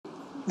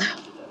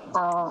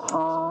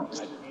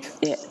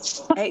Yeah.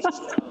 Hey,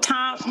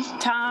 Tom.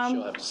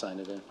 She'll have to sign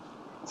it in.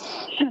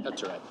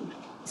 That's all right.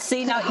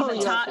 See, now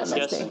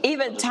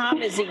even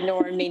Tom is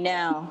ignoring me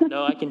now.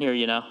 No, I can hear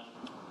you now.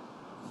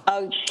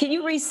 Oh, can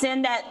you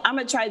resend that? I'm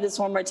going to try this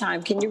one more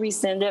time. Can you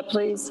resend it,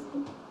 please?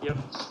 Yep.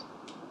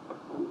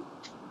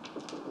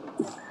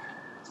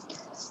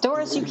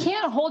 Doris, you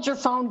can't hold your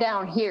phone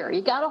down here.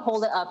 You got to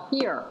hold it up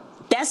here.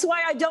 That's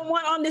why I don't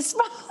want on this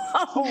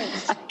phone.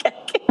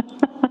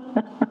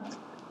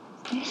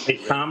 Hey,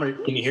 Tom,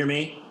 can you hear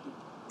me?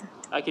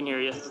 I can hear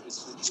you.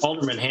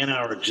 Alderman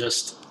Hanauer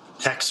just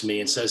texted me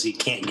and says he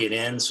can't get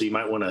in, so you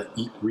might want to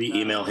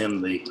re-email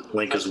him the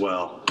link as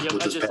well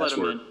with his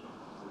password.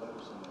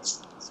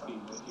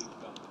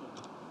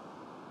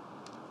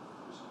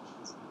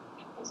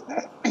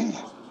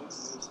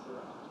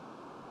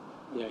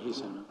 Yeah,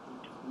 he's in.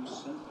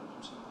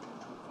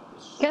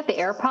 You got the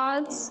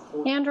AirPods,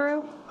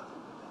 Andrew?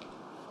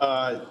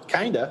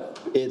 Kinda.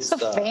 It's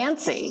so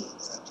fancy.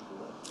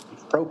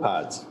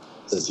 ProPods,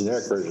 the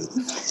generic version.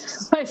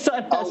 My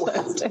son has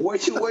those.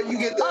 Where you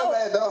get them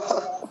at, dog?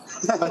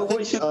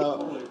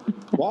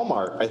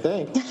 Walmart, I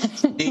think.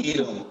 Need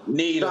them.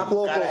 Shop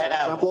local.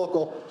 Shop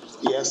local.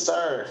 Yes,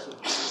 sir.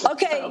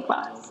 Okay.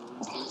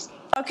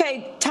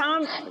 Okay,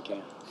 Tom,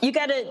 you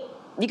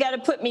gotta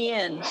put me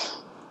in.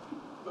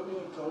 Put me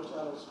in, Coach. I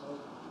don't smoke.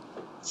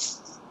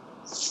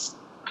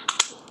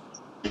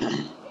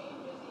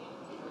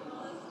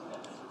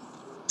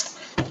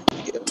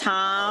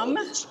 Tom?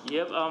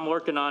 Yep, I'm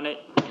working on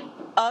it.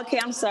 Okay,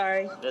 I'm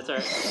sorry. That's all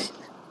right.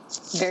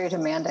 Very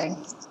demanding.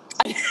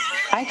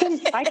 I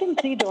can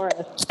see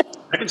Doris.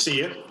 I can see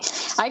you.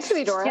 I can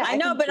see Doris. Yeah, I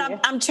know, but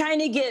I'm trying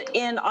to get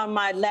in on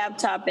my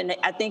laptop, and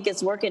I think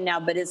it's working now,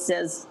 but it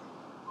says,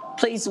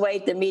 please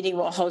wait, the meeting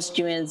host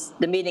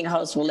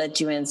will let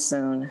you in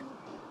soon.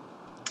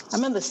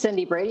 I'm in the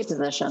Cindy Brady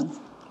position.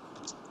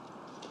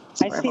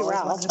 I see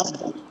Ralph.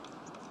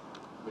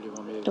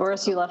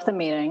 Doris, you left the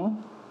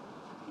meeting.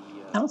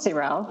 I don't see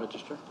Ralph.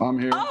 Register. I'm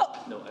here. Oh,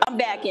 I'm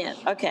back in.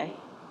 Okay.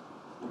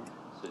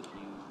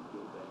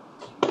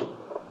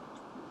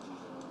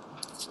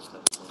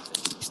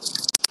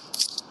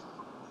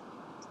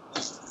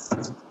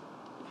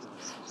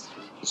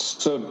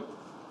 So,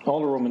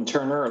 Alderwoman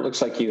Turner, it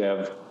looks like you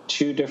have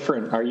two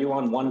different. Are you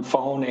on one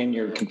phone and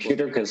your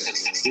computer? Because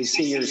we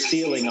see your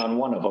ceiling on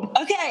one of them.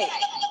 Okay,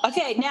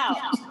 now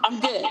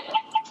I'm good.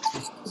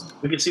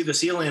 We can see the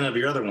ceiling of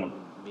your other one.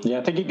 Yeah,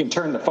 I think you can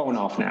turn the phone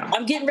off now.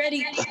 I'm getting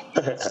ready.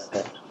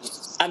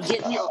 I'm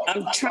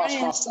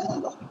trying.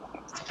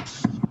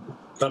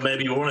 Thought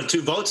maybe you wanted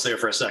two votes there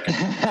for a second.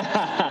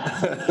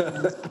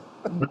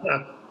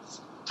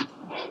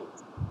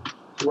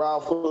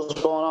 Ralph,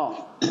 what's going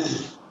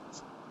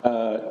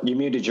on? You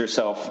muted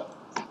yourself.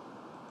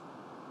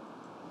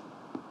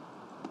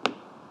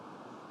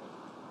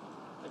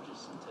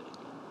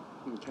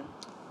 Okay.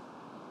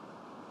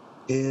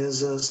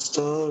 Here's a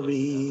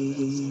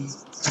story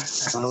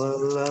of a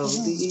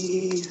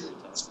lovely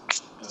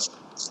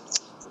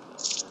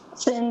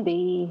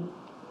Cindy.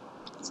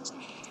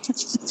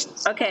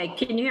 Okay,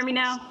 can you hear me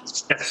now?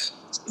 Yes.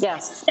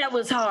 Yes. That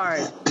was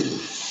hard.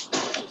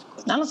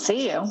 I don't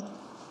see you.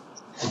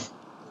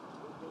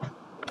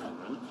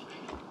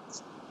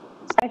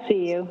 I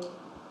see you.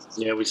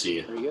 Yeah, we see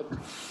you. Very good. Oh,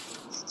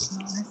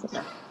 I see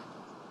that.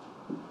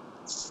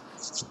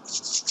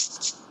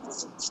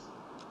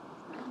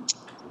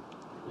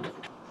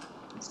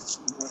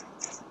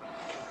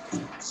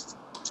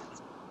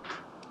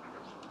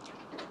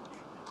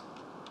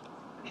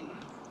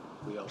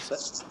 We all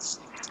set?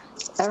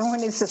 Everyone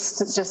needs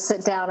to just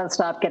sit down and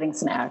stop getting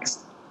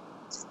snacks.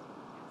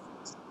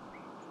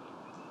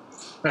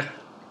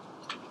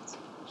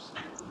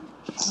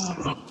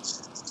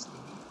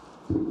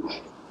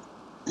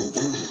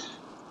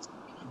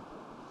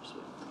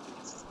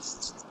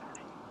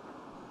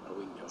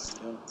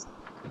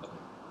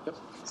 Yep.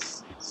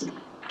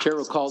 Chair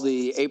will call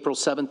the April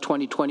 7th,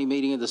 2020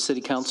 meeting of the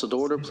City Council to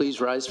order. Please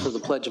rise for the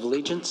Pledge of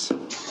Allegiance.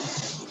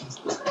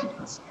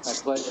 I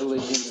pledge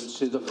allegiance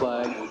to the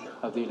flag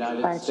of the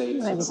United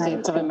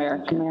States of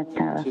America,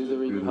 to the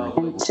republic,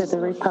 and to the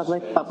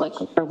republic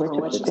for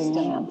which it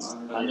stands,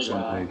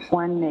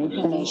 one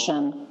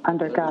nation,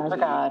 under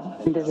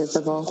God,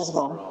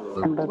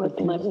 indivisible, and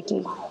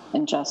liberty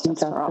and justice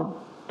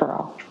for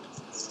all.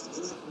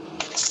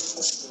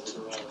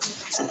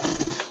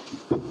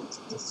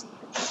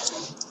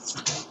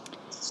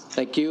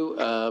 Thank you.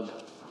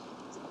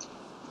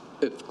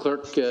 If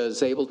clerk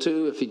is able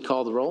to, if he'd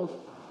call the roll.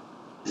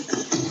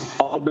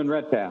 Alderman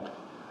Redpath.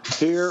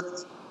 Here.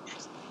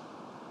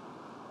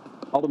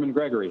 Alderman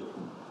Gregory.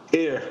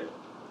 Here.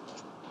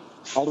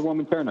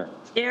 Alderwoman Turner.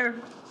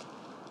 Here.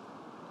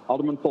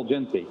 Alderman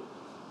Fulgenzi.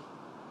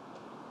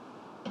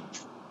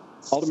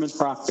 Alderman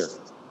Proctor.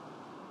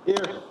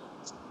 Here.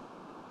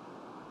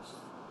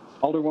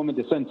 Alderwoman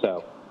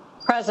DeCenso.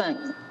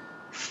 Present.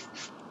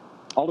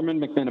 Alderman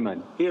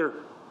McMiniman. Here.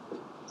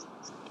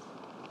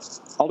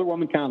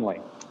 Alderwoman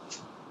Conley.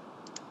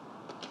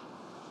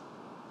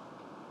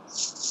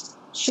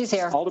 She's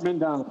here. Alderman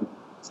Donovan.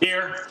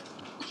 Here.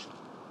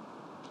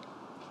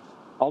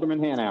 Alderman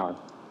Hanauer.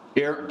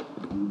 Here.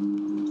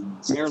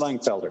 Mayor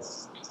Langfelder.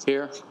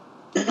 Here.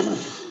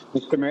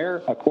 Mr.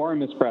 Mayor, a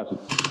quorum is present.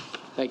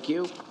 Thank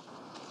you.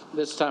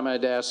 This time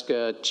I'd ask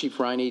Chief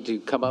Riney to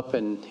come up,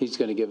 and he's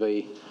going to give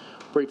a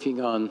briefing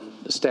on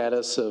the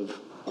status of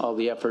all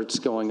the efforts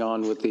going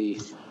on with the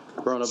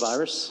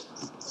coronavirus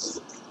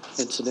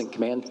incident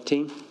command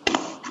team.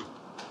 How's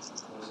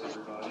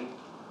everybody?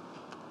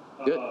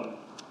 Good.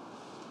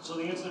 So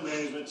the incident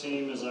management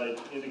team, as I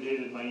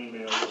indicated in my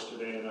email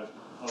yesterday, and I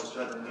was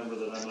trying to remember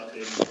that I'm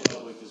updating the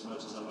public as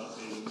much as I'm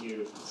updating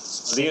you.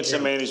 The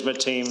incident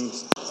management team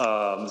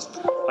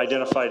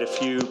identified a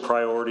few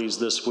priorities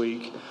this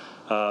week,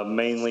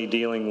 mainly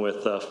dealing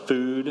with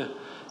food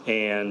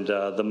and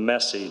the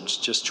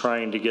message, just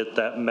trying to get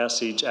that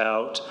message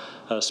out,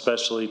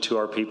 especially to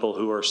our people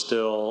who are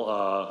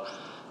still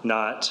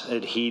not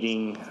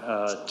adhering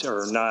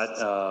or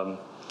not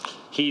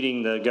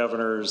heeding the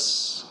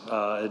governor's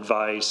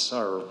advice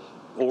or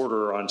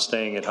order on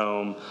staying at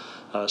home,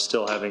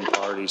 still having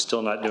parties,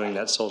 still not doing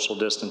that social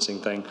distancing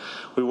thing.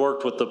 We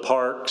worked with the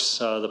parks.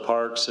 The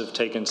parks have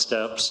taken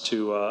steps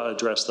to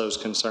address those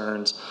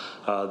concerns.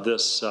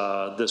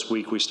 This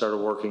week we started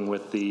working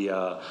with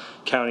the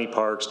county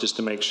parks just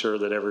to make sure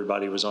that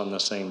everybody was on the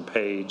same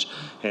page,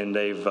 and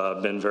they've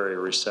been very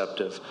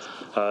receptive.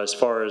 As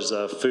far as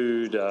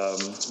food,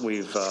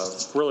 we've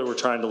we're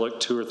trying to look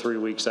 2 or 3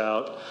 weeks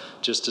out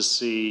just to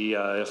see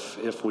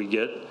if we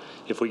get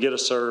a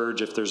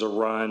surge, if there's a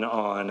run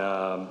on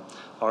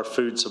our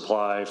food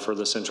supply for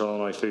the Central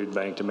Illinois Food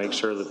Bank, to make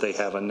sure that they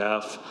have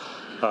enough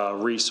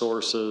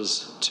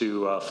resources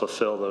to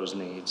fulfill those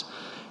needs.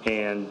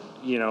 And,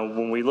 you know,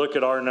 when we look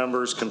at our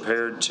numbers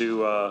compared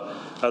to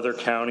other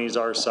counties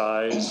our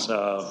size,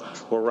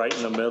 we're right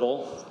in the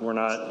middle. We're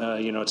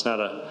not, you know, it's not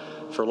a,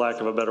 for lack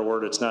of a better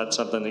word, it's not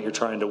something that you're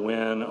trying to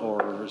win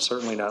or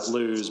certainly not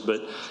lose,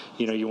 but,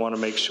 you know, you want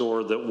to make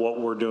sure that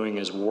what we're doing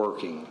is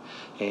working.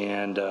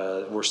 And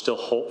we're still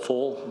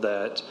hopeful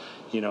that,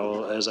 you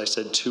know, as I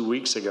said 2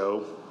 weeks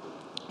ago,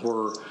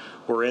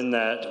 we're in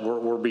that,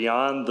 we're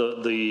beyond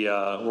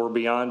we're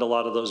beyond a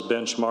lot of those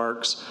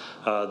benchmarks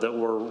that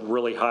were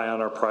really high on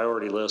our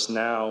priority list.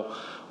 Now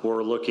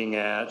we're looking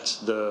at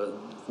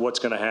what's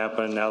going to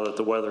happen now that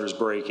the weather is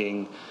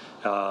breaking,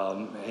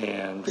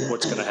 and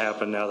what's going to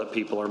happen now that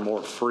people are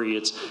more free.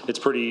 It's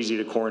pretty easy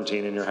to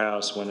quarantine in your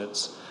house when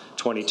it's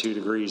 22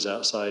 degrees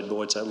outside, but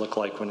what's that look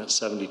like when it's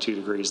 72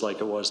 degrees like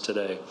it was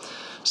today?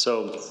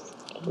 So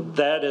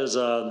that is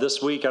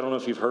this week. I don't know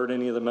if you've heard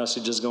any of the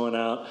messages going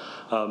out.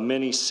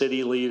 Many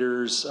city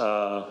leaders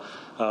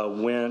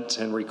went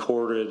and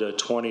recorded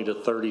 20 to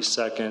 30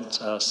 second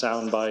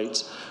sound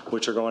bites,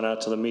 which are going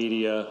out to the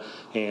media,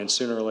 and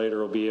sooner or later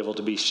will be able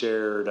to be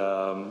shared,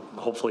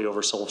 hopefully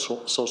over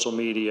social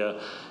media,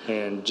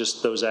 and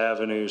just those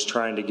avenues,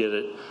 trying to get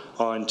it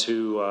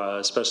onto,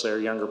 especially our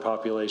younger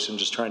population,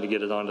 just trying to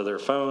get it onto their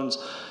phones,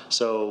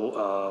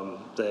 so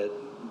that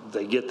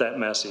they get that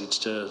message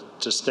to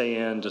stay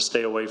in, to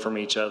stay away from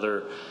each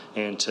other,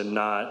 and to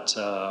not,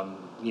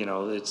 you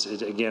know,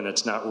 again,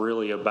 it's not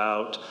really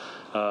about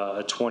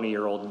a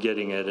 20-year-old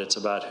getting it. It's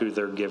about who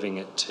they're giving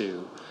it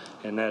to.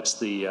 And that's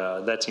the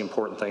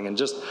important thing. And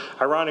just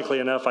ironically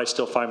enough, I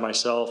still find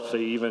myself,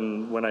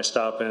 even when I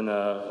stop in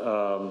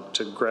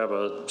to grab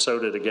a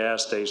soda at a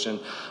gas station,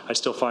 I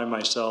still find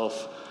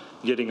myself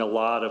getting a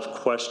lot of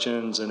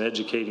questions and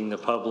educating the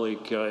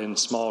public in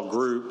small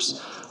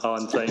groups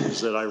on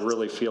things that I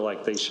really feel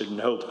like they should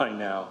know by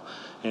now.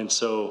 And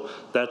so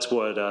that's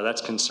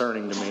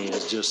concerning to me,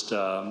 is just, you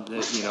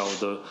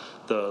know,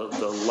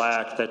 the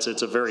lack.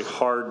 It's a very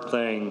hard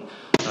thing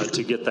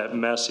to get that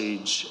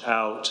message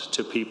out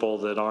to people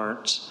that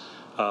aren't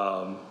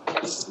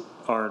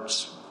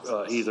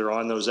either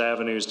on those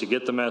avenues to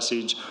get the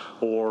message,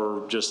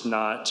 or just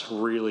not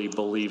really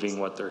believing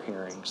what they're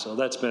hearing. So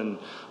that's been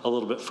a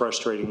little bit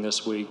frustrating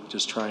this week,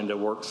 just trying to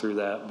work through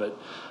that. But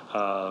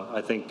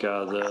I think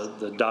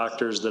the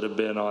doctors that have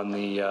been on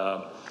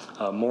the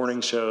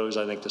morning shows,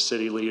 I think the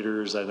city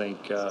leaders, I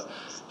think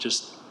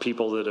just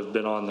people that have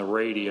been on the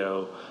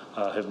radio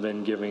have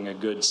been giving a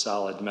good,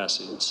 solid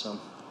message. So,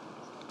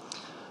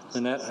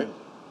 Annette,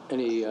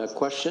 any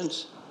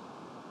questions?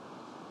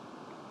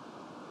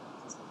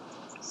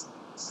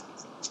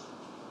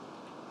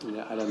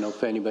 I don't know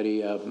if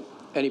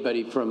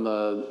anybody from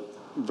the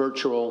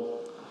virtual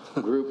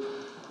group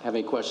have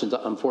any questions.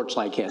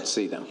 Unfortunately, I can't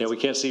see them. Yeah, we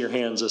can't see your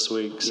hands this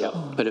week. So.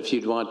 Yeah, but if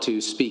you'd want to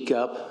speak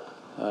up,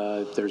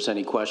 if there's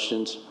any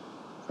questions,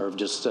 or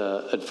just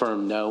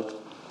affirm no.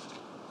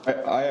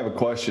 I have a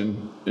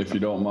question, if you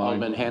don't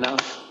mind. Alderman Hanna.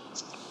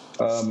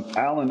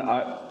 Alan,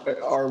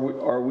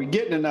 are we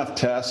getting enough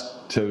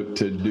tests to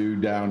do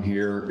down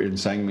here in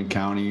Sangamon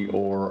County,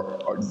 or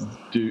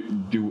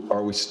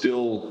are we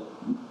still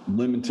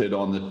limited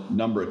on the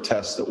number of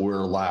tests that we're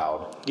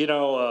allowed? You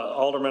know,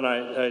 Alderman,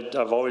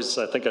 I've always,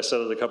 I think I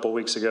said it a couple of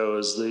weeks ago,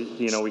 is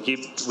we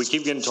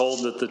keep getting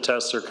told that the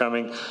tests are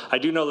coming. I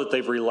do know that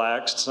they've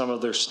relaxed some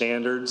of their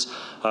standards.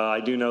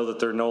 I do know that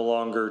they're no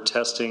longer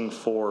testing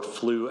for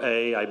flu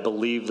A. I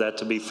believe that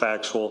to be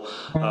factual.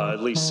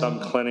 At least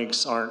some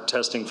clinics aren't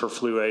testing for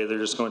flu A. They're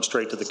just going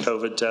straight to the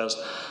COVID test.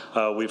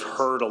 We've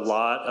heard a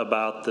lot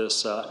about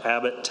this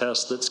Abbott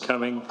test that's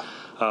coming.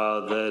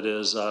 That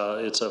is,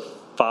 it's a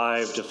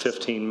 5 to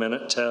 15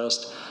 minute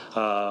test.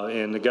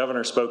 And the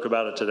governor spoke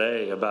about it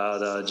today,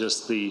 about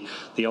just the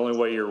only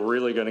way you're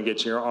really going to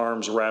get your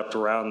arms wrapped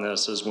around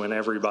this is when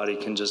everybody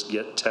can just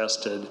get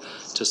tested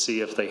to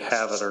see if they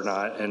have it or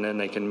not, and then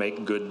they can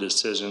make good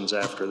decisions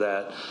after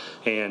that.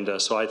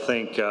 And so I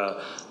think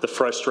the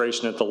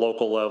frustration at the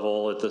local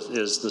level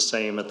is the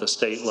same at the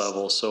state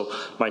level. So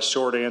my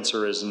short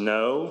answer is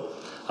no.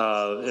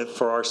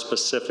 For our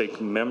specific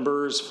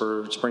members,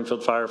 for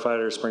Springfield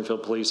firefighters,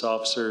 Springfield police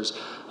officers,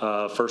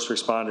 first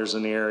responders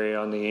in the area,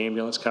 on the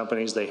ambulance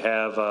companies, they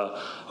have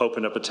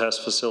opened up a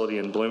test facility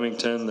in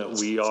Bloomington that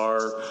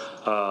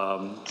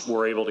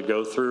we're able to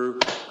go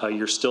through.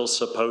 You're still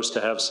supposed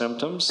to have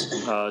symptoms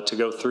to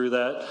go through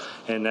that,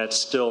 and that's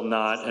still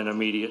not an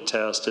immediate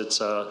test.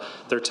 It's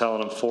they're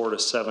telling them 4 to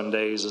 7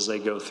 days as they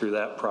go through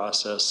that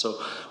process.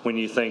 So when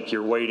you think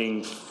you're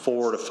waiting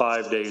 4 to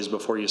 5 days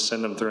before you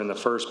send them through in the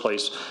first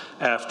place,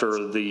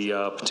 after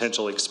the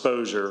potential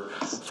exposure,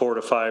 4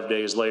 to 5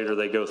 days later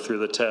they go through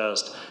the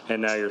test,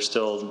 and now you're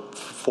still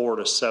 4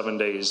 to 7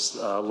 days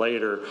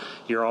later.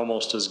 You're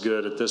almost as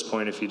good at this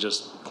point if you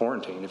just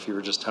quarantine, if you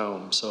were just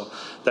home. So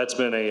that's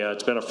been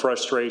it's been a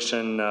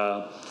frustration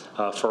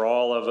for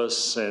all of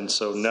us, and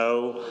so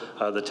no,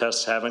 the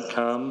tests haven't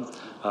come.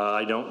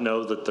 I don't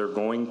know that they're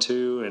going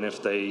to, and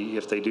if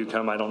they do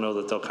come, I don't know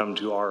that they'll come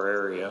to our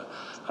area.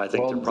 I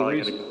think they're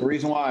probably the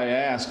reason why I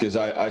ask is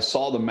I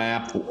saw the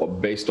map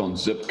based on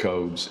zip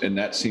codes, and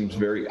that seems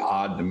very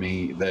odd to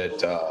me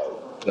that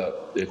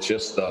it's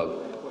just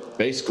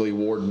basically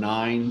Ward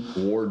 9,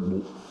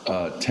 Ward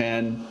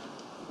 10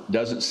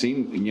 doesn't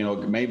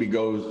seem, maybe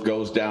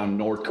goes down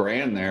North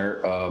Coran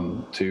there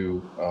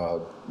to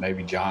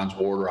maybe John's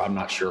ward, or I'm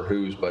not sure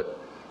whose, but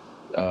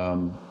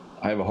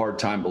I have a hard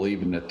time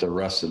believing that the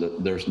rest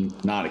of there's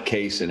not a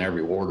case in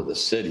every ward of the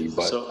city,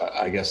 but so,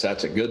 I guess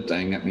that's a good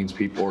thing. That means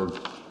people are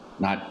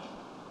not,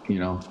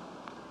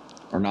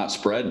 are not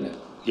spreading it.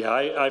 Yeah,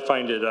 I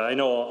find it, I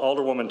know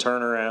Alderwoman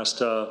Turner asked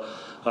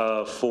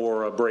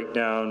for a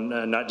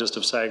breakdown, not just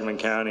of Sangamon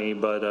County,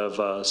 but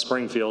of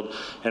Springfield.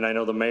 And I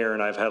know the mayor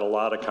and I've had a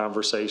lot of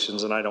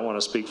conversations, and I don't want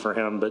to speak for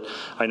him, but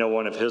I know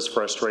one of his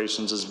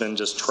frustrations has been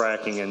just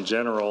tracking in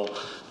general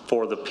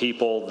for the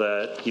people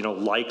that,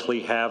 likely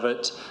have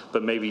it,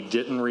 but maybe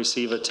didn't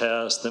receive a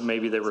test, that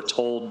maybe they were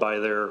told by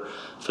their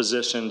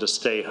physician to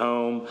stay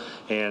home.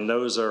 And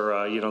those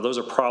are, those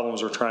are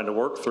problems we're trying to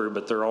work through,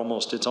 but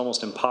it's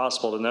almost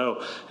impossible to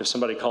know if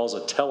somebody calls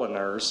a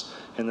telenurse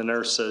and the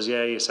nurse says,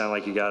 yeah, you sound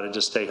like you got it,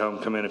 just stay home,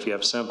 come in if you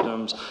have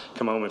symptoms,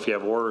 come home if you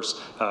have worse,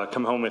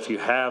 come home if you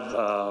have,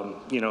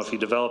 if you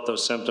develop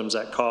those symptoms,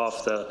 that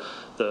cough,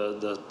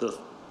 the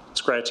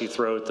scratchy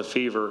throat, the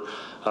fever,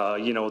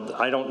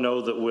 I don't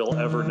know that we'll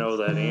ever know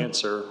that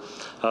answer.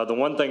 The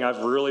one thing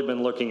I've really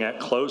been looking at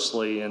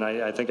closely, and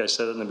I think I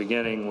said it in the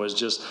beginning, was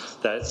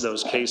just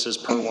those cases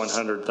per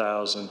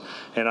 100,000.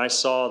 And I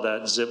saw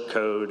that zip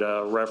code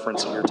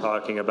reference that you're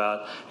talking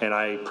about, and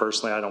I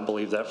don't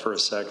believe that for a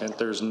second.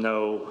 There's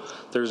no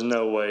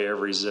way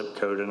every zip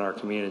code in our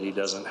community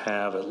doesn't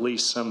have at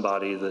least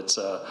somebody that's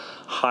a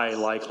high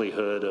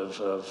likelihood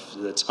of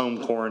that's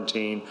home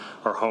quarantine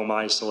or home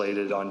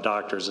isolated on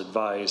doctor's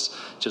advice,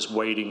 just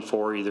waiting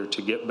for either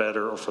to get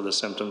better or for the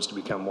symptoms to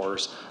become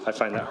worse. I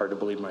find that hard to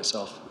believe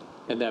myself.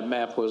 And that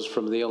map was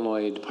from the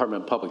Illinois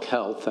Department of Public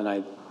Health, and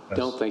I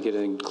don't think it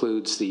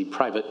includes the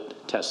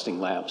private testing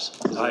labs.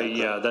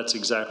 Yeah, that's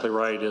exactly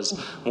right, is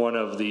one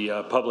of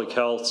the public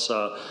health's,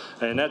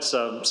 and that's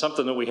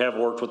something that we have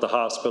worked with the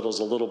hospitals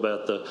a little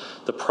bit,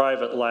 the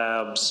private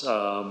labs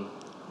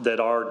that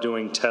are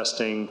doing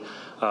testing.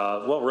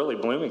 Really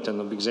Bloomington,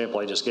 the example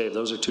I just gave,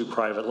 those are 2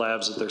 private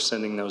labs that they're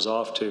sending those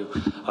off to.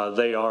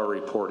 They are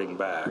reporting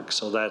back,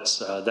 so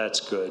that's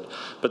good.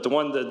 But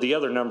the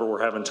other number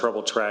we're having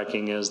trouble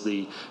tracking is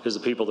the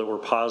people that were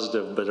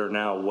positive but are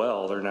now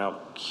well. They're now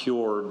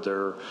cured.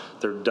 They're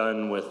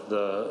done with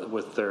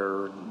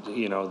their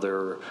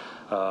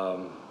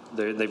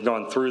they've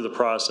gone through the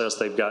process,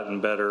 they've gotten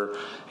better,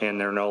 and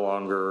they're no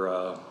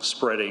longer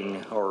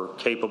spreading or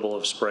capable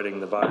of spreading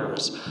the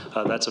virus.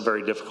 That's a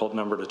very difficult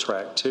number to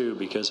track too,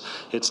 because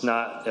it's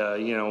not,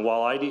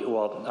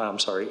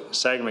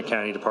 Sangamon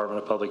County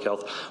Department of Public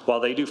Health,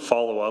 while they do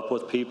follow up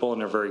with people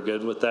and they're very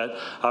good with that,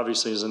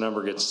 obviously as the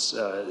number gets,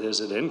 as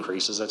it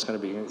increases, that's going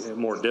to be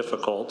more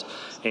difficult.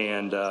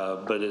 And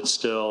but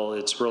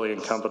it's really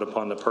incumbent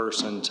upon the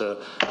person to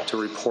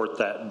report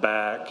that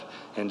back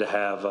and to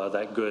have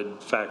that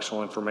good factual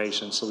actual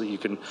information so that you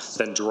can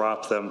then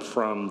drop them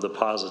from the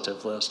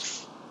positive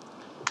list.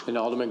 And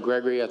Alderman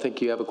Gregory, I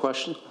think you have a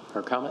question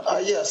or comment?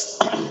 Yes,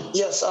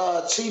 yes,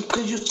 Chief,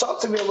 could you talk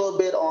to me a little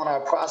bit on our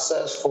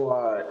process for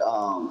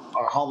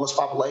our homeless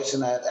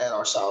population at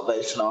our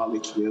Salvation Army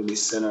Community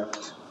Center?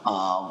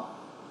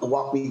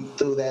 Walk me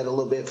through that a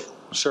little bit.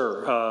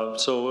 Sure.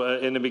 So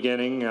in the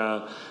beginning,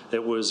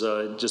 it was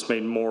just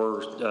made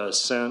more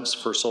sense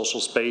for social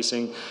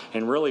spacing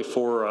and really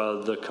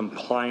for the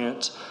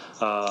compliant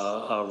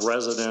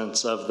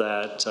residents of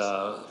that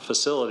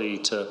facility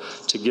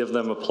to give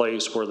them a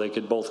place where they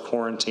could both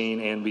quarantine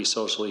and be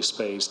socially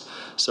spaced.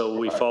 So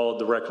we followed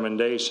the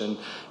recommendation,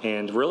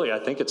 and really I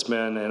think it's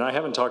been, and I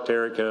haven't talked to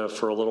Erica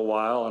for a little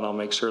while, and I'll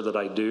make sure that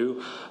I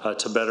do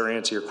to better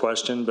answer your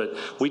question, but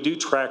we do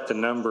track the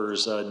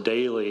numbers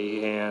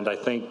daily, and I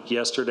think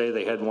yesterday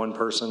they had one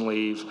person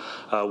leave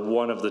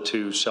one of the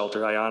two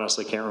shelters. I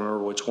honestly can't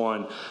remember which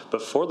one,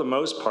 but for the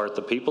most part,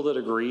 the people that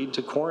agreed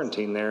to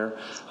quarantine there,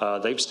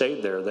 they've stayed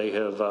there.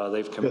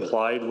 They've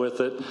complied with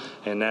it,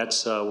 and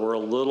that's we're a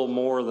little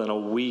more than a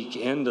week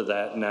into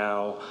that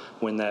now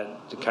when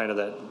that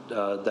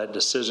that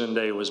decision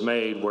day was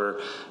made, where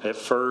at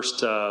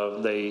first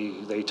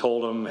they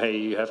told them, hey,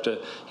 you have to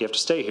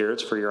stay here.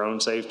 It's for your own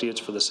safety. It's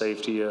for the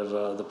safety of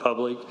the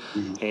public.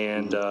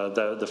 And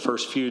the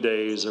first few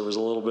days there was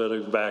a little bit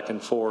of back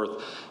and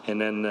forth, and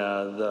then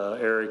the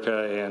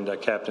Erica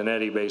and Captain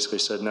Eddie basically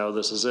said, no,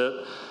 this is it.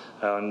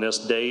 On this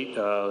date,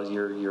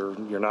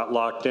 you're not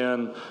locked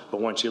in,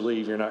 but once you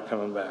leave, you're not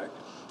coming back.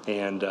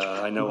 And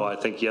I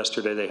think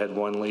yesterday they had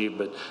one leave,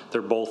 but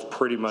they're both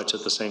pretty much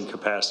at the same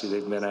capacity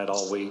they've been at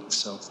all week.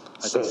 So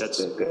I think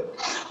that's good.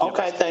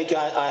 Okay, thank you.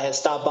 I had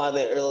stopped by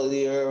there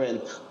earlier,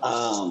 and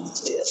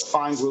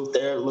fine group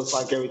there. It looks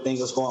like everything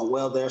is going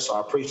well there, so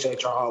I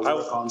appreciate your hard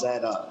work on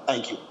that.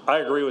 Thank you. I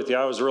agree with you.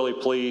 I was really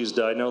pleased.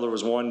 I know there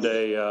was one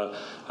day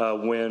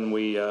when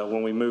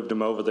we moved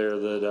them over there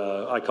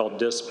that I called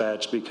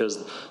dispatch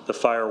because the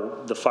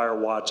fire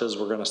watches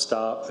were going to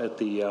stop at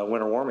the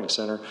Winter Warming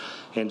Center,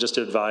 and just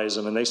advise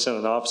them. And they sent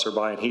an officer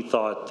by, and he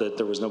thought that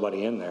there was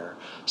nobody in there.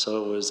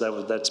 So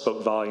that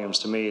spoke volumes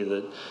to me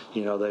that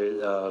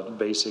they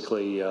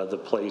basically the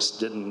place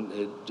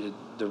didn't.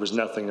 There was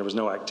nothing. There was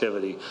no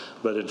activity.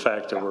 But in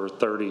fact, there were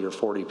 30 or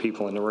 40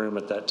 people in the room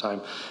at that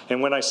time.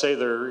 And when I say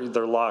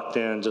they're locked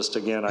in, just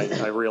again,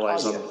 I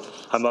realize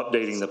I'm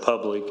updating the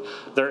public.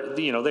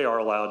 They are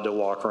allowed to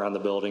walk around the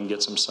building,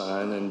 get some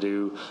sun, and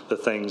do the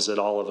things that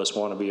all of us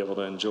want to be able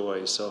to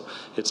enjoy. So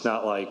it's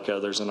not like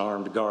there's an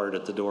armed guard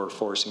at the door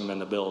forcing them in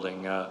the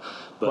building.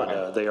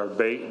 But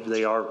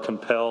they are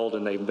compelled,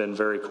 and they've been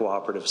very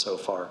cooperative so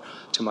far,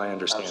 to my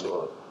understanding.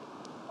 Absolutely.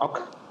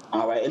 Okay.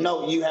 All right. And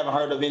no, you haven't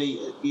heard of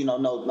any,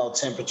 no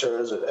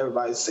temperatures, or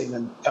everybody's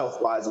seeming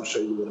health-wise. I'm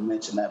sure you would have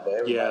mentioned that, but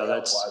everybody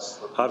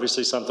that's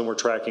obviously something we're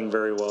tracking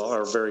very well,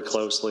 or very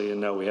closely, and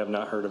no, we have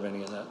not heard of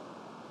any of that.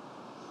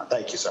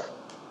 Thank you, sir.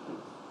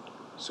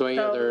 So any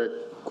other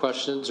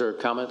questions or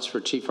comments for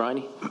Chief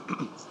Riney?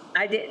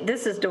 I did.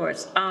 This is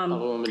Doris.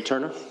 Alderwoman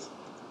Turner?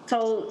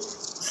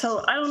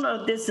 So I don't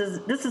know if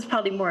this is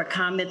probably more a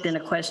comment than a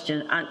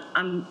question.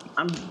 I'm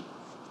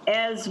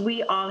as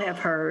we all have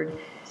heard,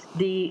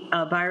 the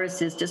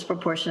virus is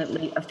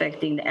disproportionately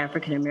affecting the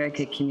African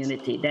American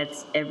community.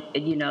 That's,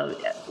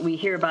 we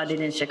hear about it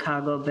in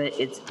Chicago, but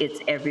it's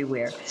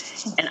everywhere.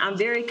 And I'm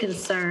very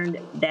concerned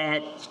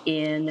that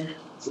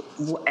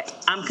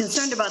I'm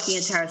concerned about the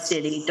entire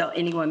city. Don't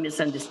anyone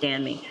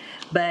misunderstand me.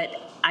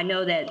 But I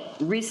know that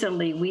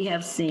recently we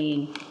have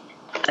seen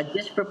a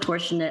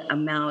disproportionate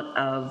amount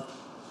of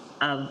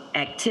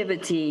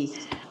activity,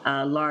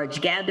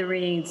 large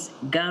gatherings,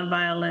 gun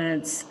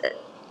violence,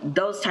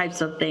 those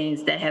types of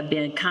things that have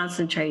been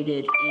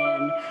concentrated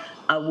in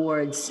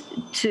wards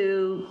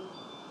 2,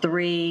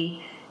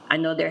 3. I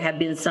know there have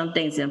been some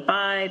things in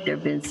 5. There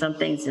have been some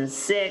things in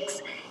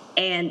 6,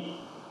 and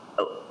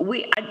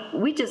we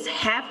just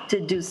have to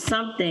do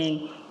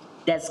something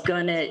that's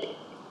going to,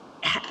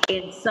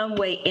 in some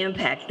way,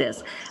 impact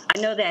this. I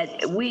know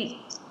that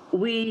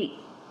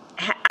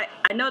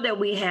I know that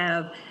we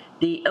have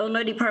the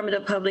Illinois Department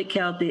of Public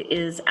Health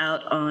is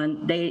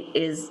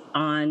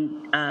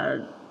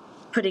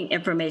putting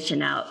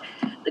information out.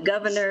 The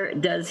governor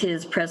does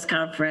his press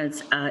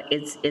conference.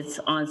 It's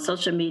on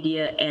social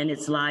media and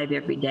it's live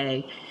every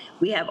day.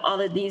 We have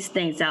all of these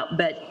things out,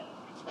 but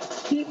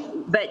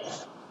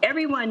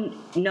everyone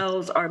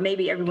knows, or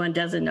maybe everyone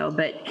doesn't know,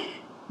 but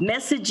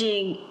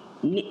messaging,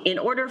 in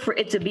order for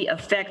it to be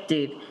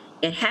effective,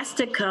 it has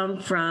to come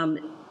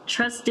from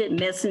trusted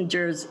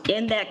messengers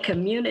in that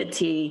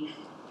community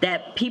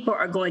that people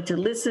are going to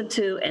listen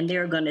to, and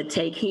they're going to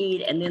take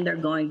heed, and then they're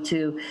going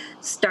to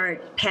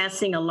start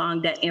passing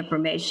along that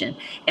information.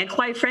 And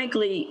quite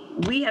frankly,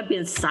 we have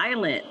been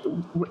silent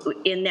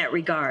in that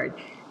regard.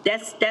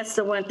 That's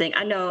the one thing.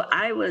 I know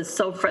I was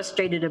so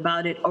frustrated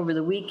about it over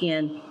the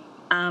weekend.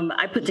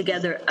 I put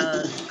together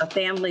a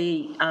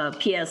family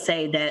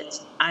PSA that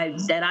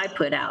I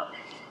put out.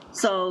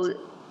 So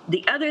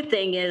the other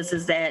thing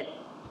is that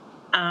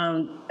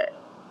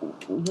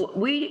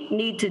we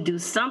need to do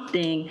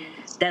something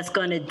that's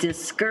going to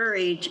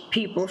discourage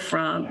people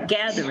from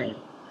gathering.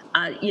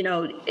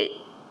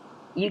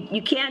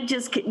 You can't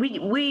just,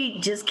 we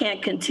just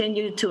can't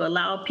continue to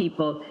allow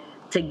people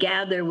to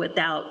gather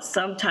without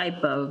some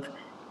type of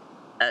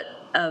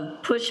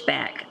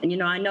pushback.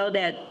 I know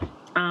that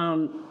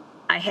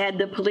I had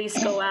the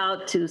police go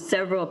out to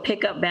several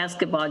pickup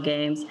basketball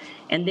games,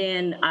 and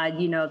then I,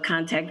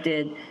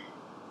 contacted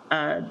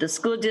the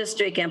school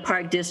district and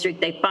park district.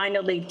 They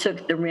finally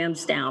took the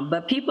rims down,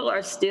 but people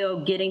are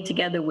still getting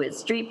together with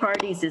street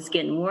parties. It's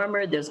getting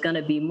warmer. There's going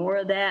to be more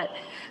of that.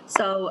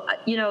 So,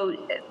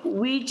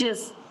 we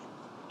just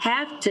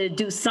have to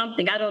do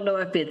something. I don't know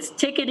if it's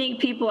ticketing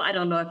people. I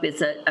don't know if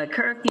it's a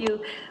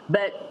curfew,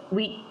 but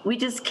we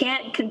just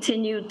can't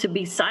continue to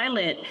be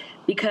silent,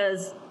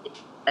 because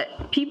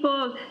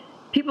people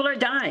are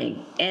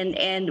dying,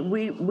 and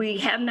we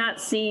have not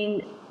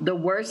seen the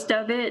worst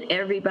of it.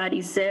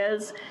 Everybody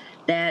says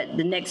that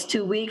the next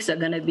 2 weeks are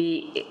going to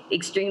be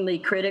extremely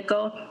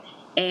critical,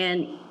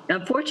 and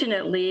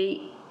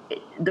unfortunately,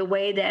 the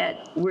way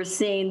that we're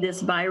seeing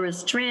this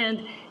virus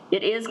trend,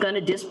 it is going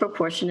to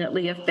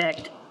disproportionately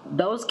affect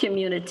those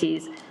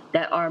communities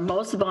that are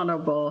most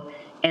vulnerable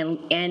and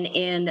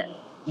in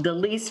the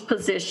least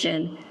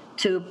position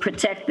to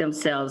protect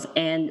themselves.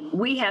 And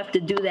we have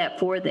to do that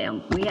for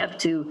them. We have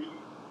to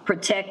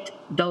protect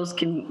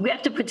we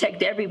have to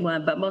protect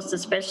everyone, but most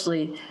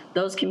especially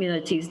those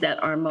communities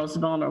that are most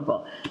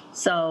vulnerable.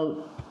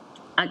 So,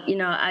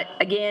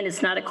 again,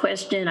 it's not a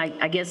question.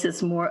 I guess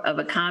it's more of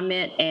a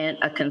comment and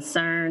a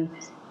concern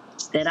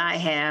that I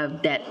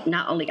have, that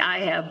not only I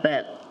have,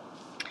 but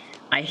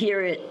I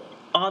hear it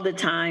all the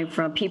time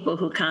from people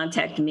who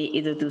contact me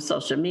either through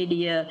social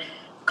media,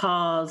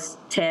 calls,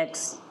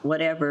 texts,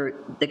 whatever.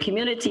 The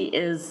community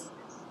is,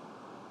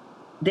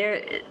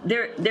 they're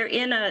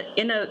in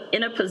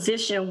a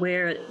position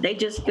where they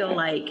just feel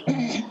like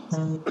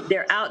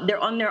they're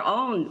on their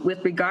own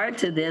with regard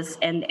to this,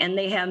 and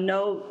they have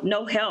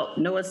no help,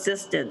 no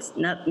assistance,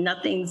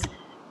 nothing's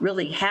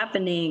really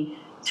happening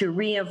to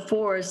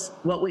reinforce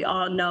what we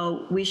all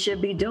know we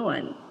should be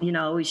doing.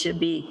 We should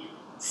be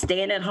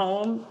staying at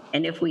home,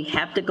 and if we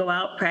have to go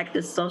out,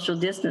 practice social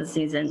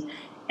distancing,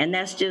 and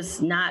that's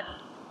just not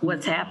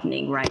what's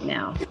happening right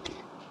now.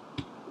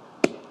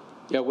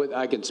 Yeah,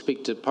 I can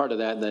speak to part of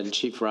that, and then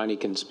Chief Ronnie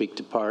can speak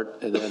to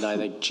part, and then I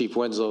think Chief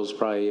Winslow's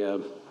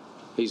probably,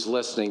 he's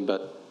listening,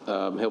 but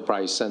he'll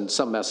probably send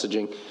some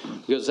messaging,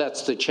 because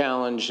that's the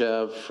challenge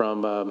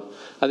from,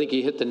 I think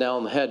you hit the nail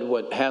on the head.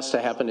 What has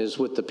to happen is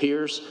with the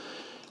peers,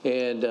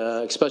 and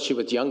especially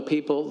with young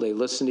people, they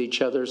listen to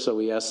each other. So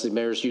we asked the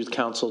Mayor's Youth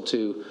Council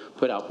to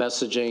put out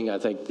messaging. I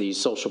think the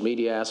social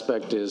media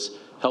aspect is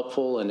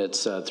helpful, and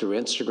it's through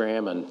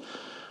Instagram and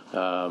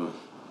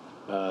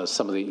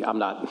some of the, I'm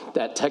not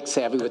that tech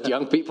savvy with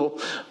young people,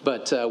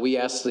 but we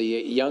asked the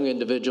young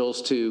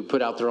individuals to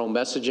put out their own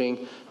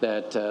messaging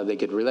that they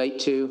could relate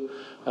to,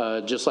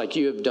 just like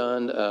you have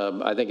done.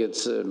 I think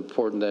it's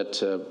important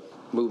that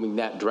moving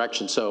that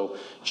direction. So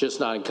it's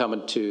just not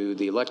incumbent to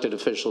the elected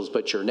officials,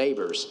 but your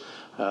neighbors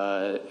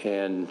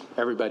and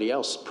everybody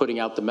else putting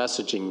out the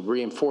messaging,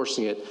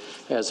 reinforcing it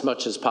as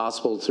much as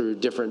possible through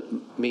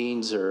different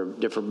means or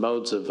different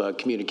modes of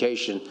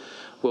communication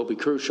will be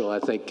crucial. I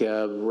think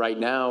right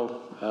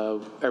now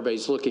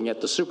everybody's looking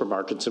at the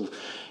supermarkets, and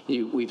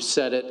we've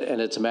said it,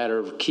 and it's a matter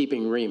of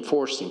keeping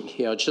reinforcing.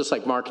 It's just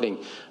like marketing.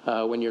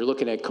 When you're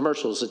looking at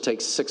commercials, it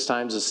takes 6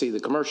 times to see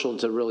the commercial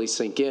to really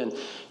sink in.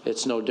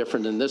 It's no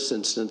different in this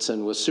instance.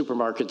 And with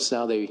supermarkets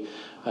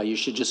now, you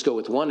should just go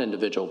with one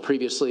individual.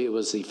 Previously, it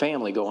was the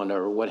family going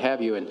or what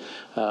have you. And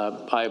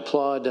I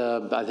applaud.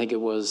 I think it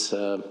was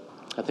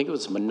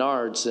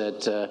Menards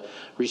that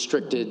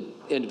restricted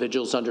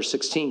individuals under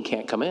 16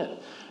 can't come in.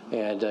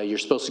 And you're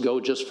supposed to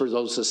go just for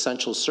those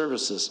essential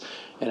services.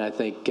 And I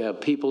think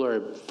people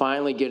are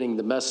finally getting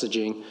the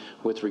messaging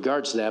with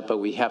regards to that, but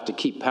we have to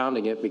keep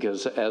pounding it,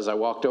 because as I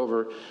walked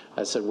over,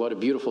 I said, what a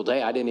beautiful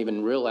day. I didn't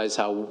even realize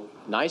how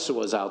nice it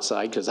was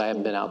outside, because I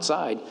haven't been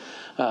outside.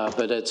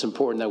 But it's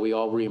important that we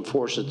all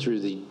reinforce it through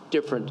the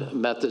different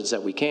methods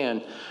that we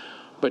can.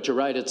 But you're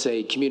right, it's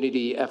a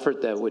community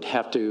effort that would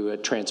have to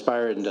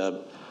transpire, and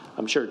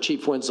I'm sure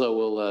Chief Winslow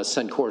will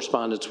send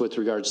correspondence with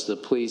regards to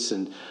the police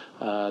and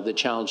the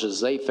challenges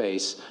they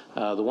face.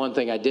 The one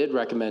thing I did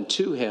recommend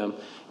to him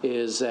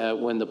is that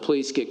when the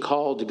police get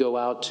called to go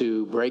out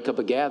to break up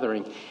a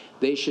gathering,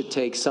 they should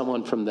take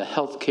someone from the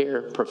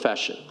healthcare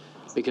profession,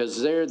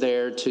 because they're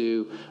there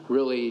to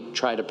really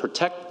try to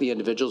protect the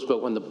individuals.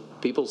 But when the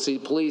people see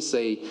police,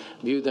 they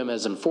view them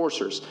as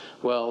enforcers.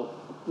 Well,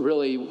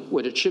 really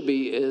what it should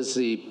be is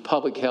the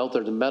public health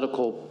or the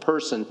medical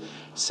person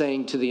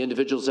saying to the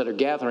individuals that are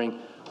gathering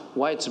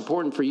why it's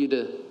important for you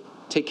to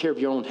take care of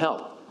your own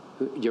health.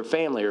 your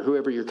family or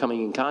whoever you're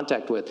coming in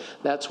contact with.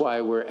 That's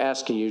why we're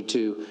asking you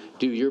to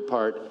do your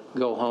part,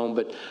 go home.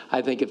 But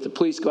I think if the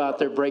police go out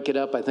there, break it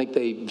up, I think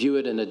they view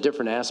it in a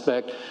different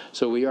aspect.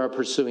 So we are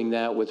pursuing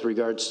that with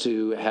regards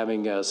to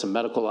having some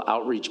medical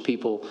outreach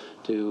people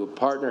to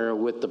partner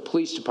with the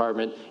police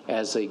department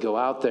as they go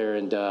out there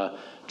and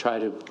try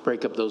to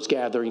break up those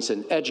gatherings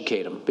and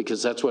educate them,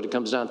 because that's what it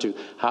comes down to.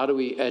 How do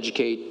we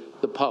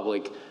educate the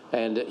public?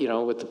 And, you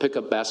know, with the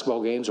pickup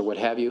basketball games or what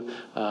have you,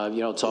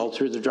 it's all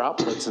through the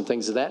droplets and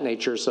things of that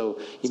nature. So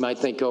you might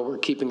think, oh, we're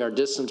keeping our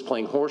distance,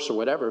 playing horse or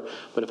whatever.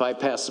 But if I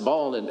pass the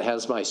ball and it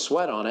has my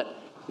sweat on it,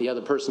 the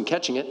other person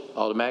catching it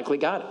automatically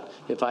got it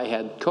if I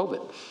had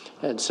COVID.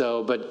 And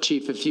so, but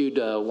Chief, if you'd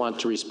want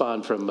to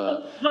respond from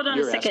Hold on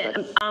a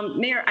second.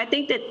 Mayor, I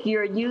think that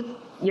your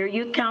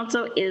youth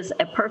council is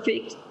a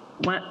perfect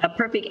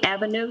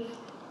avenue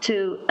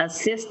to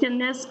assist in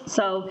this.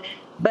 So,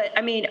 but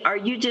I mean, are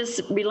you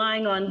just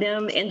relying on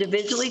them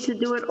individually to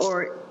do it?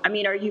 Or, I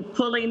mean, are you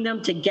pulling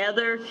them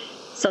together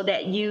so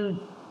that you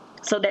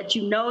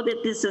know that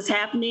this is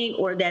happening,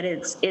 or that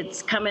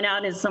it's coming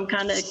out in some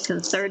kind of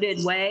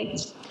concerted way?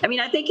 I mean,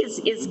 I think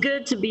it's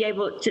good to be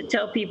able to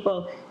tell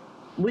people,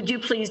 would you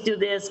please do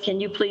this?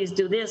 Can you please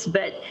do this?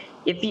 But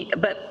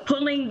but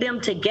pulling them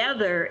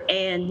together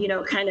and, you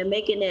know, kind of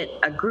making it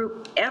a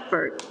group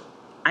effort,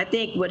 I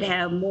think would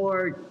have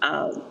more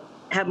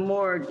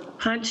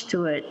punch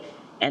to it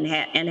and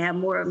have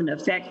more of an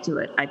effect to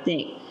it, I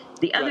think.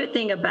 The other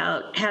thing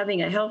about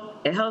having a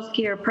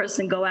healthcare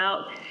person go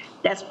out,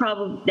 that's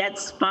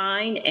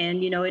fine,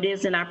 and, you know, it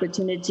is an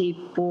opportunity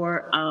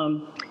for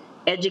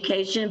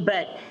education.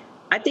 But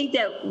I think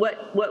that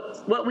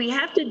what we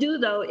have to do,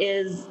 though,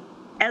 is,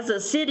 as a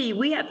city,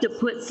 we have to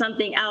put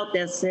something out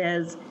that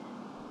says,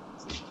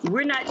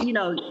 we're not, you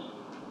know,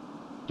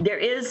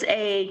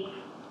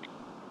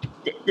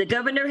 the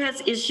governor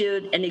has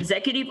issued an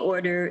executive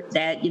order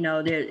that, you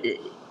know,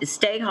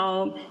 stay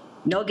home,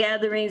 no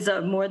gatherings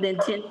of more than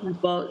 10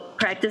 people,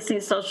 practicing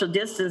social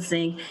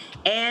distancing.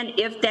 And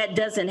if that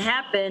doesn't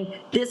happen,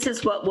 this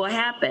is what will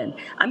happen.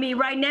 I mean,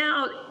 right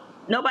now,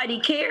 nobody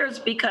cares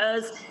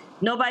because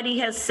nobody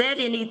has said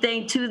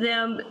anything to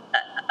them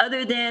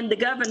other than the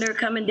governor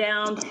coming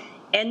down.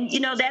 And, you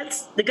know,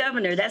 that's the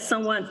governor. That's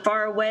someone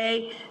far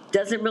away,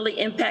 doesn't really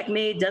impact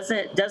me,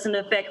 doesn't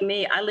affect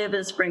me. I live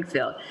in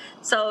Springfield.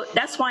 So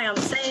that's why I'm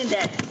saying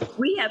that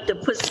we have to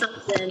put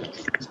something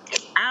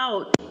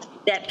out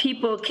that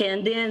people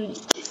can then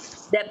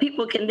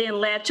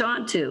latch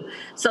onto.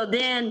 So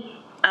then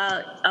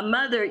a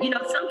mother, you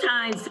know,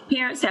 sometimes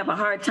parents have a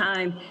hard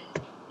time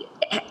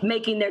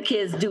making their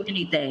kids do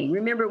anything.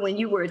 Remember when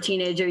you were a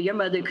teenager, your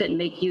mother couldn't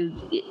make you,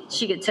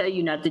 she could tell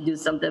you not to do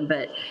something,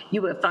 but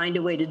you would find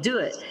a way to do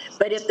it.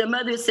 But if the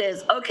mother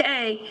says,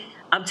 okay,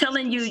 I'm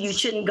telling you, you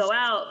shouldn't go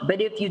out,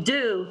 but if you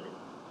do,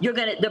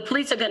 the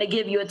police are gonna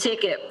give you a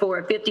ticket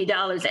for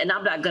 $50 and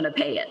I'm not gonna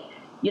pay it.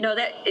 You know,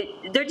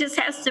 there just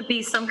has to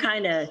be some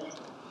kind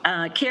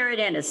of carrot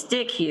and a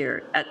stick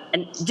here.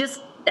 And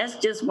that's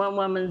just one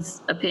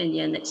woman's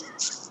opinion.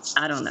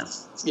 I don't know.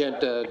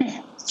 Yeah,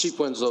 Chief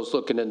Winslow's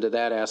looking into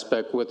that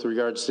aspect with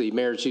regards to the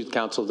Mayor's Youth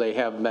Council. They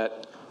have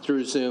met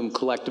through Zoom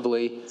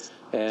collectively,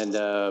 and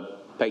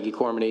Peggy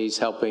Cormany's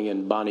helping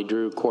and Bonnie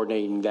Drew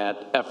coordinating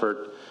that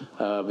effort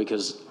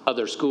because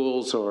other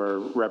schools are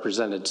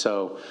represented.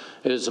 So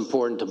it is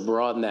important to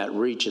broaden that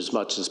reach as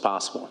much as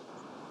possible.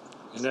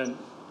 And then,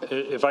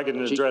 if I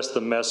can address the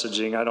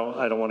messaging, I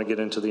don't want to get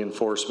into the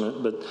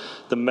enforcement, but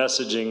the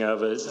messaging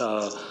of it,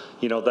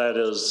 you know, that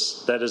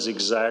is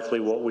exactly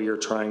what we are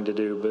trying to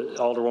do. But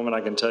Alderwoman,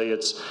 I can tell you,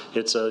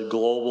 it's a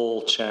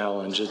global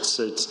challenge. It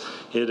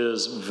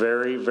is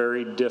very,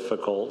 very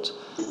difficult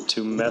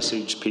to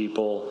message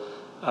people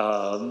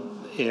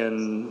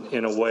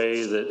in a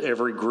way that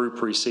every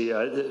group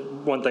receives.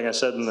 One thing I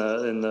said in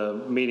the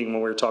meeting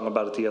when we were talking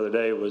about it the other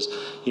day was,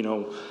 you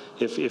know,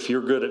 if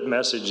you're good at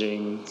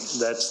messaging,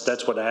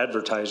 that's what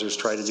advertisers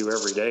try to do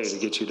every day to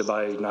get you to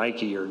buy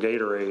Nike or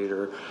Gatorade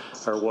or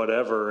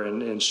whatever.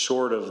 And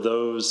short of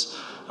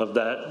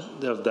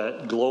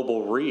that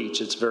global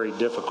reach, it's very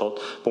difficult.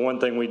 But one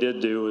thing we did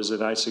do is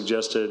that I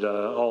suggested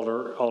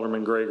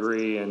Alderman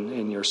Gregory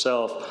and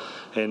yourself.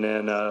 And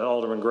then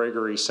Alderman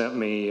Gregory sent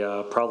me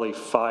probably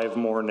 5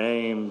 more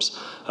names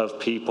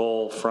of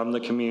people from the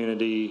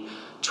community,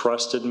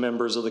 trusted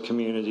members of the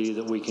community,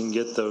 that we can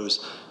get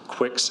those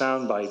quick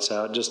sound bites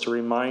out just to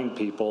remind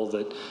people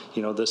that,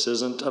 you know, this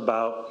isn't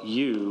about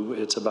you,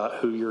 it's about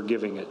who you're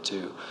giving it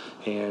to.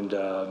 And,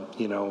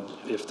 you know,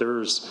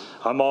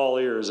 I'm all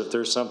ears. If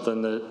there's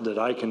something that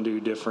I can do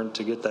different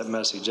to get that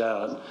message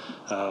out,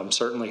 I'm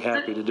certainly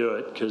happy to do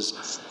it,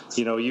 because,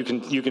 you know, you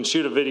can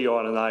shoot a video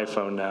on an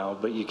iPhone now,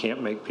 but you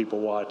can't make people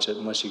watch it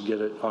unless you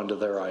get it onto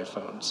their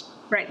iPhones.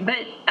 Right,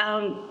 but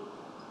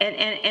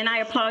and I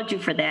applaud you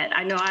for that.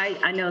 I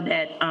know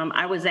that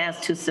I was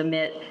asked to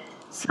submit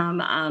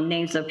some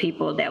names of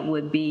people that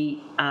would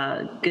be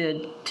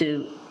good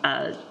to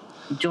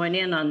join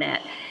in on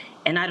that.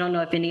 And I don't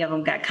know if any of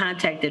them got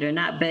contacted or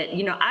not, but,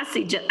 you know,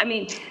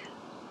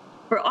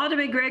 for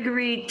Alderman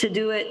Gregory to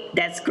do it,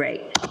 that's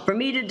great. For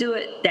me to do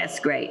it, that's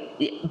great.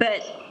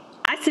 But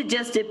I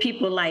suggested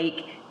people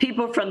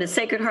from the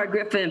Sacred Heart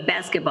Griffin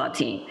basketball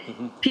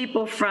team,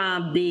 people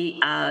from the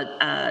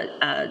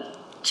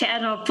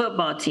Chatham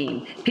football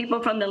team,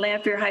 people from the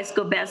Lanphier High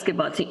School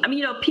basketball team. I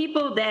mean,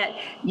 people that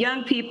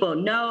young people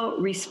know,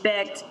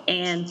 respect,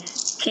 and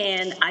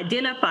can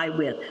identify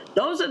with.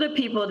 Those are the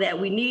people that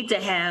we need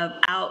to have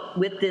out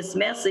with this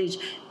message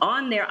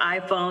on their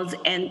iPhones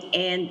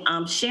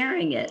and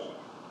sharing it.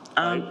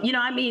 I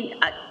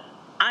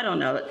don't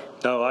know.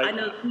 No, I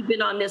know you've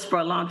been on this for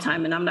a long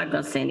time, and I'm not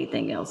going to say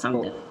anything else.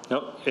 I'm done.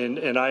 No,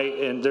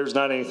 and there's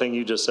not anything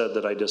you just said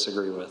that I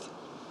disagree with.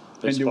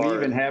 And do we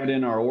even have it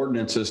in our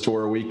ordinances to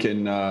where we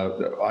can,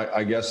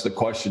 I guess the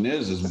question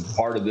is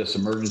part of this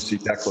emergency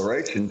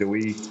declaration, do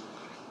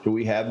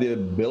we have the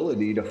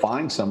ability to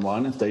fine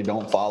someone if they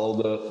don't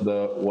follow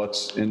the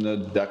what's in the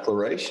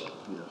declaration?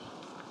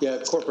 Yeah,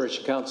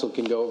 Corporation Counsel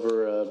can go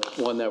over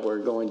one that we're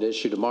going to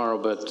issue tomorrow,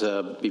 but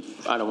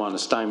I don't want to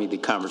stymie the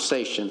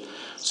conversation.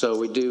 So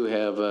we do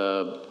have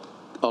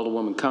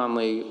Alderwoman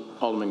Conley,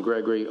 Alderman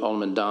Gregory,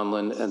 Alderman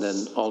Donlin, and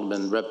then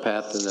Alderman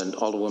Redpath, and then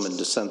Alderwoman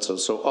DeCenso.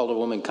 So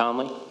Alderwoman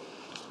Conley.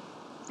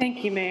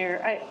 Thank you,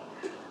 Mayor.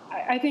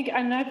 I think,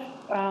 and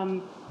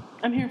I'm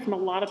hearing from a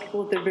lot of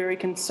people that they're very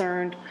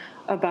concerned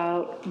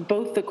about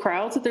both the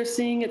crowds that they're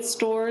seeing at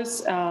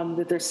stores,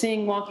 that they're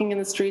seeing walking in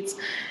the streets,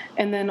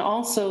 and then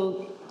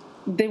also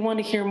they want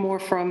to hear more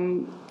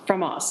from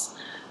us,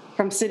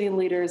 from city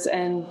leaders,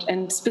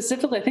 and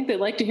specifically, I think they'd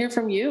like to hear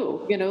from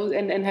you,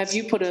 and have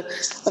you put a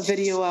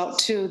video out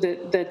too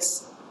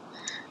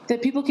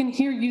that people can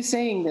hear you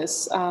saying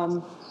this.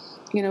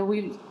 You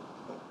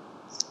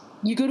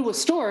go to a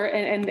store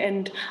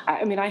and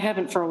I mean, I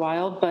haven't for a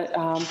while, but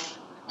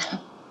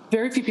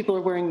very few people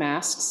are wearing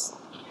masks.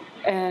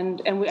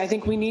 And I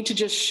think we need to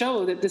just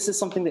show that this is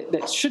something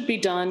that should be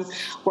done.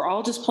 We're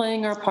all just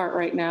playing our part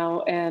right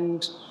now.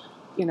 And,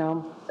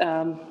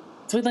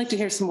 so we'd like to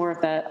hear some more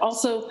of that.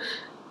 Also,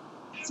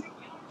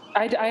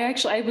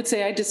 I would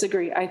say I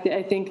disagree. I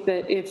think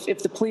that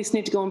if the police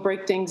need to go and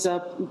break things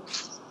up,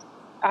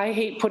 I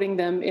hate putting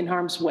them in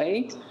harm's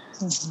way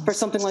for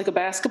something like a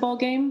basketball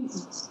game,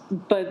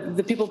 but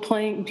the people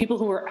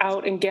who are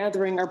out and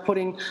gathering are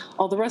putting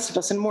all the rest of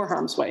us in more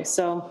harm's way.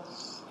 So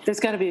there's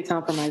got to be a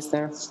compromise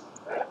there.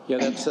 Yeah,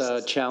 that's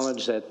a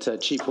challenge that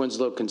Chief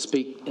Winslow can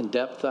speak in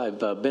depth. I've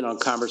been on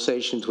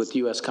conversations with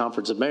U.S.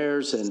 Conference of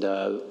Mayors and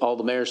all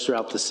the mayors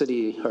throughout the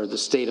city or the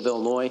state of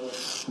Illinois.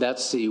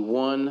 That's the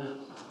one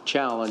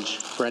challenge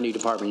for any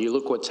department. You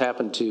look what's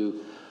happened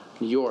to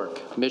New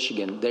York,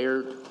 Michigan.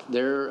 Their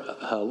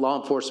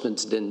law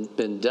enforcement's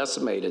been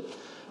decimated,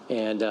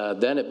 and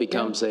then it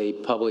becomes a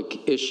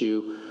public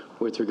issue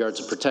with regards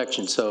to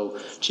protection. So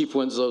Chief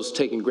Winslow's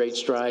taking great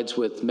strides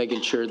with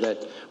making sure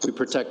that we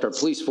protect our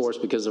police force,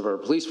 because if our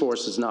police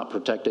force is not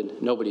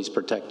protected, nobody's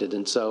protected.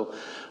 And so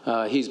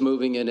he's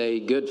moving in a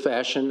good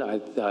fashion.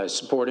 I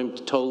support him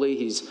totally.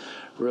 He's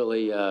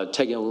really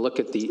taking a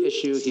look at the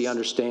issue. He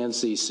understands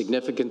the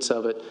significance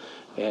of it.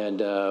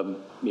 And,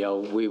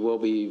 we will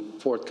be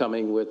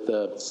forthcoming with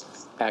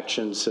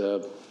actions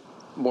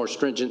more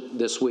stringent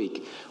this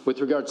week.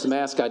 With regards to the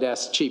mask, I'd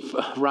ask Chief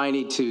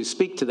Riney to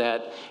speak to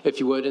that, if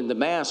you would. And the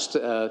mask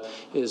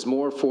is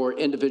more for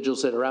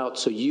individuals that are out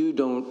so you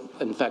don't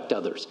infect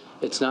others.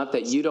 It's not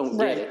that you don't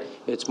get it.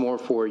 It's more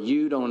for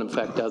you don't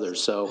infect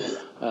others. So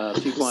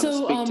if you want to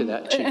speak to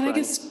that, Chief Riney. I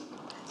guess,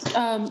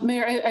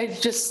 Mayor, I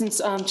just, since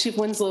Chief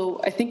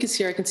Winslow, I think, is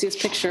here, I can see his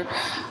picture.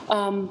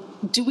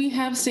 Do we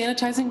have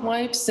sanitizing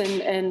wipes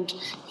and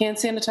hand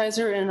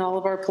sanitizer in all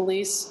of our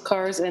police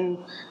cars and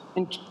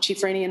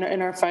Chief Rainey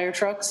in our fire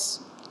trucks?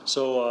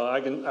 So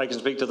I can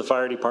speak to the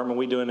fire department.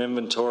 We do an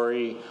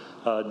inventory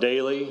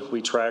daily.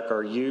 We track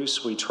our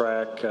use. We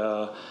track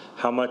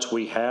how much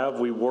we have.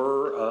 We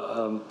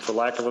were, for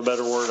lack of a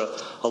better word,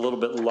 a little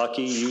bit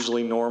lucky.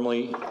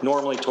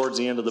 Normally towards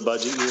the end of the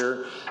budget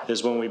year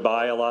is when we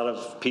buy a lot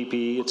of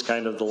PPE. It's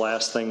kind of the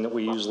last thing that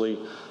we usually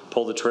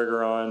pull the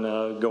trigger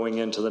on going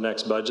into the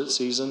next budget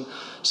season.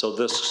 So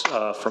this,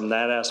 from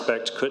that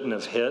aspect, couldn't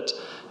have hit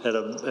at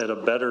a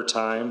better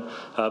time.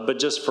 But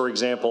just for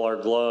example, our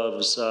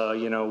gloves,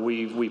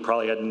 we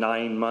probably had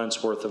 9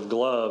 months worth of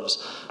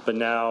gloves, but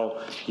now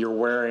you're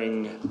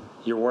wearing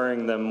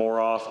them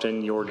more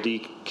often. You're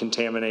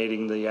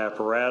decontaminating the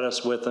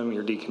apparatus with them.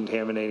 You're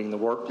decontaminating the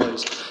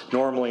workplace.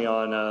 Normally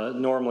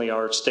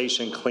our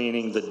station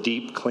cleaning, the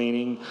deep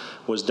cleaning,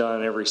 was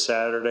done every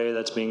Saturday.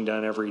 That's being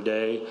done every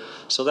day.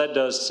 So that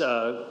does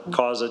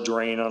cause a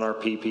drain on our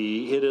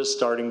PPE. It is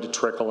starting to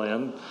trickle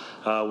in.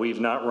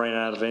 We've not run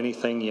out of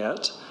anything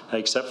yet.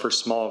 except for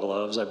small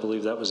gloves. I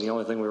believe that was the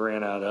only thing we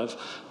ran out of,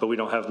 but we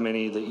don't have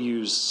many that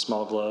use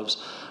small gloves.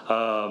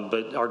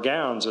 But our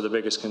gowns are the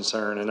biggest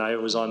concern, and I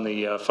was on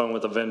the phone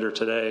with a vendor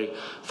today,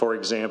 for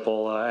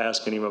example,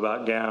 asking him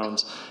about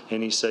gowns,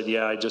 and he said,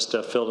 yeah, I just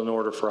filled an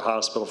order for a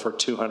hospital for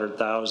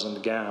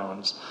 200,000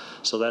 gowns.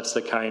 So that's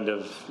the kind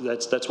of,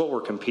 that's what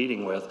we're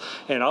competing with.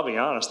 And I'll be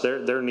honest,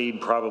 their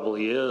need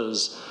probably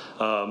is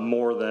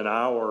more than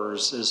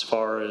ours as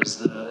far as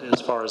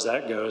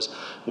that goes.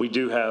 We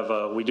do have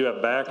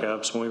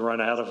backups. When we run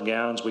out of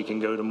gowns, we can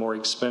go to more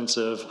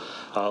expensive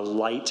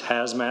light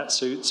hazmat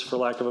suits, for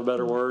lack of a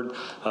better word.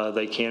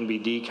 They can be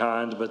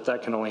deconned, but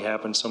that can only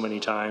happen so many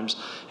times.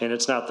 And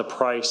it's not the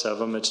price of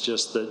them. It's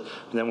just that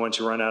then once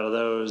you run out of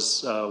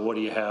those, what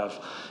do you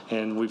have?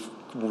 And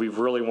we've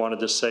really wanted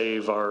to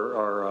save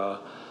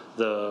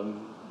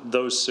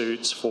those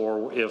suits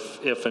for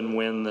if and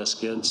when this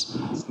gets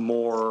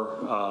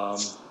more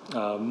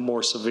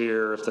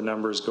severe, if the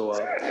numbers go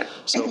up.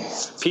 So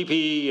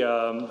PPE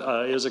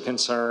is a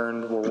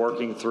concern. We're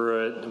working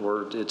through it.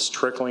 It's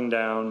trickling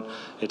down.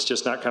 It's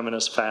just not coming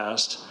as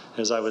fast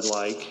as I would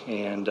like.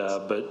 And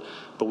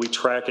but we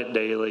track it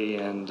daily,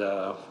 and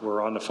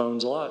we're on the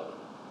phones a lot.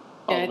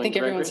 Yeah, I think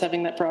everyone's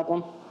having that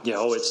problem. Yeah,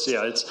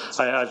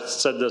 I've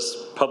said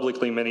this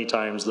publicly many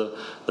times. The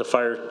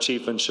fire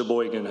chief in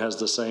Sheboygan has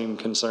the same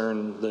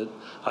concern that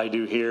I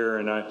do here,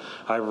 and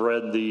I've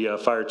read the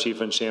fire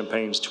chief in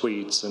Champaign's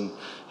tweets, and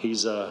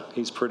he's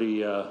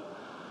pretty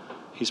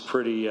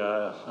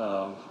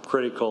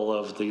critical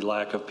of the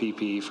lack of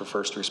PPE for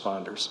first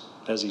responders,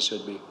 as he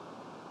should be.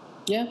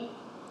 Yeah.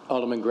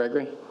 Alderman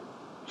Gregory?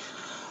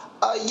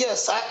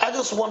 Yes, I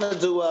just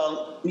wanted to,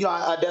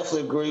 I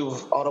definitely agree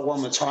with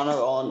Alderwoman Turner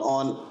on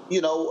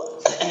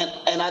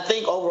and I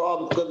think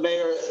overall, good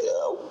mayor,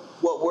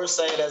 what we're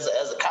saying as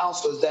a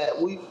council is that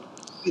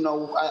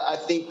I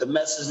think the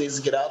message needs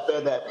to get out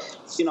there that,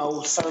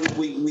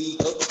 certainly we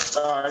as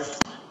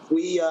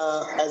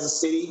a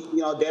city,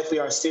 definitely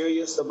are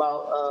serious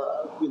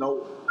about,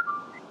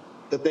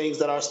 the things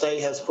that our state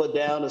has put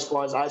down as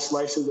far as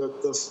isolation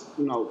to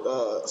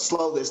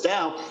slow this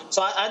down.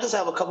 So I just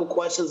have a couple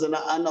questions, and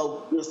I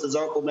know Mr.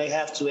 Zirkle may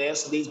have to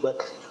answer these,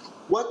 but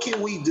what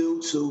can we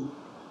do to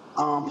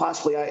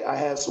possibly, I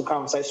had some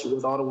conversation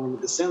with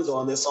Alderwoman DeCenzo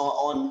on this,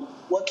 on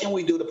what can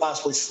we do to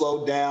possibly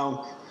slow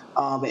down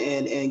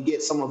and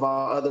get some of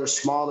our other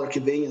smaller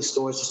convenience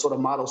stores to sort of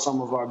model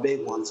some of our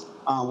big ones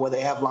where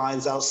they have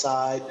lines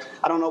outside.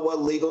 I don't know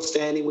what legal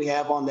standing we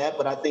have on that,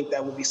 but I think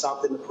that would be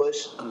something to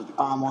push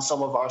on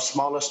some of our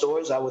smaller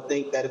stores. I would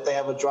think that if they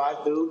have a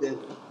drive-through, then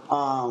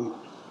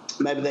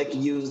maybe they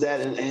can use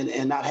that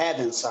and not have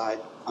inside.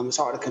 It's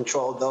hard to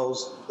control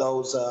those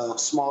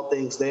small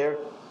things there.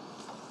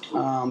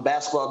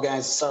 Basketball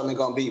games are certainly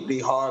going to be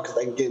hard because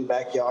they can get in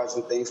backyards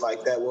and things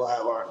like that. We'll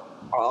have our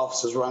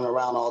officers running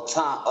around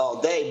all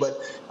day. But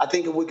I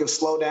think if we can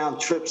slow down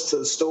trips to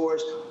the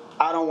stores,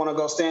 I don't want to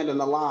go stand in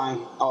the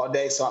line all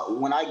day. So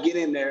when I get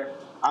in there,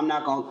 I'm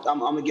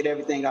gonna get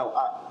everything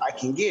I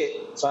can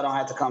get, so I don't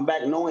have to come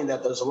back knowing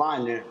that there's a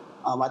line there.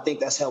 I think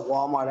that's helped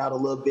Walmart out a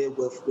little bit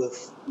with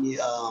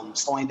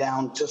slowing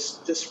down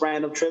just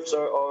random trips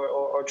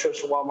or trips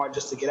to Walmart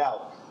just to get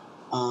out.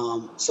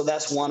 So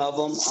that's one of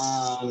them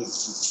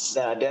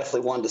that I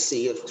definitely wanted to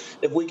see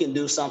if we can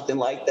do something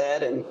like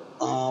that. And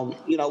I'll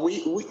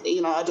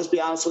just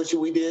be honest with you,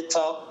 we did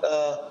talk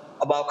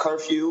about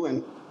curfew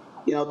and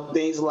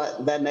things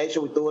like that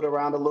nature. We threw it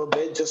around a little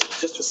bit just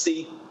to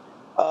see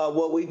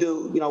what we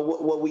do,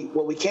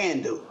 what we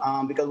can do,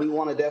 because we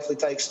want to definitely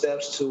take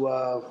steps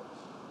to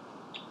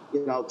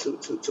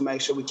to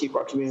make sure we keep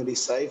our community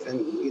safe,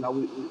 and we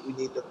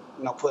need to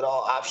put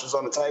all options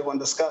on the table and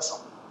discuss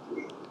them.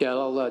 Yeah,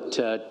 I'll let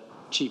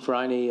Chief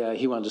Riney,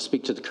 he wanted to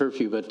speak to the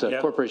curfew, but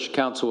Corporation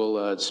Counsel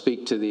will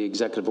speak to the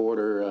executive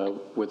order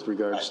with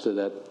regards to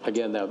that.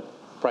 Again, that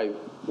probably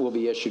will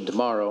be issued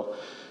tomorrow,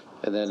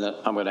 and then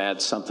I'm going to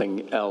add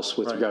something else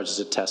with regards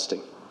to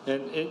testing.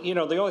 And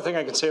the only thing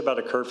I can say about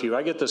a curfew,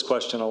 I get this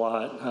question a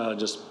lot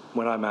just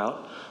when I'm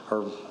out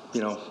or,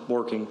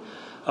 working.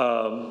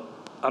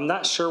 I'm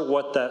not sure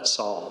what that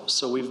solves.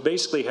 So we've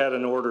basically had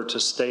an order to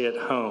stay at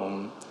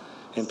home,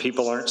 and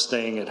people aren't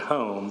staying at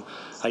home.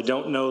 I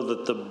don't know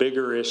that the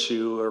bigger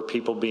issue are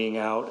people being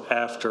out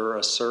after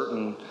a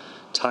certain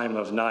time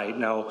of night.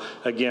 Now,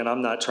 again,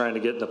 I'm not trying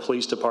to get in the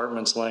police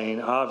department's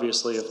lane.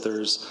 Obviously, if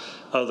there's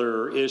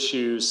other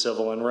issues,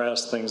 civil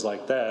unrest, things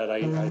like that,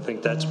 I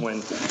think that's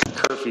when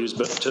curfews.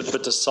 But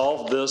to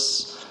solve the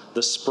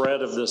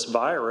spread of this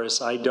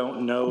virus, I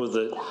don't know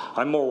that.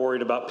 I'm more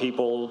worried about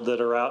people that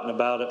are out and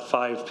about at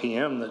 5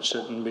 p.m. that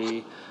shouldn't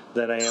be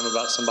than I am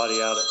about somebody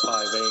out at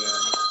 5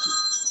 a.m.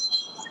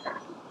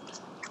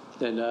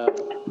 Then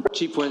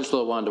Chief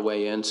Winslow wanted to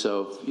weigh in,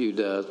 so if you'd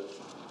go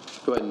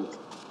ahead and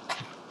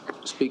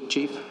speak,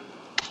 Chief.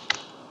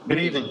 Good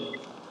evening.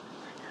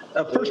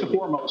 First and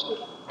foremost,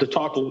 to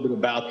talk a little bit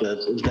about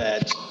this is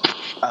that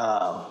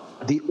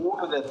the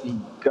order that the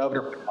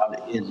governor put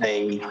out is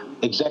a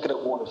executive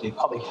order, is a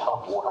public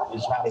health order.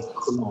 It's not a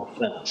criminal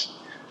offense.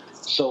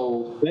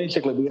 So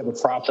basically, we have a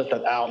process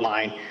that's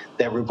outlined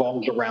that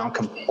revolves around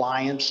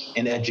compliance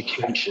and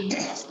education.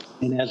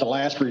 And as a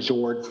last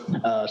resort,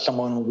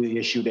 someone will be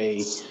issued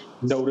a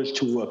notice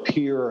to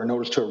appear or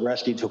notice to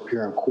arrest you to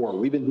appear in court.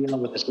 We've been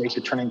dealing with the state's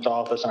attorney's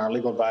office and our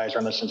legal advisor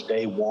on this since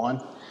day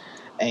one.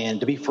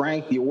 And to be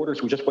frank, the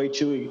orders were just way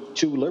too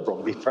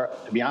liberal,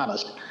 to be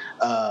honest.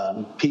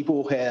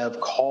 People have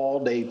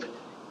called, they've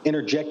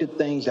interjected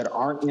things that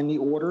aren't in the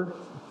order.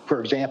 For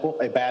example,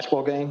 a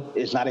basketball game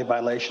is not a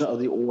violation of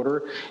the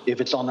order if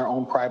it's on their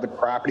own private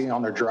property,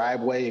 on their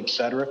driveway, et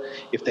cetera.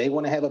 If they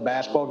want to have a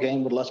basketball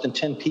game with less than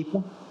 10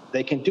 people,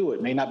 they can do it.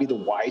 It may not be the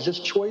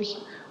wisest choice,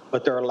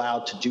 but they're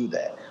allowed to do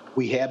that.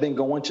 We have been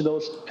going to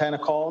those kind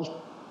of calls,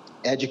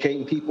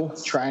 educating people,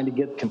 trying to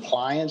get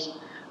compliance.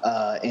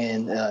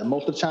 And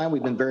most of the time,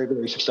 we've been very,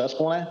 very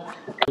successful in that.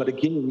 But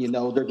again, you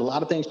know, there's a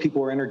lot of things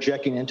people are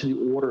interjecting into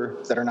the order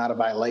that are not a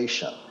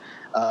violation.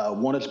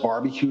 One is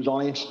barbecues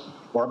on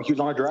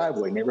a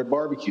driveway, neighborhood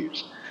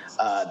barbecues.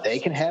 They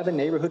can have a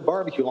neighborhood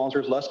barbecue as long as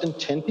there's less than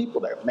 10 people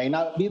there. It may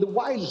not be the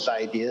wisest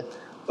idea,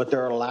 but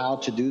they're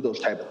allowed to do those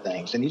type of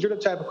things. And these are the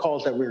type of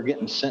calls that we're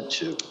getting sent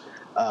to.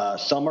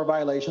 Some are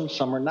violations,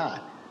 some are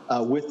not.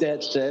 With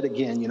that said,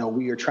 again, you know,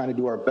 we are trying to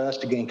do our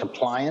best to gain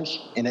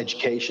compliance and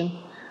education.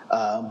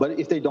 But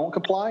if they don't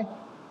comply,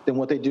 then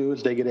what they do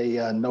is they get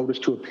a notice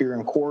to appear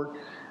in court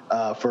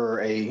for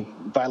a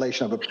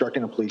violation of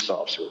obstructing a police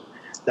officer.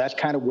 That's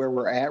kind of where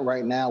we're at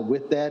right now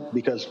with that,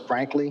 because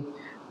frankly,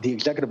 the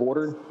executive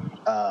order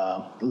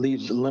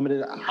leaves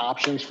limited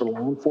options for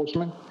law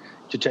enforcement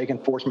to take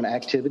enforcement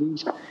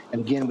activities.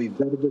 And again, we've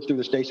vetted this through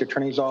the state's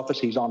attorney's office.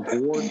 He's on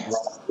board.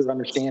 We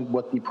understand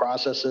what the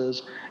process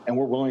is, and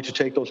we're willing to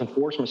take those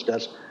enforcement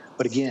steps.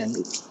 But again,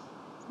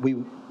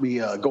 we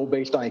go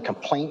based on a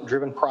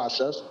complaint-driven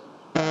process.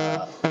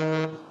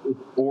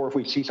 Or if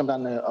we see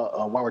something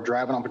while we're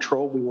driving on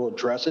patrol, we will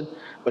address it.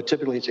 But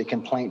typically, it's a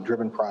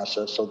complaint-driven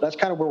process. So that's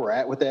kind of where we're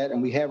at with that.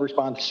 And we have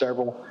responded to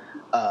several.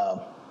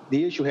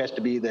 The issue has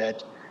to be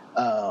that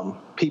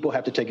people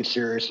have to take it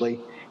seriously.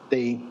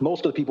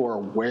 Most of the people are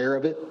aware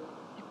of it.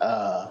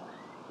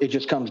 It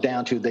just comes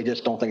down to they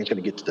just don't think it's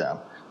going to get to them.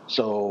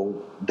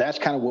 So that's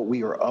kind of what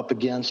we are up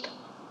against.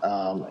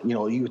 You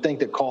know, you would think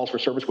that calls for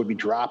service would be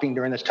dropping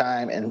during this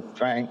time, and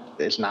Frank,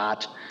 it's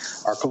not.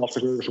 Our calls for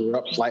service were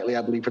up slightly,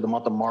 I believe, for the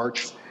month of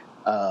March.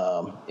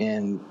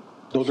 And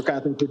those are kind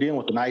of things we're dealing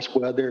with, the nice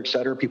weather, et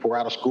cetera. People are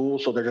out of school,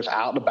 so they're just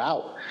out and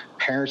about.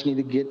 Parents need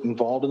to get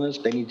involved in this.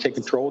 They need to take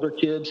control of their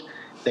kids.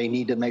 They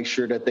need to make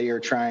sure that they are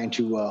trying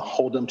to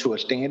hold them to a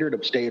standard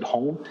of stay at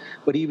home.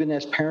 But even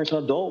as parents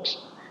and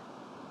adults,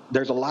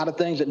 there's a lot of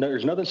things that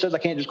there's nothing that says I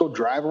can't just go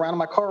drive around in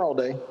my car all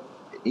day.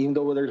 Even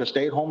though there's a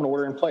stay-at-home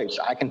order in place,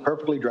 I can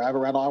perfectly drive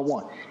around all I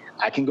want.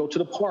 I can go to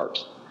the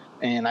parks,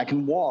 and I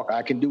can walk.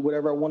 I can do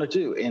whatever I want to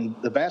do. And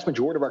the vast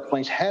majority of our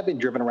complaints have been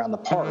driven around the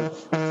park,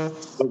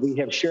 but we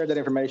have shared that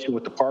information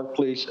with the park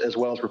police as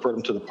well as referred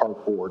them to the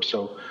park board.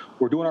 So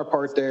we're doing our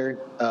part there.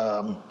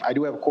 I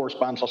do have a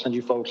correspondence I'll send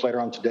you folks later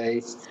on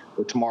today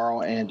or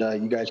tomorrow, and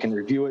you guys can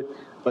review it.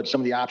 But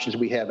some of the options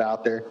we have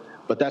out there,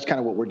 but that's kind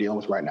of what we're dealing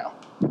with right now.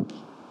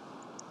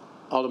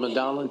 Alderman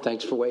Donlin,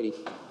 thanks for waiting.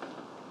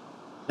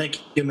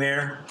 Thank you,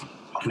 Mayor.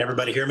 Can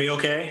everybody hear me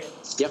okay?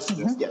 Yep.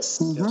 Yes.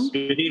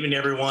 Good evening,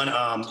 everyone.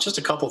 Just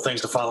a couple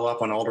things to follow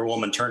up on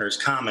Alderwoman Turner's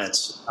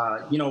comments.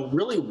 You know,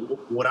 really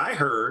what I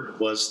heard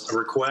was a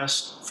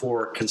request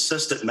for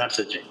consistent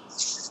messaging.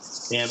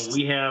 And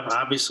we have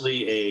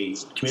obviously a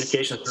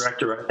communications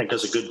director I think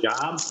does a good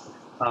job.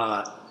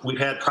 We've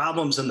had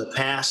problems in the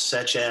past,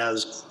 such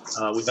as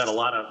we've had a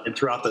lot of, and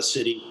throughout the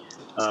city,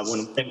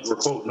 when things were,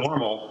 quote,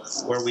 normal,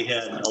 where we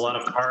had a lot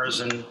of cars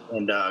and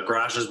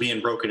garages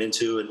being broken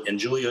into, and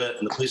Julia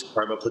and the police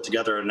department put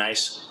together a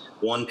nice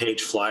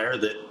one-page flyer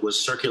that was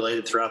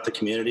circulated throughout the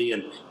community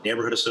and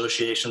neighborhood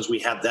associations. We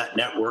have that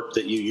network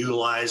that you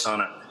utilize on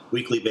a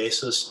weekly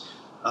basis.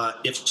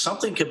 If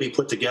something could be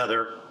put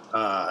together, you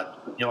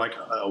know, like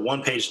a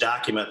one-page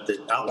document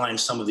that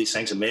outlines some of these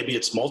things, and maybe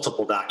it's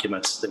multiple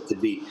documents that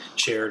could be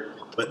shared.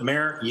 But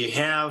Mayor, you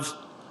have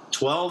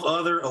 12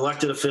 other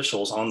elected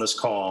officials on this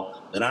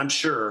call that I'm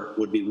sure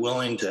would be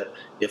willing to,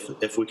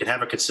 if we could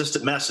have a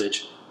consistent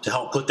message, to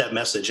help put that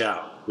message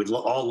out. We'd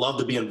all love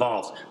to be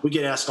involved. We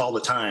get asked all the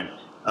time.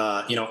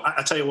 You know,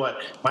 I tell you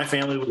what, my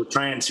family, we were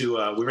trying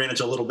to, we ran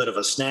into a little bit of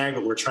a snag,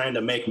 but we're trying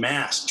to make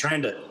masks,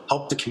 trying to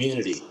help the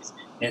community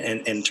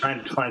and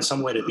trying to find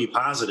some way to be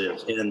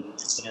positive. And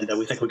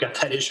we think we got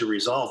that issue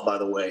resolved, by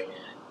the way.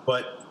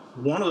 But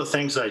one of the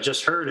things that I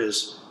just heard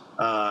is,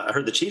 I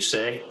heard the chief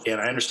say, and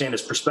I understand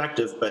his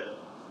perspective, but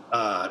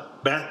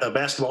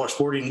basketball or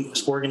sporting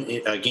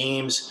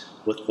games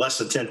with less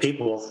than 10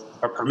 people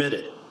are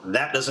permitted.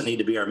 That doesn't need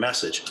to be our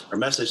message. Our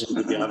message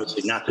needs to be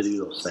obviously not to do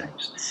those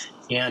things.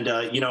 And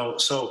you know,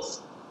 so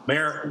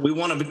Mayor, we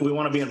want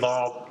to be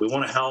involved. We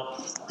want to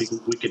help.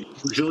 We could,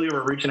 Julia,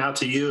 we're reaching out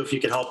to you. If you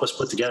could help us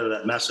put together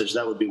that message,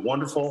 that would be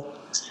wonderful.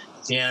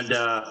 And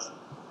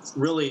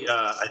really,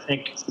 I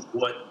think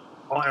what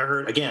I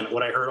heard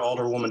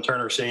Alderwoman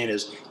Turner saying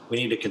is we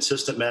need a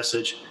consistent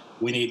message.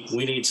 we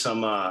need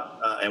some,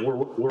 and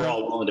we're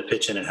all willing to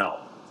pitch in and help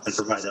and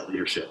provide that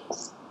leadership.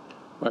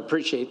 I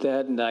appreciate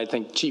that, and I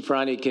think Chief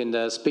Ronnie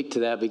can speak to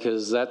that,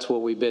 because that's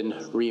what we've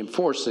been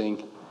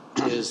reinforcing,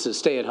 is to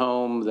stay at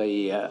home,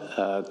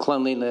 the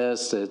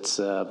cleanliness,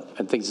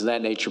 and things of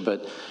that nature.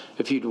 But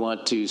if you'd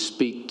want to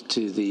speak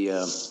to the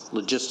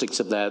logistics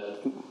of that.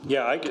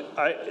 Yeah,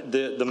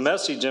 the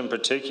message in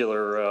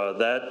particular,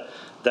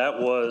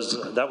 that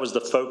was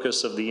the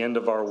focus of the end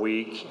of our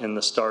week and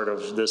the start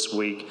of this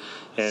week.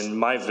 And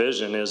my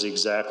vision is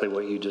exactly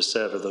what you just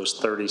said, of those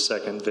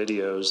 30-second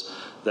videos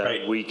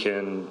that we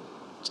can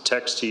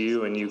text to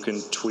you and you can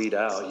tweet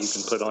out, you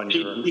can put on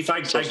your. If I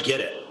get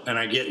it, and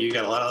I get you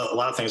got a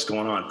lot of things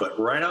going on, but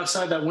right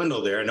outside that window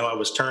there, I know I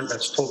was told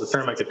to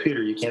turn my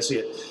computer. You can't see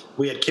it.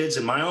 We had kids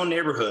in my own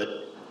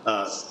neighborhood,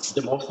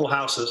 the multiple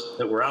houses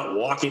that were out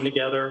walking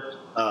together.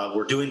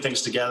 We're doing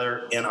things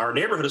together, and our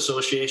neighborhood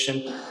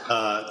association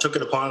took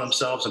it upon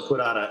themselves and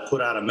put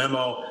out a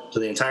memo to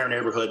the entire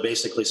neighborhood,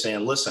 basically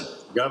saying, "Listen,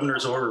 the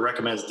governor's order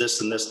recommends this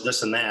and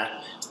this and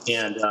that,"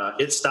 and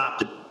it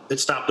stopped. It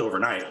stopped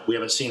overnight. We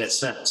haven't seen it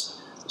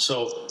since.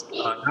 So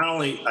not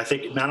only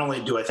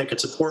do I think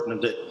it's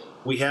important that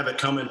we have it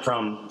coming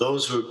from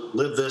those who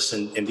live this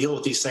and deal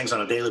with these things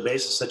on a daily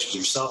basis, such as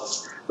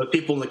yourself, but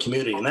people in the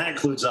community, and that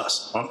includes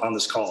us on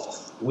this call.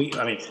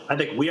 I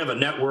think we have a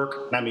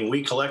network.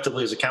 We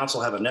collectively as a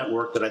council have a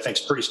network that I think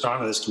is pretty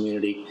strong in this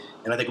community,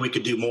 and I think we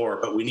could do more,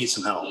 but we need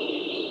some help.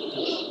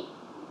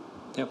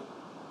 Yeah,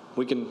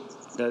 we can.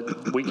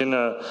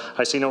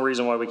 I see no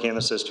reason why we can't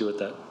assist you with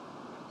that,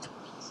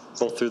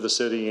 both through the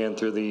city and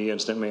through the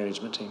incident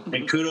management team.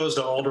 And kudos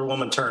to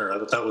Alderwoman Turner. I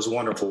thought that was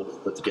wonderful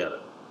put together.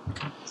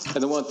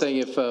 And the one thing,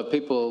 if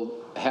people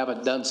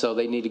haven't done so,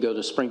 they need to go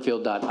to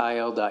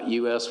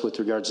springfield.il.us with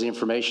regards to the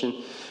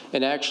information.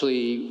 And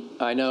actually,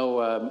 I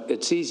know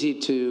it's easy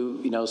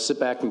to, sit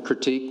back and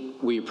critique.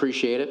 We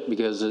appreciate it,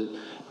 because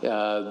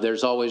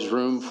there's always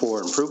room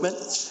for improvement.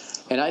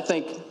 And I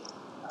think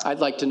I'd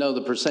like to know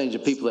the percentage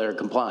of people that are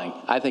complying.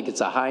 I think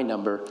it's a high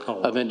number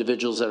of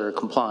individuals that are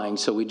complying.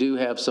 So we do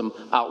have some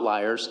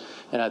outliers,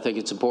 and I think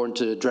it's important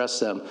to address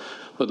them.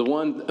 But the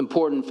one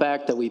important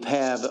fact that we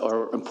have,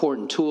 or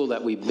important tool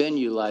that we've been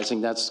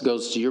utilizing, that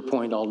goes to your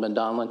point, Alderman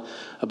Donlin,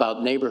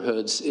 about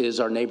neighborhoods, is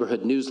our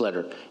neighborhood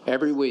newsletter.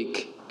 Every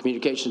week,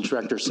 communications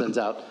director sends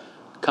out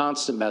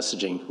constant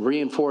messaging,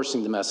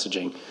 reinforcing the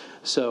messaging.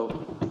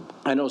 So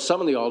I know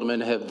some of the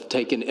aldermen have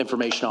taken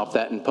information off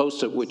that and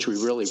posted, which we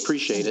really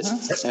appreciate it,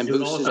 and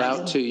boosted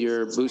out to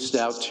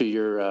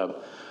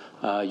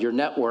your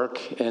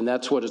network, and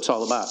that's what it's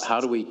all about.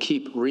 How do we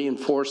keep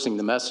reinforcing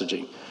the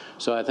messaging?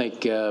 So I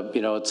think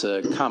it's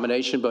a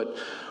combination, but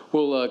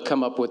we'll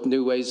come up with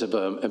new ways of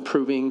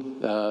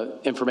improving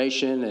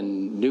information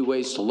and new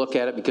ways to look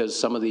at it, because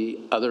some of the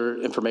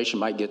other information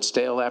might get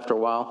stale after a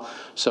while.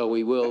 So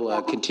we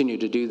will continue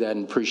to do that,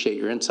 and appreciate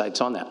your insights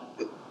on that.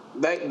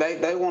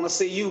 They want to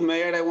see you,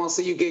 Mayor. They want to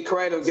see you get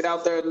creative, get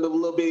out there in the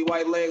little bitty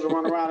white legs and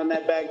run around in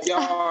that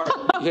backyard.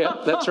 Yeah,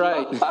 that's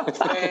right. Stuff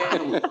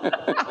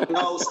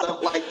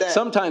like that.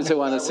 Sometimes they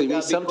want to see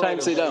me,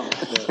 sometimes they don't.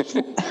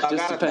 I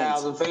got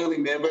 1,000 family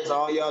members.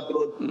 All y'all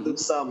do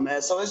something,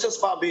 man. So it's just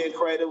about being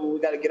creative. We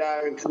got to get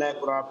out and connect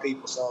with our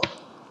people. So,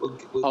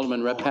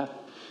 Alderman Redpath.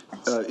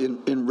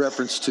 In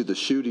reference to the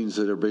shootings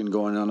that have been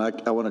going on,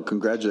 I want to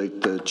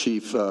congratulate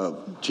Chief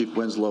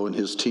Winslow and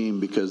his team,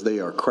 because they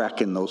are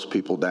cracking those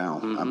people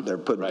down. They're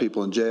putting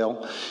people in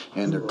jail,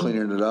 and they're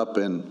cleaning it up,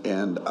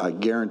 and I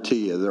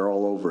guarantee you they're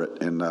all over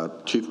it. And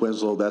Chief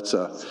Winslow,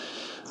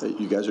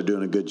 you guys are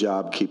doing a good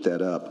job. Keep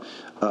that up.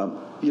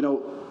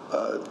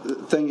 The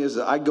thing is,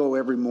 I go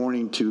every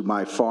morning to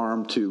my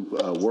farm to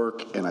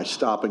work, and I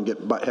stop and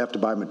have to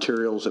buy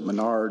materials at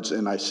Menards,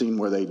 and I seen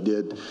where they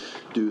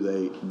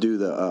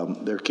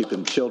they're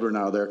keeping children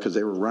out of there because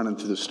they were running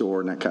through the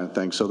store and that kind of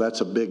thing. So that's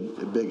a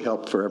big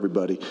help for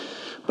everybody.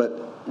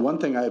 But one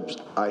thing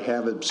I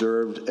have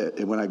observed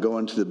when I go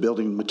into the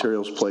building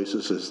materials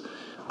places is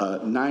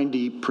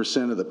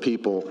 90% of the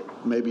people,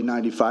 maybe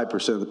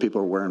 95% of the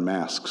people are wearing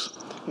masks.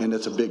 And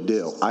it's a big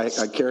deal. I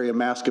carry a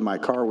mask in my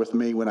car with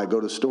me when I go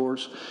to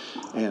stores,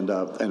 and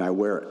I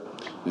wear it.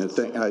 And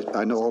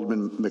I know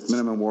Alderman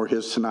McMiniman wore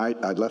his tonight.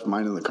 I left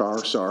mine in the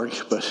car, sorry.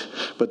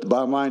 But the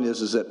bottom line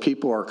is that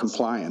people are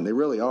complying. They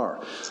really are.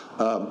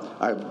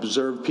 I've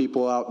observed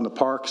people out in the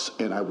parks,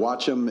 and I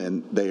watch them,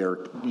 and they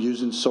are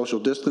using social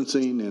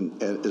distancing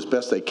and as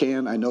best they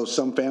can. I know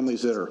some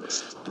families they're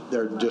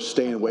just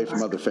staying away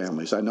from other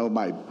families. I know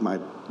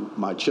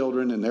my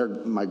children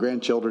and my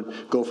grandchildren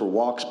go for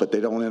walks, but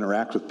they don't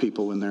interact with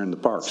people when they're in the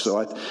park. So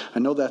I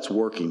know that's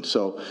working.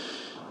 So,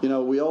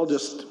 we all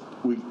just.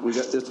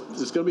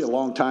 It's going to be a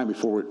long time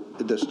before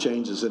this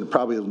changes, and it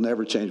probably will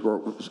never change.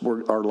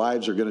 Our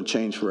lives are going to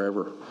change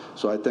forever.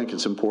 So I think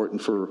it's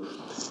important for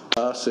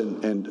us,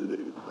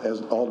 and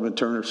as Alderman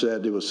Turner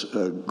said, it was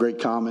great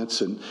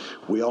comments, and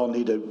we all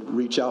need to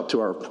reach out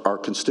to our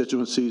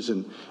constituencies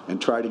and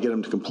try to get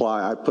them to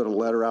comply. I put a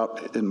letter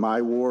out in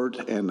my ward,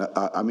 and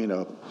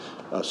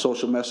a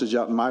social message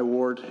out in my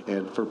ward,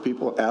 and for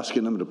people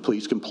asking them to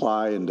please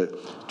comply and to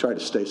try to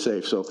stay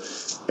safe. So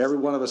every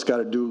one of us got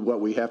to do what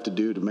we have to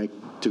do to make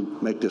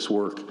this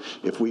work.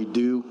 If we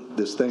do,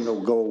 this thing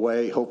will go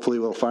away. Hopefully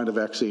we'll find a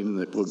vaccine,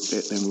 and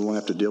we won't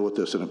have to deal with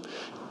this in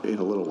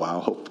a little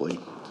while, hopefully.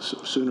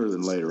 Sooner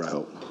than later, I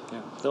hope.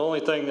 Yeah. The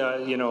only thing,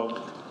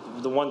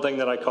 the one thing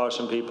that I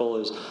caution people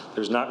is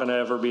there's not going to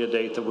ever be a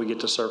date that we get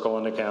to circle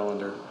on the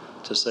calendar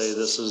to say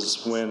this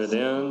is when it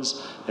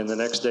ends, and the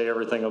next day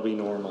everything will be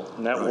normal.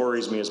 And that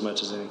worries me as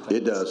much as anything.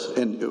 It does.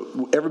 And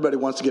everybody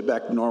wants to get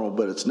back to normal,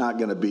 but it's not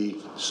going to be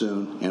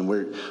soon.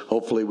 And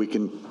hopefully we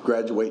can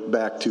graduate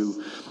back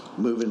to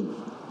moving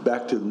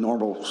back to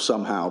normal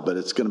somehow, but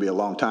it's going to be a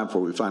long time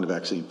before we find a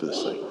vaccine for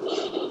this thing.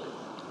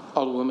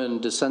 Alderwoman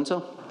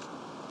DeCenso,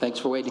 thanks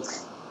for waiting.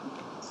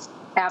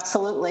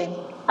 Absolutely.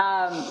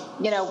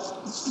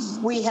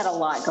 We had a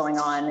lot going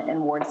on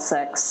in Ward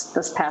 6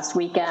 this past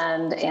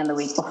weekend and the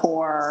week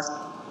before.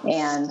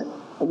 And,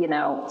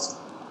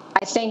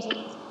 I think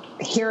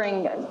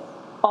hearing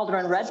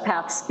Alderman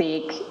Redpath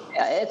speak,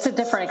 it's a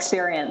different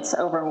experience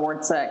over in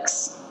Ward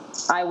 6.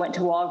 I went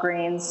to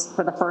Walgreens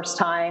for the first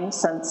time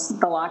since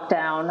the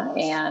lockdown,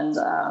 and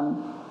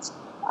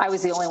I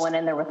was the only one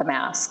in there with a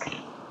mask.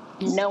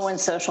 No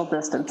one's social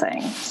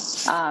distancing.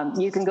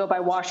 You can go by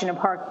Washington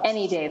Park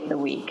any day of the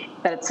week.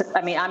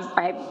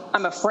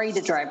 I'm afraid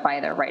to drive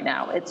by there right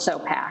now. It's so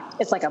packed.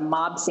 It's like a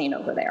mob scene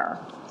over there.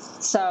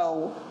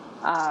 So,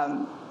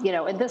 and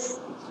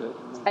this,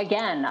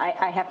 again,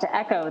 I have to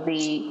echo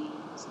the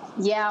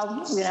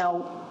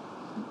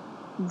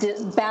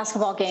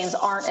basketball games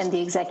aren't in the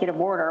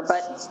executive order,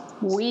 but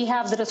we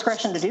have the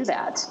discretion to do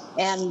that.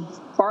 And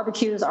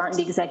barbecues aren't in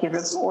the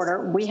executive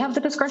order. We have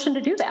the discretion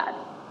to do that.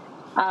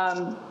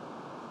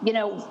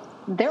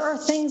 There are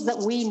things that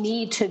we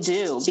need to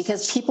do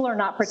because people are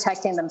not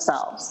protecting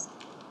themselves.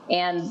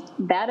 And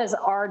that is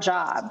our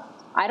job.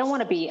 I don't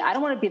want to be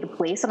the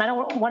police, and I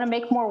don't want to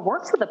make more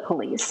work for the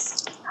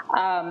police.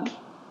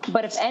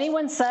 But if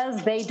anyone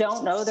says they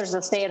don't know there's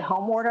a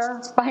stay-at-home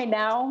order by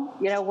now,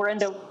 we're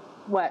into,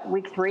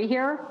 week 3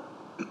 here?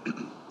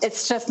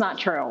 It's just not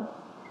true.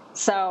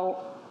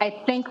 So I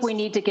think we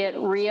need to get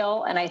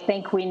real, and I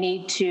think we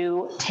need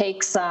to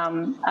take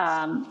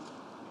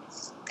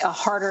a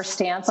harder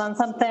stance on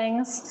some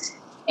things.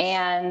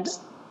 And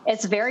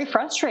it's very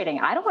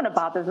frustrating. I don't want to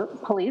bother the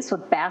police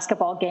with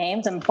basketball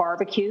games and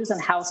barbecues and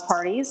house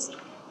parties,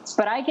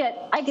 but I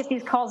get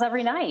these calls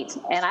every night,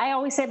 and I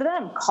always say to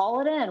them,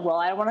 call it in. Well,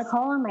 I don't want to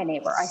call on my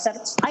neighbor. I said,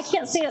 I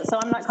can't see it, so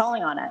I'm not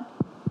calling on it.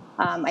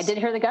 I did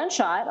hear the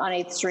gunshot on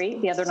 8th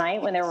Street the other night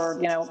when there were,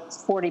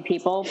 40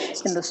 people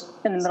in the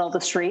middle of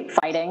the street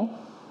fighting.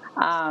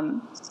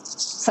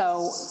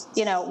 So,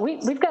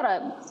 we've got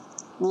a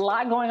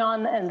lot going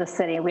on in the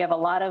city. We have a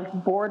lot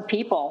of bored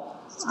people.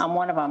 I'm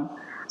one of them.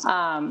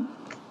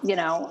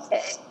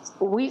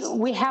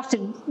 We have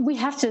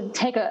to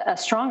take a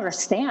stronger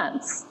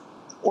stance,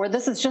 or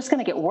this is just going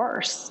to get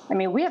worse. I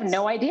mean, we have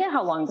no idea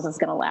how long this is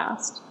going to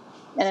last.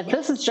 And if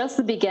this is just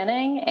the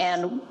beginning,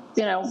 and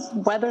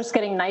weather's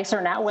getting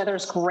nicer now,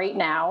 weather's great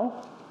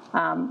now.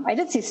 I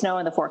did see snow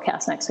in the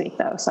forecast next week,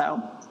 though,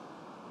 so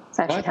it's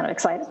actually kind of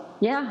exciting.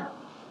 Yeah.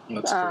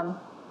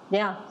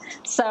 Yeah.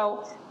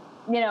 So,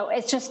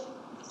 it's just,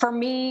 for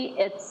me,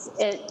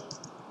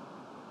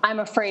 I'm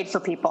afraid for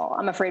people.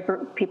 I'm afraid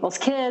for people's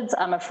kids.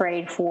 I'm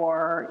afraid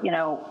for,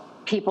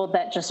 people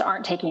that just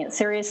aren't taking it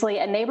seriously.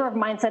 A neighbor of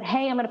mine said,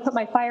 hey, I'm going to put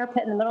my fire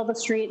pit in the middle of the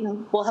street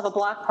and we'll have a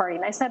block party.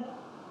 And I said,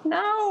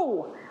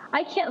 no,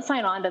 I can't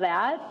sign on to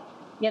that.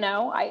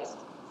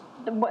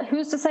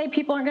 Who's to say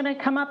people are going to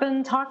come up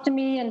and talk to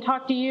me and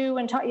talk to you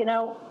and talk,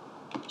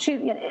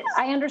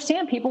 I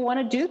understand people want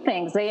to do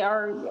things. They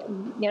are,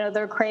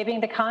 they're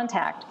craving the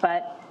contact,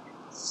 but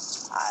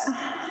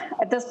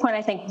at this point,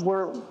 I think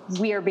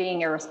we are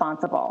being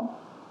irresponsible.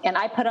 And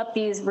I put up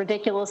these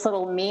ridiculous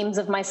little memes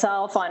of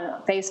myself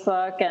on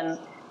Facebook and,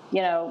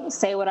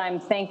 say what I'm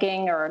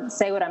thinking or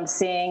say what I'm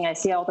seeing. I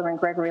see Alderman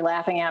Gregory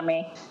laughing at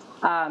me.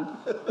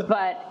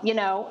 But,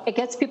 it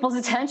gets people's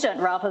attention.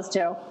 Ralph is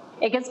too.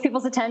 It gets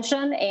people's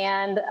attention,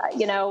 and,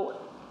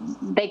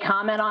 they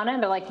comment on it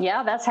and they're like,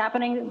 yeah, that's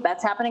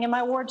happening in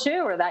my ward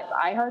too, or that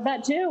I heard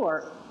that too,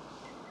 or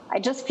I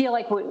just feel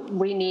like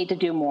we need to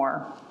do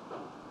more.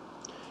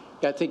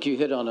 Yeah, I think you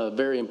hit on a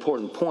very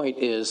important point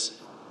is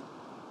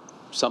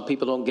some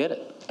people don't get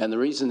it. And the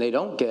reason they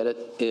don't get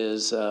it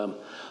is the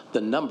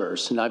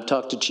numbers. And I've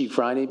talked to Chief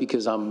Riney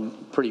because I'm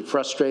pretty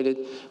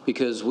frustrated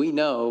because we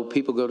know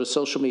people go to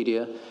social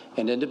media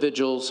and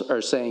individuals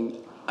are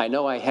saying, I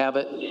know I have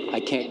it, I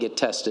can't get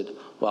tested,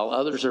 while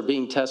others are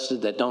being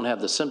tested that don't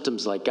have the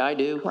symptoms like I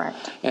do.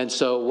 Correct. And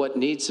so what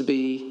needs to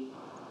be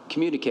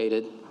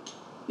communicated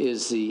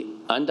is the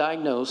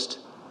undiagnosed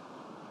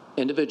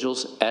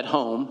individuals at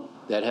home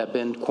that have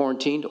been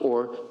quarantined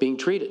or being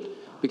treated.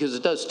 because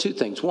it does two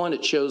things. One,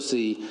 it shows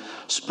the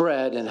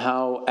spread and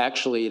how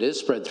actually it is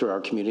spread through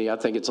our community. I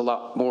think it's a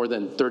lot more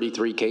than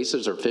 33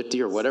 cases or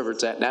 50 or whatever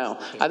it's at now.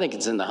 I think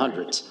it's in the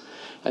hundreds.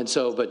 And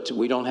so, but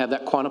we don't have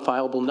that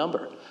quantifiable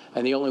number.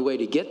 And the only way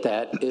to get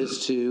that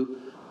is to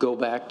go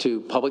back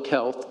to public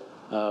health,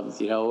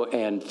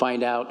 and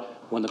find out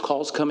when the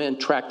calls come in,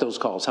 track those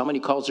calls. How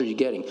many calls are you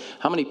getting?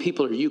 How many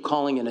people are you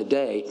calling in a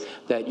day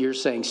that you're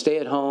saying stay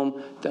at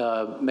home,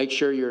 make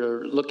sure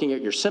you're looking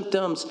at your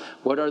symptoms,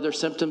 what are their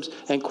symptoms,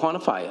 and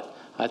quantify it.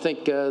 I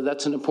think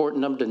that's an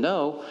important number to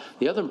know.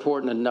 The other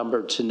important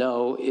number to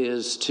know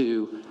is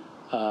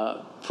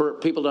for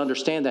people to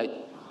understand that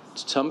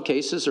some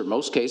cases, or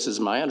most cases,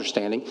 my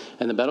understanding,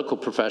 and the medical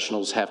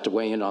professionals have to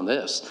weigh in on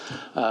this,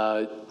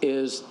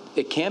 is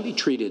it can be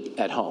treated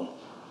at home.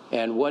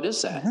 And what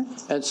is that?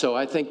 And so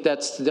I think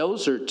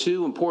those are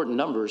two important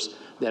numbers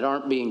that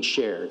aren't being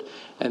shared.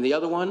 And the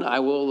other one I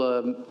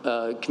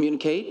will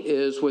communicate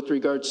is with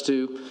regards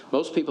to,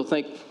 most people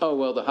think, oh,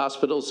 well, the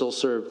hospitals will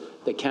serve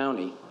the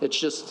county. It's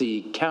just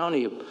the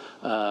county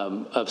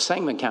of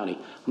Sangamon County.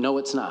 No,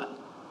 it's not.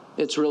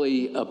 It's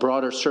really a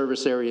broader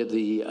service area of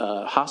the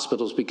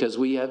hospitals, because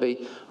we have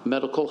a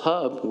medical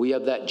hub. We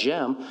have that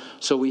gem.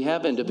 So we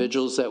have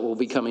individuals that will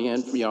be coming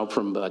in,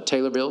 from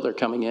Taylorville, they're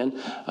coming in.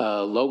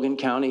 Logan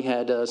County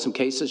had some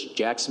cases,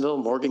 Jacksonville,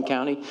 Morgan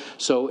County.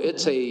 So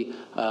it's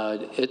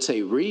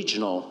a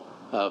regional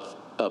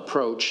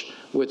approach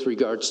with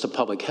regards to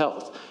public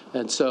health.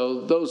 And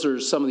so those are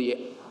some of the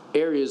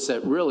areas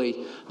that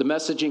really, the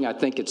messaging, I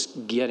think it's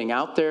getting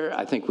out there.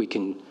 I think we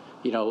can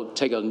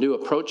take a new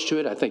approach to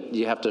it. I think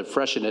you have to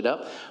freshen it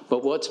up.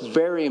 But what's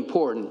very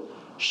important,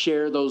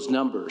 share those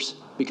numbers,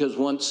 because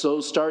once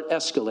those start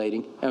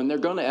escalating, and they're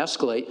going to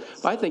escalate,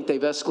 I think they've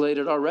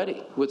escalated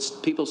already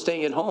with people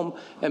staying at home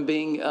and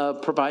being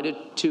provided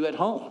to at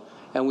home.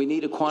 And we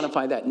need to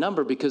quantify that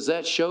number, because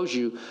that shows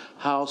you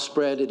how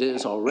spread it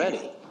is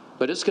already.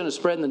 But it's going to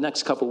spread in the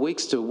next couple of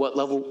weeks. To what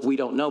level, we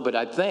don't know. But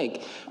I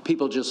think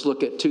people just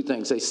look at two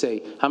things. They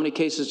say, how many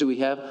cases do we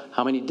have?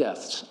 How many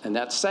deaths? And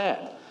that's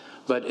sad.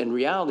 But in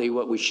reality,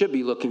 what we should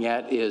be looking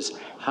at is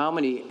how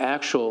many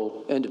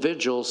actual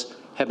individuals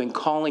have been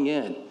calling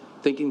in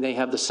thinking they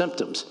have the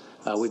symptoms.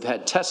 We've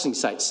had testing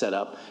sites set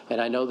up,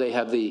 and I know they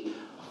have the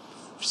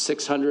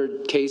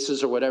 600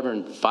 cases or whatever,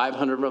 and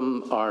 500 of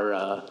them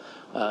are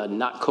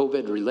not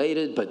COVID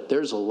related, but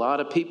there's a lot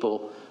of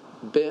people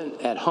been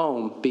at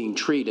home being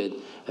treated,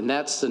 and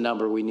that's the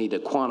number we need to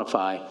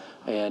quantify.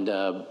 And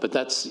but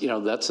that's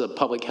a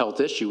public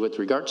health issue with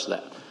regards to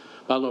that.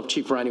 I don't know if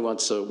Chief Riney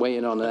wants to weigh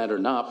in on that or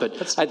not,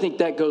 but I think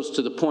that goes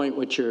to the point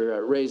which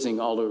you're raising,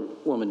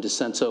 Alderwoman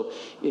DeCenso,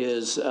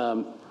 is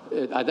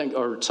I think,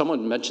 or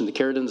someone mentioned the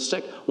carrot and the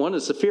stick. One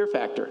is the fear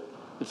factor.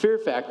 The fear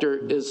factor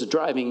is the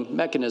driving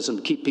mechanism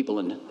to keep people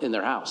in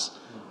their house.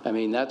 I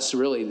mean, that's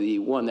really the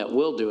one that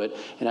will do it.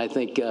 And I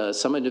think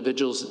some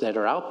individuals that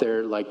are out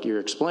there, like you're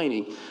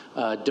explaining,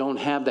 don't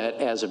have that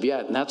as of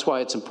yet. And that's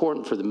why it's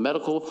important for the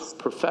medical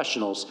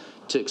professionals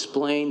to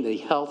explain the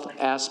health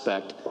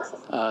aspect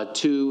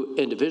to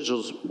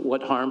individuals,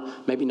 what harm,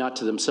 maybe not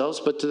to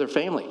themselves, but to their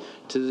family,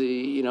 to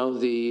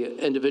the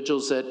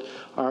individuals that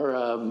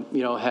are,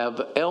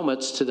 have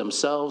ailments to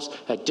themselves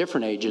at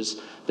different ages,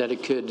 that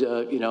it could,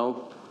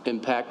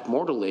 impact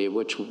mortally,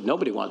 which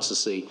nobody wants to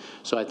see.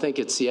 So I think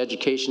it's the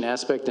education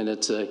aspect, and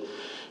it's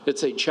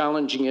a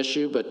challenging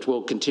issue, but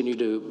we'll continue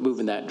to move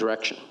in that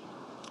direction.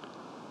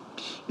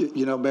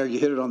 Mayor, you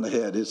hit it on the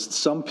head. It's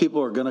some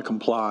people are going to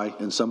comply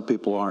and some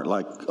people aren't,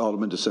 like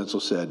Alderman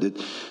DeCenso said.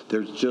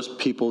 There's just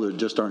people that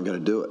just aren't going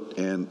to do it.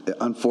 And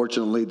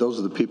unfortunately, those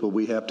are the people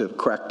we have to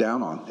crack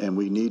down on, and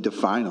we need to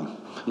fine them.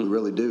 We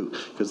really do.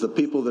 Because the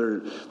people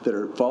that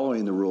are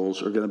following the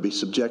rules are going to be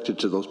subjected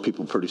to those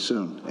people pretty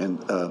soon.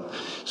 And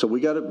so we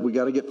got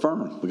to get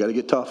firm. We got to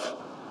get tough.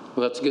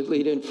 Well, that's a good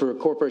lead in for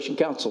Corporation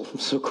Counsel.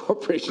 So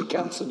Corporation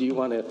Counsel, do you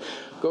want to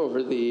go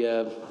over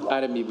the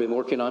item you've been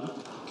working on?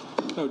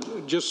 No,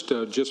 just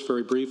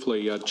very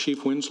briefly,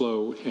 Chief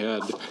Winslow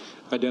had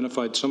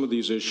identified some of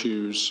these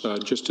issues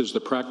just as the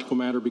practical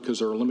matter, because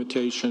there are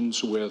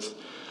limitations with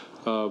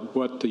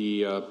what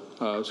the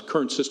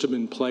current system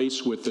in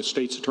place with the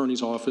state's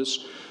attorney's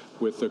office,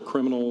 with the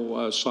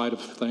criminal side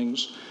of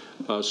things.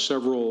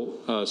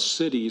 Several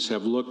cities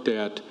have looked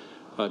at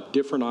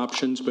different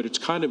options, but it's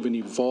kind of an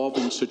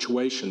evolving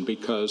situation,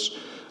 because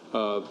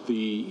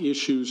the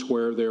issues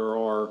where there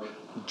are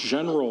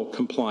general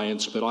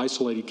compliance but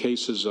isolated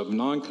cases of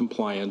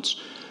non-compliance,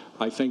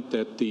 I think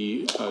that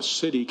the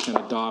city can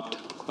adopt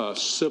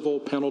civil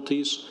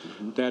penalties.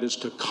 That is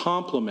to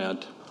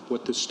complement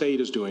what the state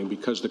is doing,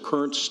 because the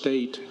current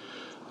state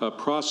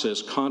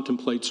process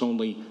contemplates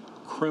only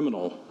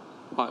criminal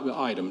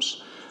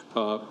items,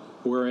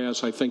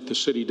 whereas I think the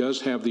city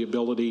does have the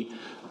ability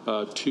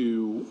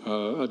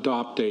to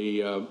adopt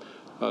a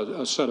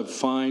set of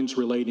fines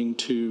relating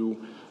to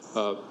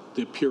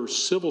the pure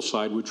civil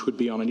side, which would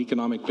be on an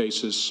economic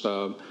basis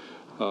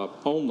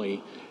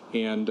only.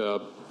 And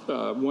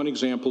One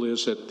example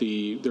is that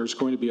there's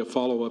going to be a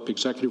follow-up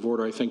executive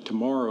order, I think,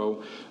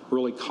 tomorrow,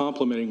 really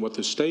complementing what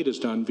the state has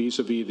done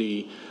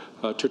vis-a-vis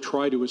to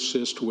try to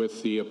assist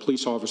with the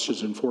police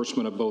officers'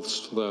 enforcement of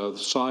both the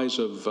size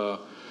of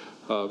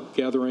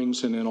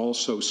gatherings and then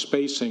also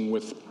spacing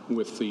with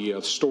the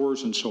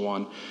stores and so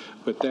on.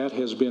 But that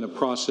has been a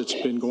process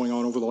that's been going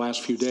on over the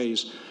last few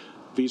days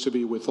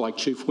vis-a-vis with like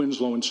Chief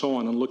Winslow and so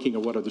on, and looking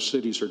at what other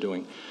cities are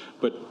doing.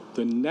 But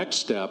the next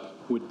step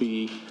would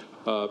be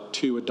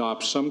to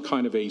adopt some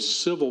kind of a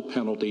civil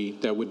penalty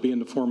that would be in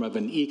the form of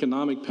an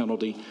economic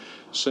penalty,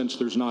 since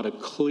there's not a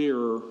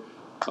clear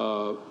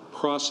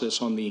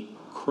process on the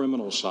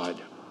criminal side.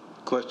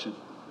 Question.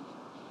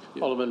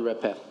 Alderman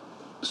Redpath.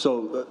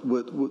 So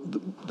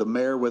with the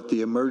mayor with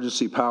the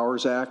Emergency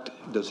Powers Act,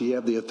 does he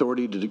have the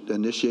authority to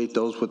initiate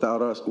those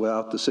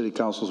without the city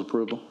council's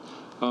approval?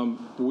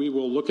 We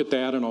will look at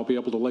that, and I'll be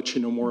able to let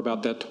you know more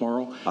about that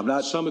tomorrow. I'm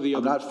not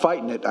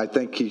fighting it. I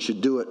think he should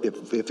do it.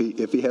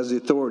 If he has the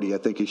authority, I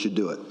think he should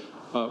do it.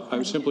 I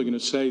was simply going to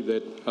say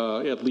that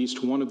at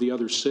least one of the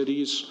other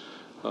cities,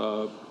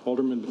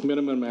 Alderman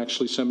McMiniman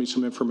actually sent me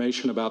some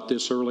information about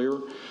this earlier.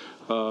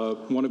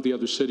 One of the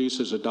other cities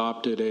has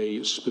adopted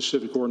a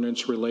specific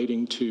ordinance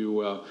relating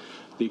to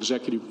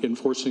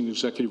enforcing the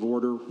executive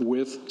order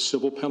with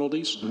civil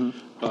penalties.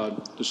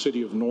 The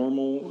city of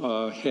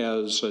Normal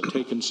has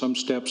taken some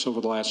steps over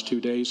the last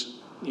 2 days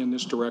in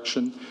this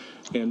direction.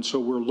 And so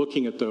we're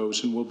looking at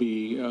those, and we'll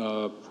be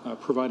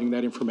providing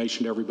that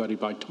information to everybody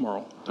by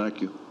tomorrow.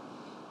 Thank you.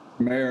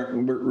 Mayor,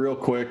 real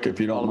quick, if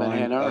you don't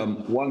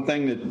mind, one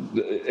thing that,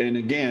 and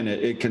again,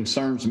 it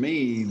concerns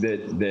me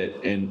that,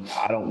 and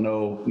I don't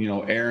know,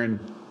 Aaron,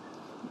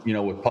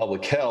 with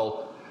public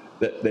health,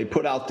 that they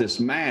put out this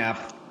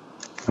map,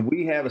 and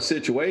we have a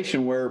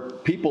situation where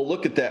people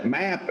look at that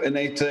map and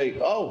they say,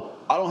 oh,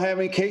 I don't have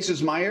any cases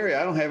in my area.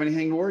 I don't have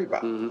anything to worry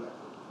about.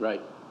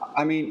 Right.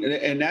 I mean,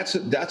 and that's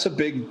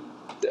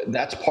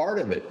part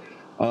of it.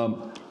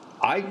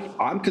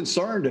 I'm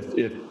concerned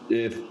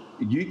if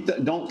you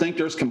don't think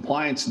there's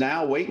compliance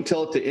now, wait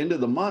until at the end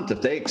of the month.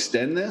 If they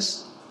extend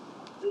this,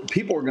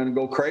 people are going to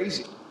go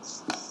crazy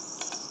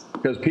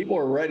because people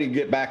are ready to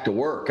get back to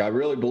work. I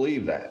really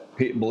believe that.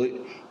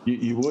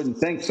 You wouldn't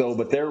think so,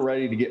 but they're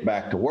ready to get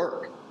back to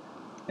work.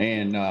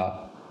 And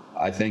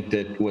I think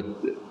that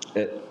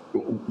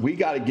we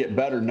got to get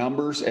better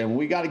numbers, and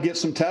we got to get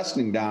some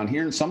testing down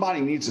here. And somebody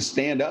needs to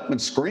stand up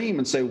and scream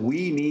and say,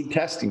 we need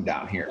testing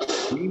down here.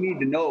 We need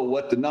to know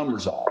what the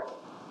numbers are.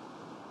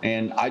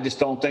 And I just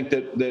don't think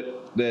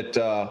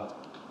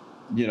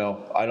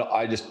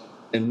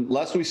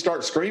unless we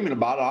start screaming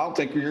about it, I don't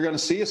think you're going to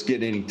see us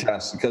get any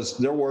tests because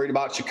they're worried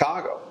about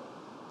Chicago.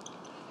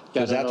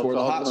 Because that's where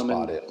the hot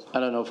spot is.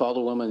 I don't know if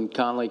Alderwoman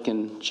Conley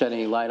can shed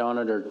any light on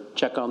it or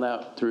check on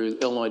that through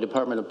Illinois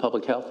Department of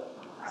Public Health.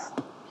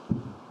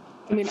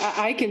 I mean,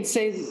 I can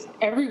say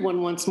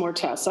everyone wants more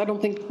tests. I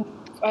don't think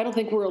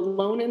we're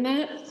alone in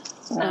that.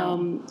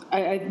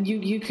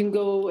 You can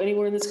go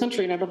anywhere in this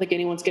country, and I don't think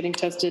anyone's getting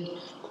tested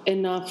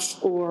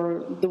enough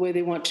or the way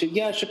they want to.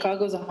 Yeah,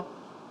 Chicago's a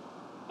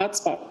hot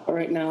spot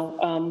right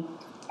now.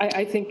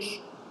 I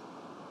think,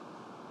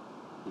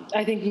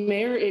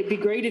 Mayor, it'd be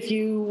great if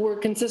you were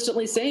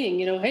consistently saying,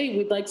 hey,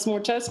 we'd like some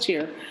more tests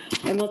here,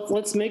 and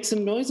let's make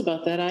some noise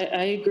about that.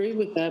 I agree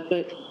with that,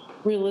 but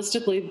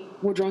realistically,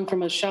 we're drawing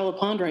from a shallow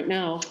pond right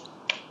now.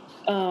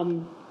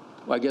 Well,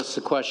 I guess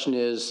the question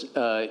is,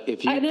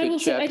 if you could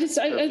check.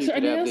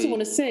 I also want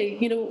to say,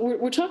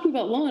 we're talking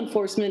about law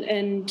enforcement,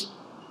 and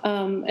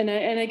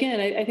again,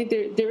 I think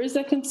there is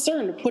that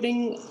concern of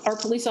putting our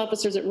police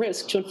officers at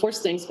risk to enforce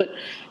things, but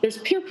there's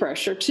peer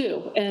pressure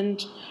too,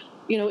 and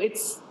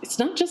it's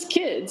not just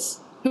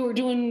kids who are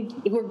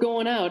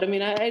going out. I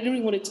mean, I don't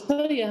even want to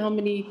tell you how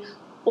many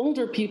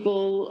older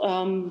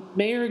people,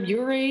 Mayor,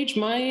 your age,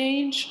 my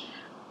age,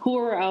 who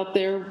are out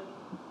there.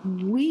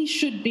 We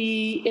should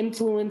be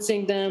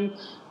influencing them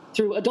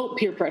through adult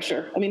peer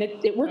pressure. I mean,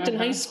 it worked in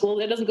high school.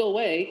 It doesn't go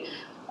away.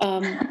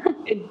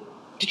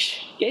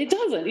 It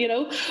doesn't,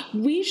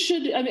 we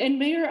should, and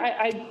Mayor,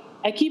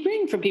 I keep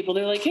reading from people.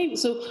 They're like, hey,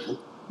 so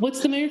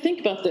what's the mayor think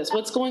about this?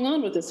 What's going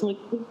on with this? I'm like,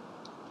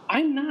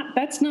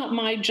 that's not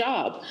my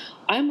job.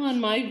 I'm on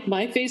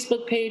my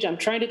Facebook page. I'm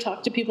trying to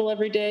talk to people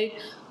every day.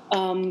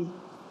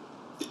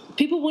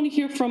 People want to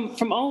hear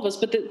from all of us,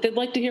 but they'd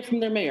like to hear from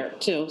their mayor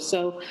too.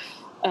 So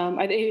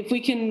if we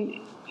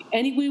can,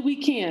 any way we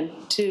can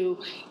to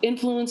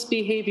influence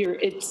behavior,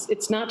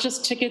 it's not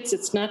just tickets.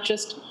 It's not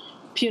just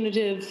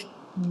punitive.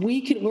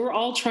 We're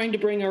all trying to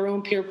bring our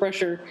own peer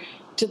pressure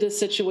to this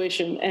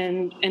situation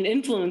and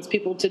influence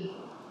people to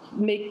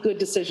make good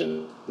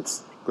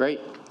decisions. Great.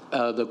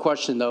 The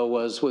question, though,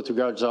 was with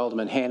regards to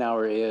Alderman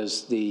Hanauer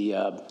is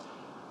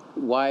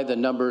why the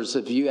numbers,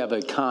 if you have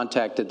a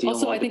contact at the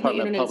Illinois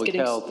Department of Public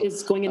Health,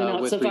 is going in and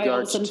out, with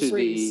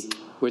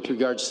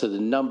regards to the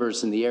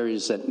numbers in the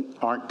areas that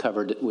aren't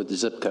covered with the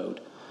zip code.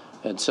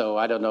 And so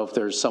I don't know if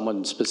there's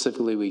someone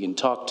specifically we can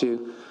talk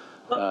to.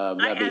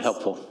 That'd be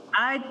helpful.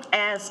 I'd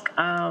ask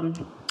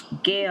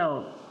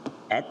Gail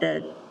at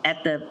the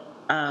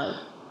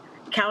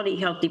county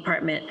health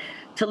department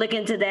to look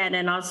into that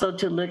and also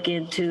to look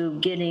into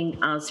getting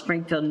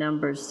Springfield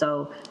numbers.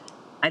 So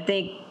I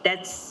think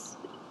that's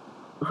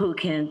who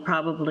can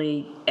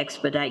probably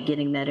expedite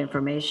getting that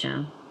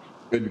information.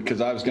 Good,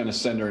 because I was going to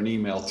send her an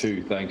email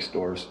too. Thanks,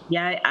 Doris.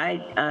 Yeah,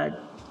 I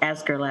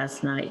asked her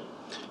last night.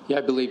 Yeah,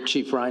 I believe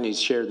Chief Riney's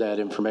shared that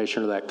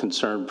information or that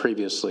concern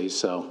previously.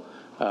 So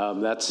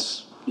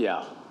that's,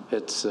 yeah,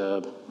 it's,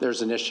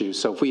 there's an issue.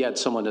 So if we had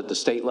someone at the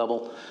state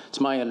level, it's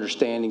my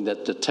understanding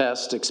that the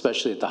tests,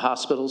 especially at the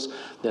hospitals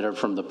that are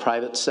from the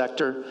private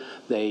sector,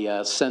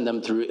 they send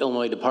them through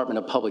Illinois Department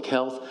of Public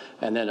Health,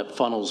 and then it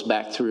funnels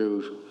back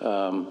through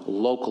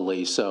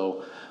locally.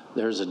 So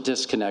there's a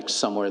disconnect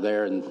somewhere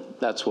there, and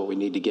that's what we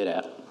need to get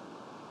at.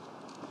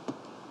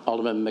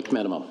 Alderman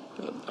McMenamin.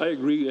 I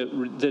agree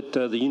that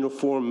the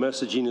uniform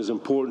messaging is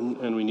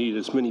important, and we need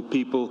as many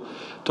people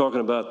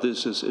talking about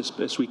this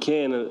as we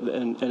can,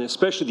 and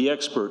especially the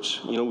experts.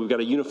 You know, we've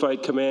got a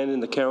unified command in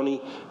the county,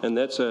 and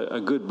that's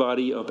a good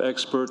body of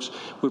experts.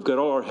 We've got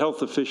all our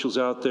health officials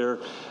out there.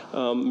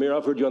 Mayor,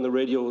 I've heard you on the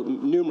radio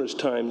numerous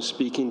times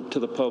speaking to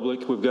the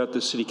public. We've got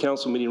the city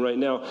council meeting right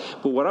now.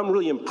 But what I'm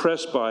really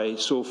impressed by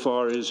so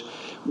far is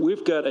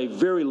we've got a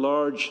very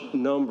large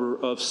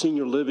number of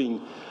senior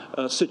living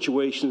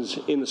situations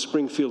in the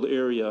Springfield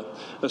area,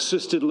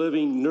 assisted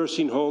living,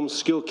 nursing homes,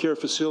 skilled care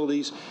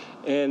facilities.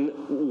 And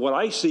what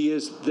I see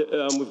is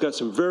that we've got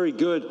some very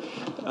good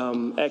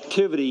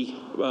activity,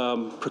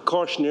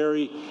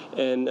 precautionary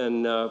and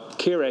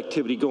care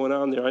activity going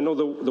on there. I know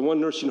the one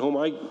nursing home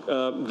I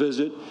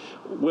visit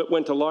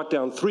went to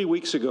lockdown 3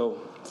 weeks ago.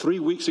 3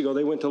 weeks ago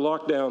they went to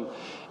lockdown,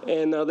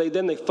 and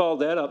they followed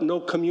that up, no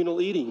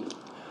communal eating.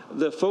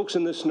 The folks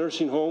in this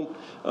nursing home,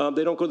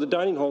 they don't go to the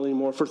dining hall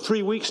anymore. For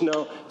 3 weeks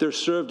now, they're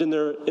served in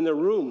their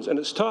rooms, and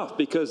it's tough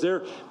because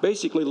they're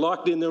basically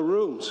locked in their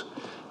rooms.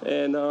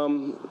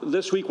 And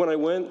this week when I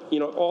went, you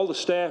know, all the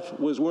staff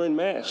was wearing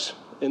masks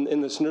in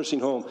this nursing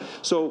home.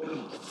 So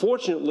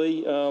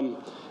fortunately,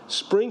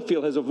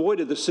 Springfield has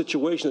avoided the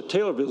situation that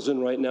Taylorville's in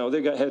right now.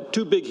 They had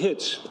 2 big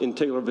hits in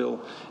Taylorville,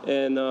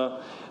 and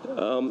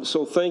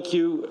so thank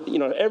you,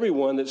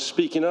 everyone that's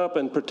speaking up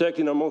and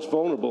protecting our most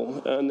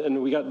vulnerable.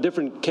 And we got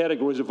different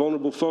categories of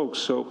vulnerable folks.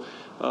 So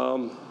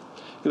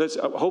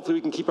hopefully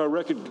we can keep our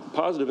record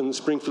positive in the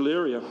Springfield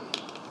area.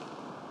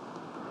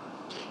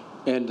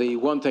 And the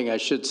one thing I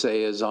should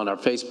say is on our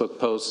Facebook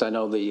post, I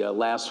know the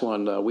last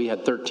one, we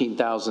had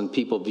 13,000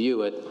 people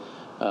view it.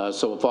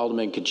 So if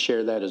Alderman could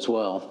share that as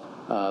well,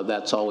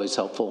 that's always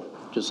helpful,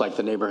 just like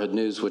the neighborhood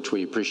news, which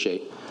we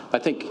appreciate. I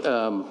think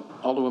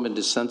Alderwoman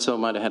DeCenso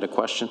might have had a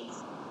question.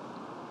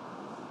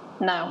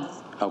 No.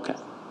 Okay.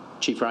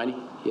 Chief Riney,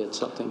 you had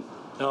something?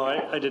 No,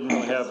 I didn't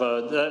really have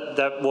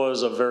that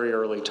was a very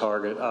early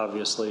target,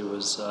 obviously,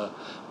 was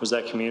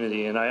that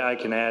community. And I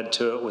can add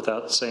to it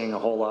without saying a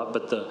whole lot,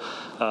 but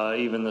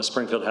even the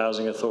Springfield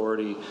Housing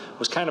Authority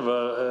was kind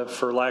of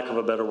for lack of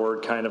a better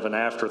word, kind of an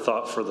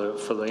afterthought for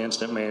the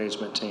incident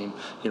management team.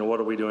 What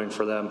are we doing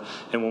for them?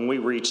 And when we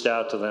reached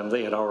out to them,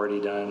 they had already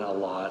done a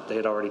lot. They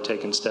had already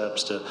taken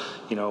steps to,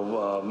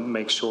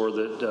 make sure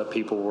that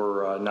people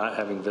were not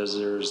having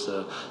visitors,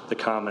 the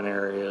common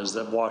areas,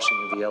 the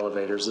washing of the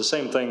elevators, the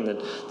same thing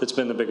that's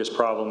been the biggest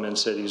problem in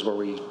cities where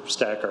we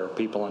stack our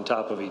people on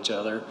top of each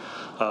other,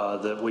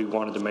 that we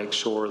wanted to make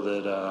sure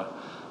that,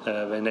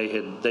 and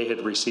they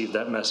had received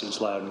that message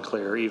loud and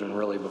clear, even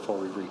really before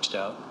we reached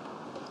out.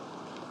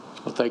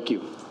 Well, thank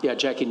you. Yeah,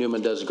 Jackie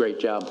Newman does a great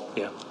job.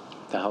 Yeah.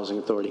 The Housing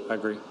Authority. I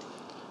agree.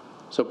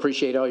 So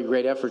appreciate all your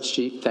great efforts,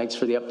 Chief. Thanks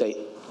for the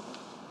update.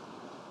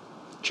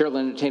 Chair will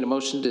entertain a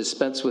motion to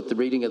dispense with the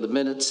reading of the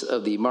minutes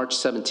of the March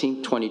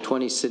 17,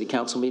 2020 City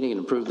Council meeting and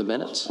approve the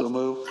minutes. So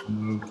move.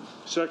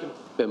 Second.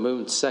 Been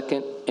moved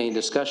second. Any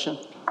discussion?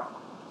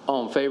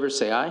 All in favor,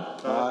 say aye.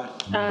 Aye.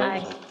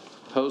 Aye.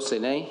 Opposed, say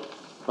nay.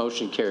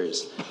 Motion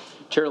carries.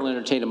 Chair will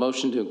entertain a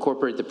motion to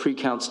incorporate the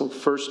pre-council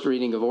first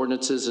reading of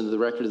ordinances into the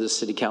record of this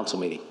City Council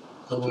meeting.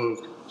 So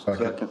moved.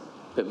 Second.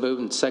 Been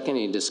moved second.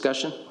 Any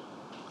discussion?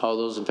 All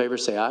those in favor,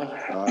 say aye.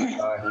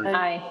 Aye.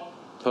 Aye.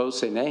 Opposed,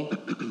 say nay.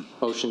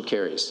 Motion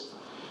carries.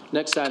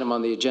 Next item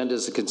on the agenda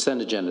is the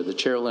consent agenda. The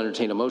chair will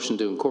entertain a motion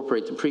to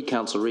incorporate the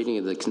pre-council reading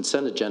of the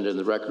consent agenda in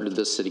the record of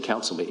this City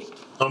Council meeting.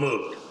 So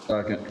moved.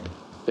 Second.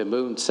 Been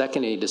moved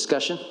second. Any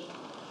discussion?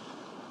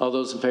 All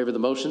those in favor of the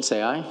motion,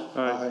 say aye.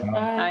 Aye.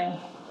 Aye.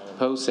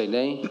 Opposed, say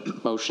nay.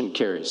 Motion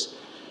carries.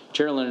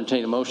 Chair will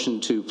entertain a motion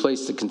to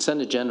place the consent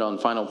agenda on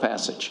final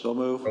passage. So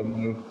move.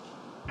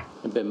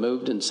 Been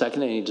moved and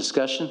second. Any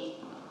discussion?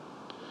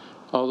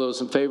 All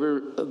those in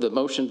favor of the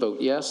motion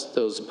vote yes.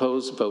 Those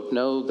opposed vote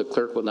no. The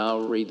clerk will now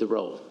read the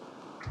roll.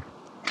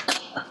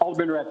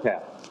 Alderman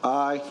Redpath.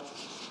 Aye.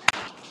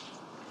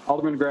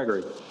 Alderman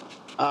Gregory.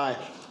 Aye.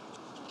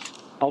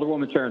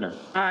 Alderwoman Turner.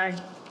 Aye.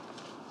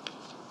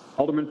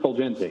 Alderman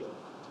Fulgenzi.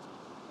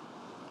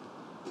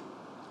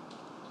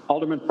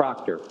 Alderman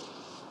Proctor.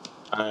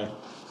 Aye.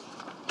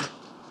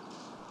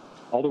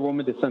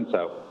 Alderwoman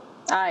DeCenso.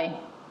 Aye.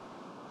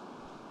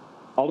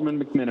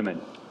 Alderman McMenamin.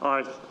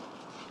 Aye.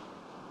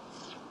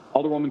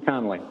 Alderwoman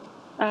Connolly.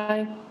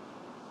 Aye.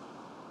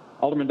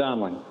 Alderman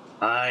Donlin.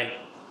 Aye.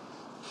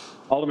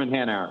 Alderman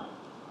Hanauer.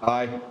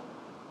 Aye.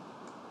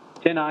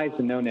 10 ayes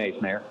and no nays,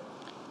 Mayor.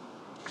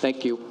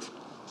 Thank you.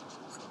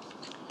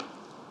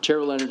 Chair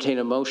will entertain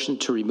a motion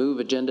to remove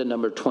agenda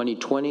number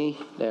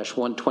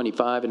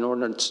 2020-125, an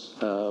ordinance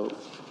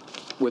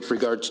with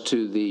regards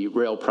to the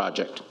rail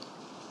project.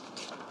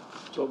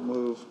 So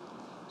move.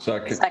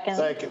 Second.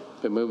 Second.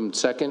 Been moved and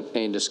second.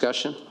 Any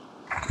discussion?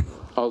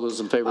 All those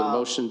in favor of the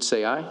motion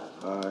say aye.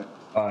 Aye.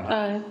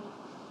 Aye.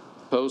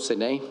 Opposed, say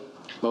nay.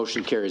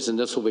 Motion carries, and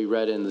this will be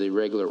read in the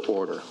regular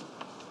order.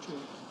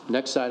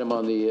 Next item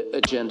on the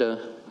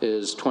agenda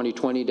is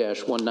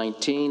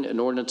 2020-119, an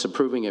ordinance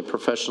approving a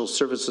professional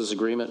services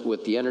agreement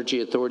with the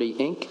Energy Authority,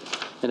 Inc.,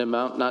 an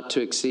amount not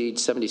to exceed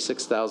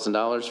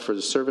 $76,000 for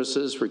the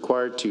services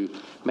required to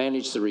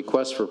manage the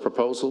request for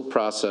proposal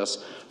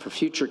process for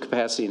future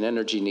capacity and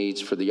energy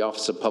needs for the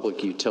Office of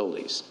Public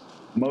Utilities.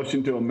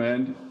 Motion to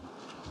amend.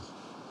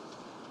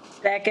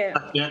 Second.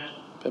 Yeah.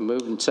 Been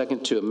moved and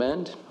second to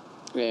amend.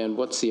 And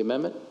what's the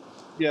amendment?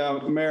 Yeah,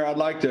 Mayor, I'd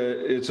like to,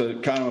 it's a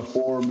kind of a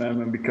floor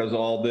amendment because of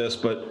all this,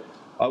 but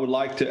I would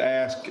like to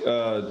ask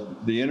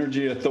the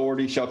Energy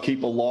Authority shall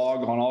keep a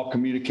log on all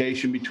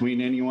communication between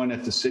anyone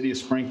at the City of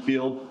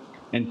Springfield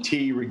and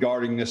T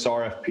regarding this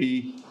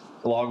RFP.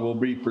 The log will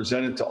be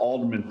presented to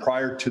Alderman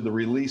prior to the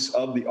release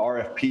of the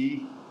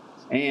RFP,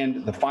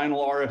 and the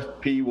final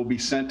RFP will be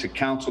sent to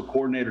Council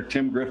Coordinator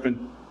Tim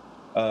Griffin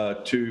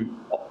to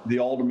the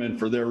Alderman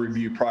for their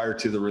review prior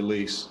to the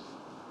release.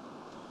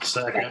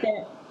 Second.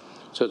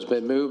 So it's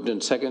been moved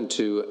and second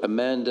to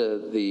amend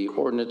the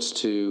ordinance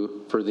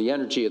for the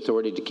Energy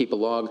Authority to keep a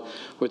log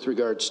with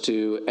regards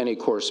to any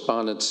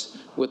correspondence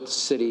with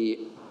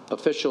city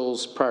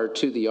officials prior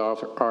to the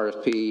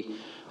RFP,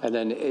 and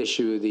then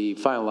issue the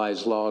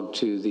finalized log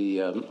to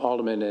the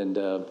Alderman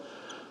and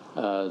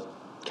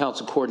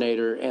Council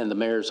Coordinator and the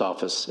Mayor's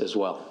office as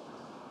well.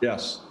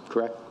 Yes.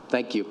 Correct?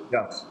 Thank you.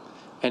 Yes.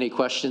 Any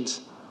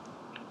questions?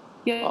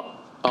 Yeah.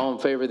 All in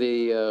favor of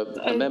the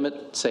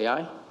amendment, say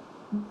aye.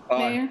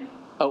 Mayor?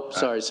 Oh,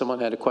 sorry, someone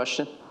had a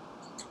question?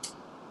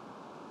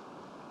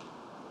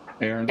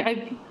 Aaron?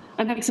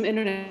 I'm having some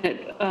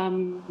internet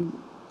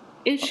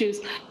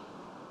issues.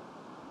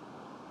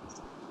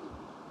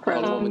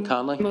 Alderwoman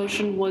Conley?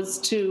 Motion was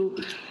to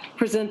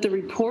present the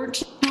report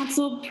to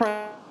council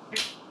prior.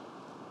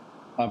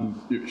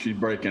 She's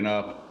breaking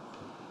up.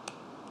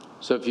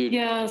 So if you.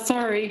 Yeah,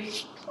 sorry.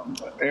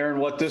 Aaron,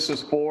 what this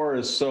is for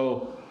is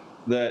so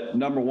that,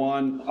 number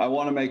one, I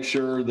want to make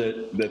sure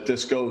that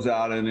this goes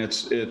out and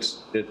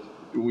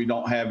we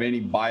don't have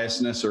any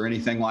biasness or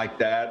anything like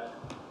that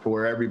to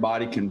where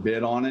everybody can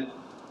bid on it.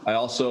 I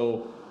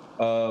also,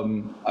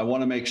 I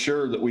want to make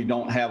sure that we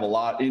don't have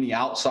any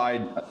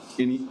outside,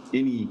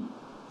 any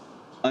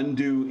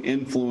undue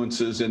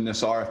influences in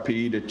this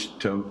RFP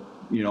to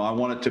I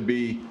want it to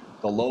be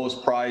the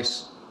lowest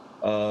price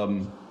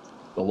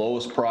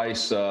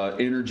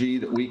energy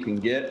that we can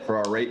get for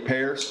our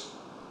ratepayers.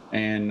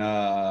 And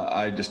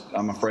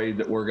I'm afraid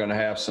that we're going to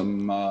have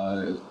some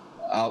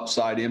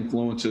outside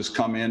influences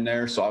come in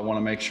there. So I want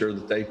to make sure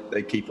that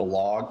they keep a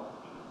log,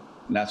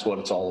 and that's what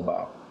it's all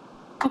about.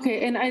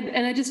 Okay, and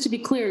I just to be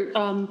clear,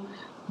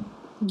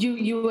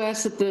 you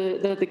asked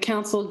that the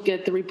council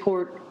get the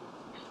report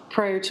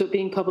prior to it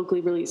being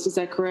publicly released. Is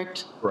that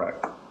correct?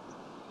 Correct.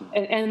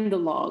 And the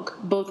log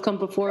both come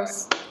before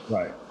us.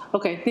 Right.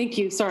 Okay, thank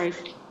you. Sorry.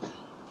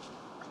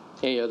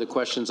 Any other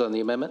questions on the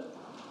amendment?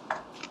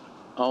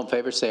 All in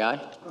favor, say aye.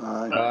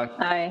 Aye.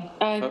 Aye.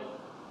 Aye.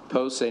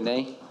 Opposed, say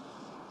nay.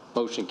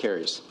 Motion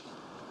carries.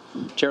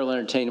 Chair will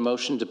entertain a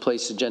motion to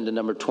place agenda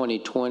number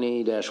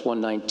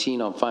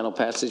 2020-119 on final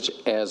passage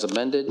as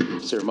amended.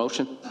 Is there a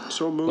motion?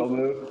 So moved. So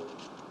moved.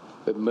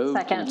 Been moved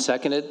Second. and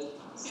seconded.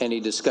 Any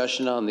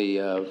discussion on the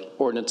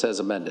ordinance as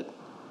amended?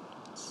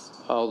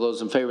 All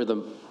those in favor of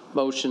the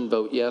motion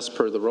vote yes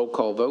per the roll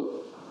call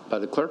vote by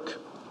the clerk.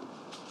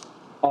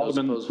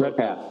 Alderman Those opposed,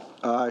 Redpath.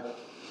 Aye.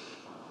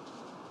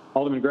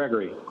 Alderman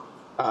Gregory.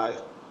 Aye.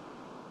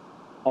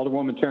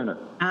 Alderwoman Turner.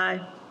 Aye.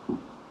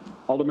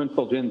 Alderman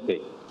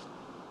Fulgenzi.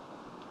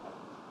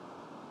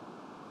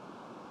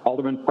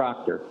 Alderman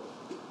Proctor.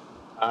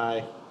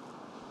 Aye.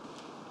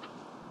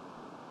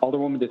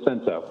 Alderwoman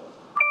DeCenso.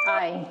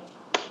 Aye.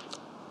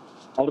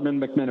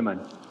 Alderman McMiniman.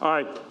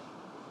 Aye.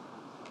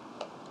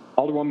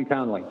 Alderwoman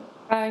Conley.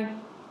 Aye.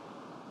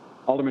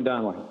 Alderman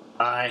Donlin.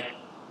 Aye.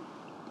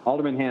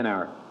 Alderman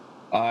Hanauer.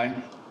 Aye.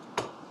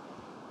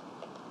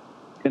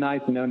 10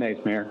 ayes and no nays,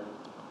 Mayor.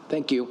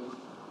 Thank you.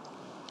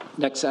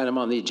 Next item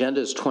on the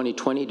agenda is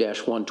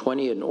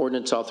 2020-120, an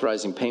ordinance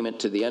authorizing payment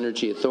to the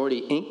Energy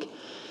Authority, Inc.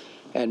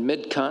 and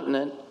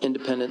Mid-Continent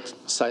Independent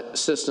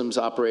Systems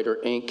Operator,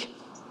 Inc.,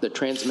 the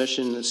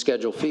transmission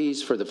schedule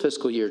fees for the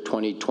fiscal year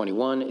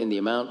 2021 in the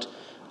amount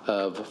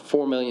of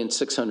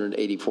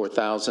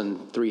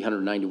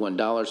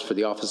 $4,684,391 for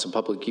the Office of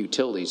Public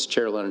Utilities.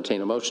 Chair will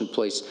entertain a motion to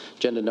place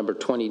agenda number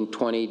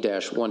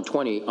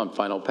 2020-120 on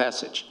final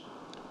passage.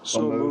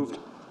 So moved.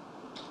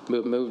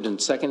 Moved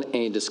and second.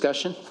 Any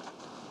discussion?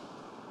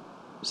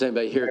 Is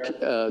anybody here?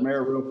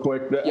 Mayor, real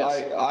quick,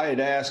 Yes. I had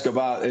asked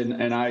about,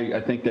 and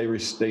I think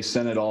they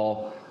sent it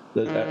all.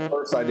 At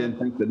first, I didn't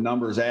think the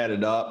numbers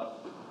added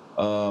up,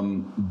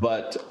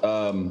 but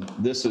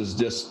this is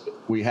just,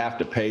 we have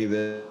to pay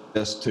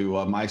this to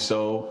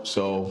MISO,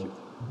 so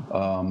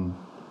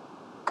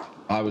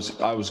I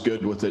was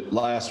good with it.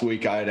 Last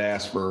week, I had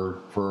asked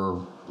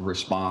for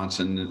response,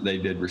 and they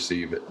did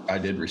receive it. I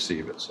did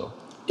receive it, so.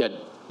 Yeah,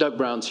 Doug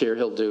Brown's here.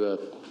 He'll do a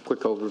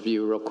quick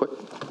overview real quick.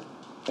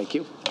 Thank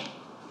you.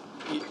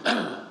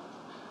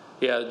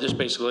 Yeah, just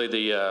basically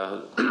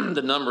the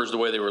the numbers, the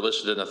way they were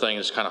listed in the thing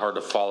is kind of hard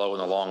to follow in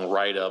the long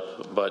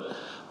write-up, but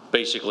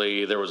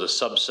basically there was a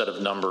subset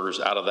of numbers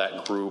out of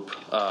that group,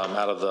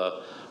 out of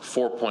the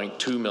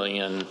 4.2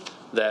 million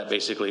that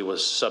basically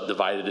was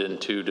subdivided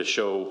into to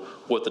show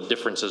what the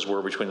differences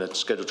were between the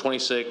Schedule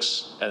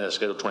 26 and the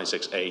Schedule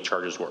 26A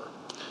charges were.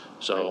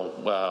 So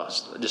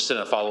just sent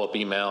a follow-up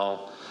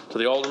email to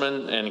the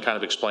alderman and kind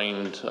of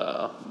explained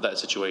that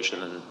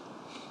situation, and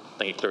I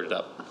think he cleared it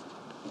up.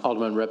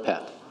 Alderman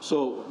Redpath.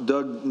 So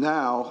Doug,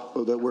 now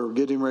that we're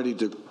getting ready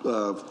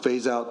to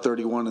phase out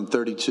 31 and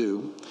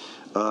 32,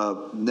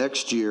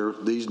 next year,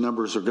 these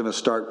numbers are going to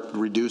start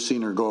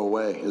reducing or go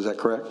away. Is that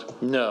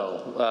correct?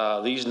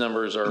 No, these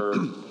numbers are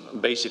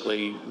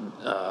basically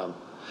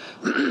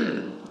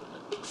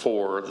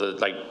for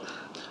the,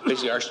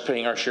 basically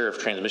paying our share of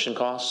transmission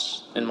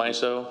costs in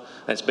MISO,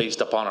 and it's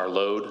based upon our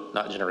load,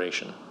 not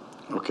generation.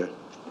 Okay.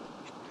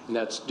 And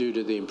that's due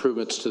to the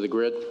improvements to the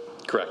grid?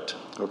 Correct.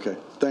 Okay,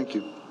 thank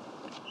you.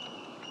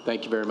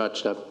 Thank you very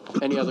much, Doug.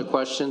 Any other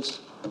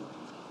questions?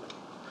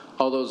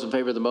 All those in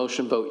favor of the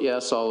motion vote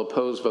yes. All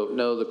opposed vote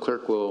no. The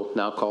clerk will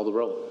now call the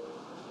roll.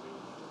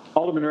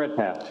 Alderman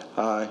Redpath.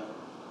 Aye.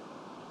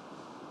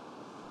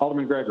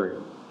 Alderman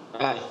Gregory.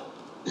 Aye.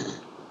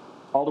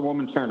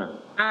 Alderwoman Turner.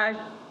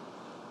 Aye.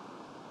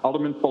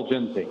 Alderman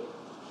Fulgenzi.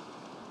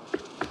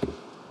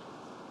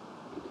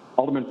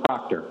 Alderman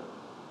Proctor.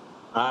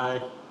 Aye.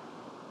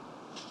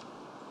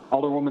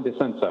 Alderwoman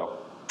DeCenso.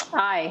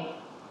 Aye.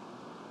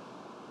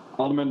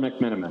 Alderman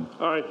McMiniman.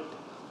 Aye.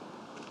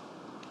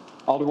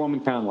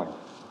 Alderwoman Conley.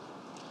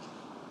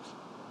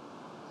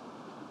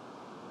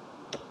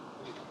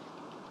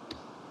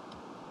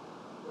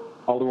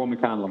 Alderwoman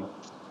Conley.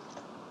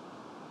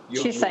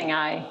 She's saying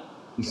aye.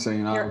 He's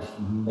saying aye.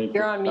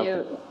 You're on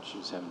mute.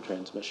 She's having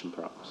transmission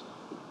problems.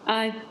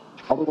 Aye.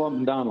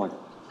 Alderwoman Donnelly.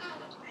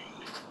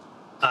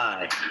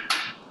 Aye.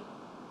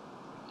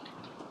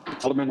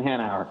 Alderman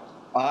Hanauer.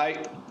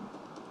 Aye.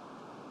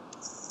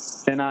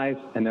 10 ayes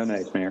and no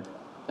nays, Mayor.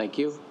 Thank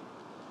you.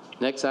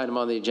 Next item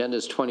on the agenda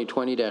is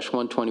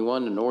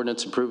 2020-121, an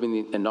ordinance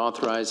approving and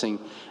authorizing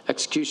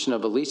execution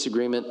of a lease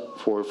agreement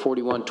for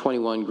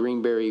 4121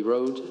 Greenberry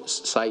Road,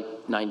 Site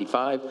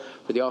 95,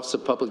 for the Office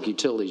of Public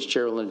Utilities.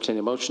 Chair will entertain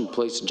a motion to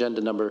place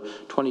agenda number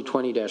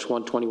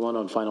 2020-121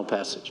 on final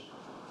passage.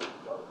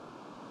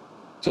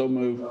 So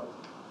move.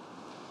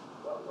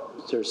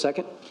 Is there a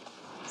second?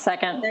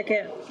 Second.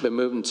 Second. Been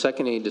moved and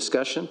second. Any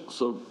discussion?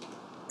 So,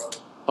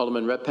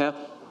 Alderman Redpath?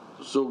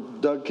 so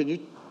Doug, can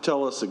you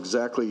tell us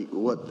exactly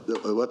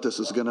what this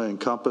is going to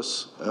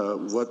encompass?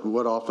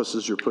 What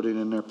offices you're putting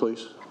in there,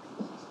 please?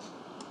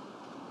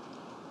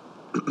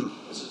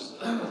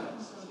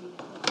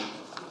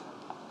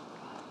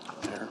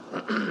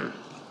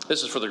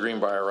 This is for the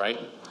Greenbrier, right?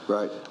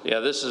 Right. Yeah,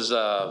 this is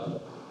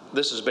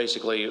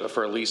basically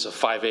for a lease of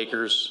 5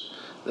 acres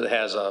that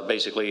has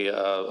basically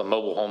a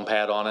mobile home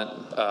pad on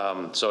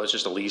it. So it's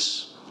just a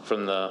lease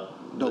from the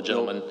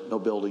gentleman. No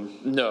building.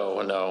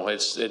 No,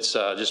 it's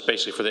just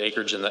basically for the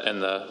acreage and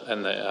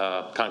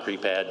the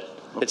concrete pad.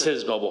 Okay. It's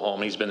his mobile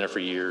home. He's been there for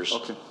years.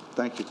 Okay,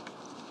 thank you.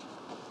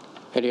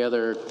 Any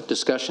other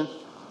discussion?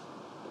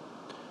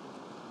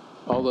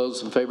 All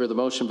those in favor of the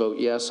motion vote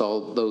yes.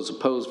 All those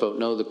opposed vote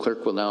no. The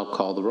clerk will now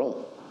call the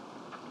roll.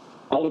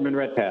 Alderman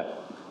Redpath.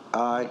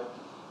 Aye.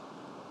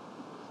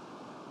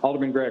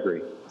 Alderman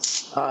Gregory.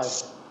 Aye.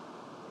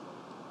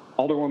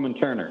 Alderwoman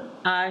Turner.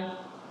 Aye.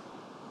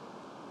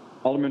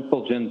 Alderman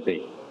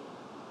Fulgenzi.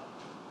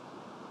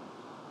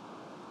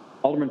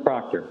 Alderman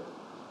Proctor.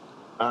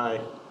 Aye.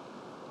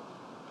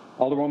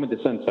 Alderwoman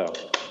DeCenso.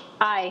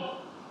 Aye.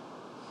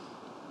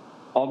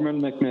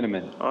 Alderman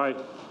McMiniman. Aye.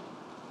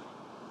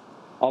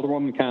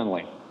 Alderwoman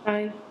Conley.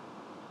 Aye.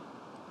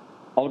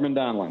 Alderman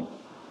Donnelly.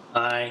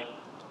 Aye.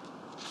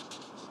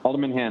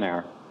 Alderman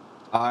Hanauer.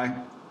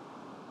 Aye.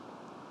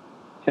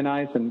 10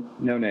 ayes and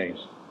no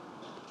nays.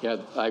 Yeah,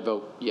 I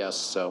vote yes,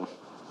 so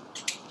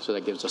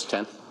that gives us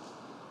 10.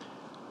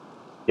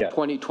 Yeah.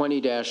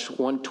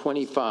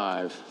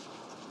 2020-125.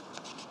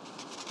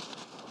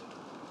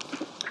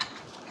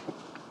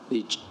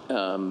 The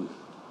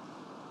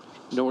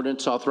an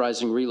ordinance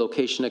authorizing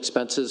relocation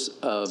expenses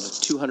of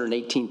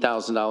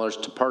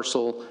 $218,000 to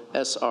parcel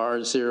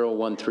SR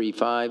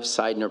 0135,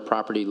 Seidner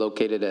property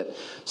located at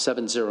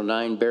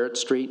 709 Barrett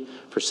Street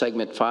for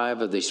segment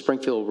 5 of the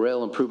Springfield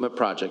Rail Improvement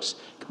Projects.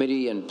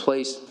 Committee in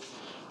place,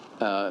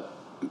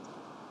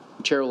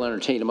 Chair will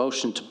entertain a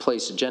motion to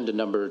place agenda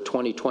number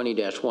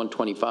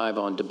 2020-125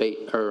 on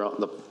debate, or on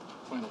the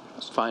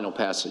final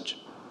passage.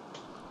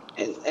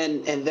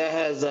 And that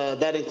has,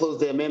 that includes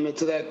the amendment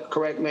to that,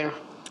 correct, Mayor?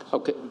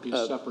 Okay. It would be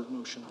a separate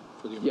motion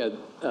for the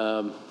amendment.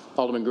 Yeah,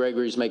 Alderman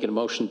Gregory's making a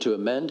motion to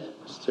amend.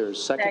 Is there a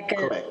second? Second.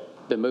 Correct.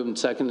 Been moved and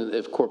seconded.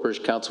 If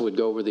Corporation Counsel would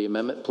go over the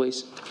amendment,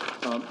 please.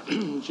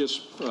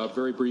 Just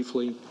very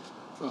briefly,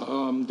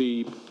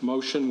 the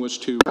motion was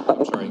to,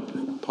 I'm sorry,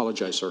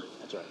 apologize, sir.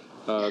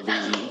 That's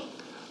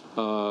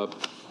right.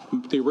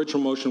 The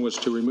original motion was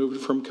to remove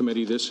it from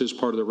committee. This is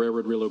part of the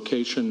railroad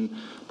relocation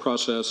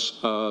process.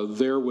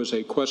 There was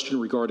a question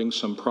regarding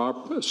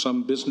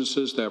some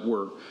businesses that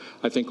were,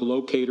 I think,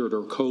 located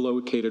or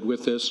co-located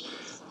with this.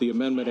 The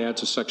amendment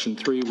adds a section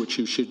 3, which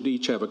you should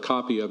each have a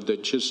copy of,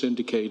 that just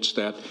indicates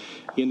that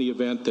in the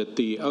event that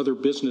the other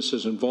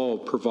businesses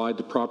involved provide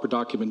the proper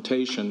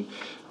documentation,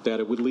 that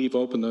it would leave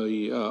open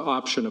the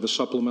option of a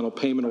supplemental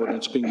payment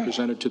ordinance being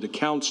presented to the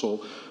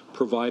council,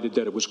 provided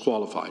that it was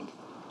qualified.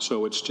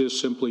 So it's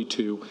just simply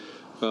to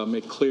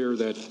make clear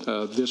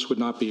that this would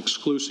not be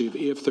exclusive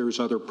if there's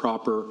other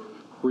proper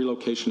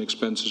relocation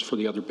expenses for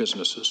the other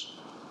businesses.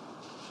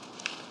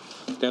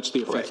 That's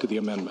the effect of the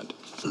amendment.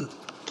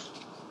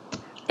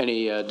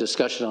 Any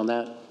discussion on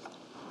that?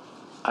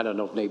 I don't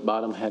know if Nate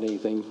Bottom had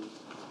anything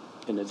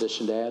in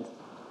addition to add.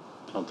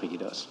 I don't think he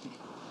does.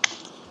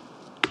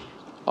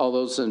 All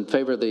those in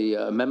favor of the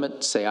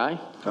amendment, say aye.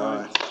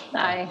 Aye.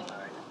 Aye.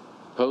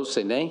 Opposed,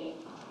 say nay.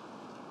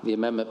 The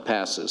amendment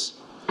passes.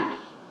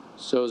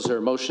 So is there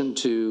a motion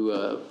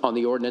to, on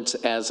the ordinance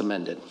as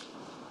amended?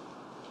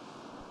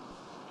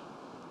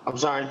 I'm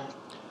sorry?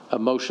 A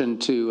motion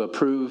to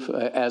approve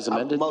as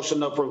amended?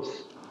 Motion to approve.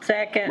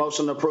 Second.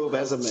 Motion to approve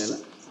as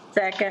amended.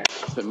 Second.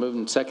 Been moved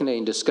and seconded.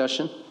 Any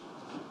discussion?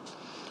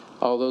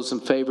 All those in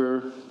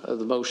favor of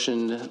the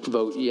motion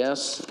vote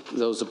yes.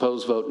 Those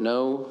opposed vote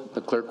no.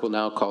 The clerk will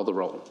now call the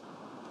roll.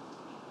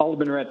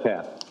 Alderman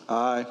Redpath.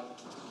 Aye.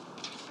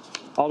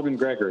 Alderman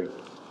Gregory.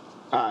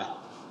 Aye.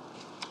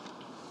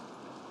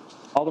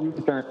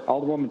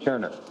 Alderwoman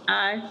Turner.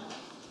 Aye.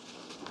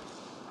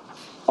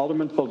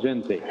 Alderman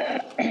Fulgenzi.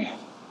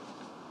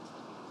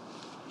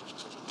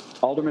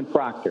 Alderman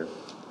Proctor.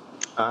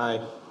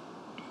 Aye.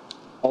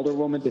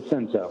 Alderwoman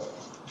DeCenso.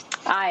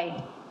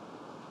 Aye.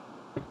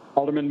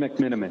 Alderman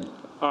McMiniman.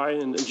 Aye,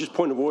 and just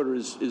point of order,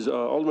 is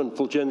Alderman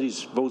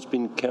Fulgenzi's votes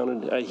being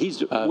counted?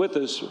 He's with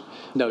us.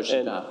 No, she's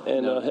and, not.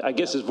 And No. I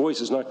guess his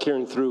voice is not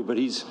carrying through, but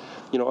he's,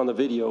 on the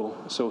video,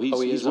 so he's,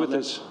 he he's is on with there?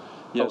 us.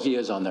 Oh, he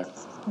is on there.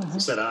 He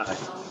said aye.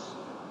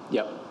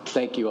 Yep.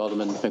 Thank you,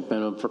 Alderman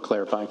McMiniman, for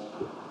clarifying.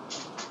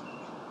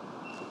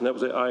 And that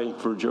was an aye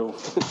for Joe.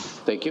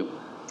 Thank you.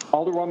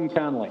 Alderwoman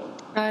Conley.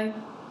 Aye.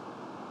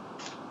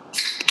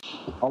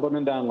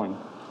 Alderman Donlin.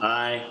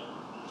 Aye.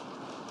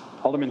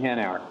 Alderman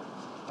Hanauer.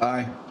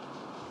 Aye.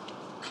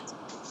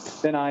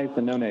 10 ayes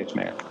and no nays,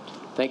 Mayor.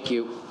 Thank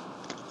you.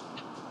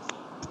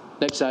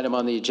 Next item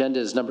on the agenda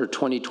is number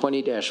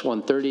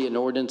 2020-130, an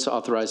ordinance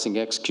authorizing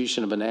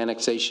execution of an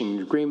annexation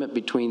agreement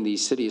between the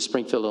City of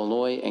Springfield,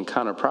 Illinois and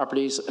Connor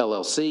Properties,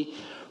 LLC,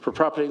 for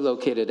property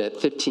located at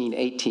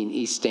 1518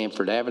 East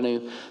Stanford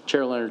Avenue.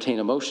 Chair will entertain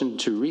a motion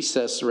to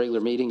recess the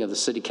regular meeting of the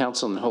City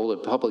Council and hold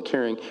a public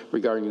hearing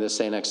regarding this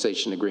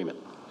annexation agreement.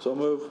 So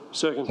move.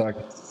 Second.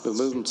 Been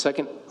moved and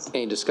second.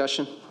 Any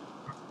discussion?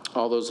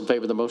 All those in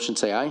favor of the motion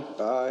say aye.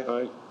 Aye.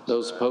 Aye.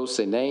 Those opposed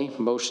say nay.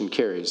 Motion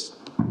carries.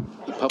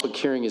 The public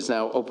hearing is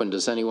now open.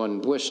 Does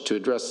anyone wish to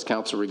address the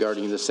council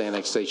regarding this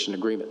annexation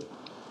agreement?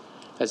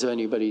 Has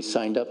anybody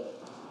signed up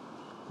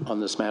on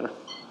this matter?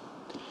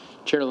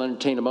 Chair will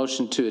entertain a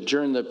motion to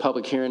adjourn the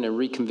public hearing and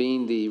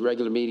reconvene the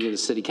regular meeting of the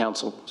City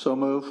Council. So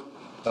move.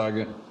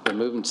 Second. Been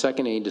moved and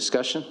second. Any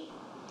discussion?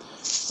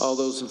 All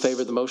those in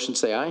favor of the motion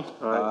say aye.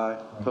 Aye.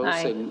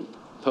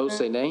 Opposed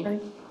say nay. Aye.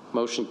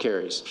 Motion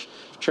carries.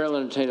 Chair will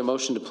entertain a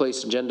motion to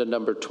place agenda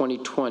number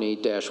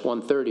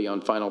 2020-130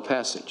 on final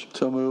passage.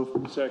 So move.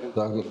 Second.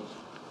 Second.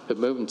 Been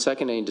moved and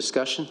second. Any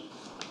discussion?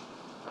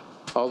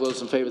 All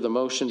those in favor of the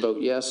motion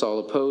vote yes. All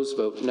opposed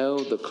vote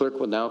no. The clerk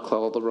will now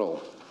call the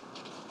roll.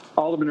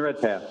 Alderman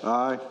Redpath.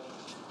 Aye.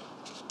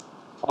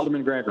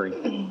 Alderman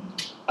Gregory.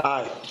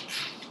 Aye.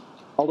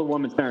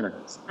 Alderwoman Turner.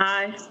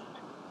 Aye.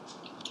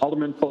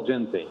 Alderman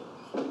Fulgenzi.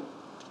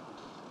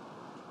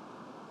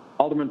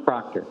 Alderman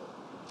Proctor.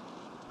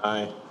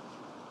 Aye.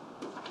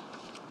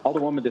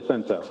 Alderwoman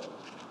DeCenso.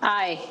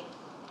 Aye.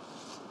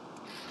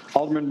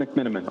 Alderman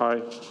McMiniman.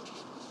 Aye.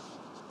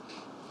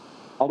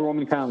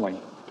 Alderwoman Conley.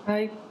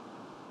 Aye.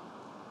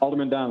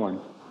 Alderman Donlin.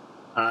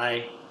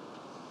 Aye.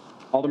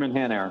 Alderman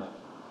Hanauer.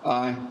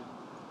 Aye.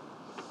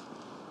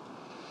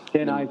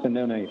 10 ayes and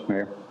no nays,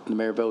 Mayor. The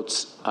mayor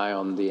votes aye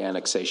on the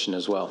annexation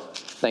as well.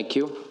 Thank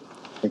you.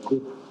 Thank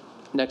you.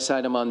 Next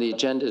item on the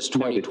agenda is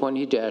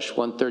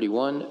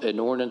 2020-131, an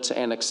ordinance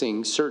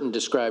annexing certain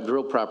described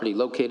real property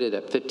located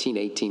at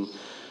 1518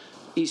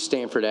 East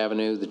Stanford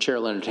Avenue. The chair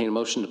will entertain a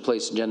motion to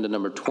place agenda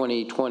number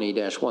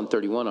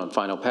 2020-131 on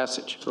final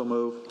passage. So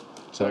move.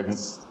 Second.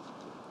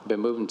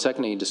 Been moved and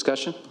seconded. Any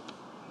discussion?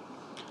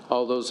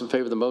 All those in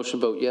favor of the motion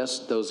vote yes.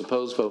 Those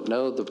opposed vote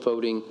no. The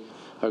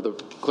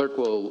clerk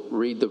will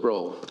read the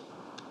roll.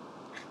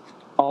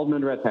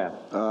 Alderman Redpath.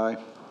 Aye.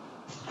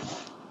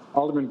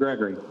 Alderman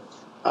Gregory.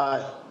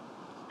 Aye.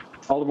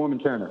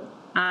 Alderwoman Turner.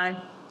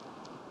 Aye.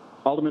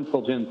 Alderman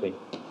Fulgenzi.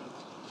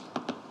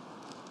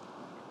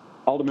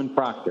 Alderman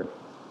Proctor.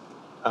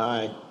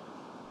 Aye.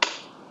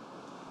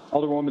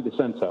 Alderwoman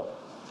DeCenso.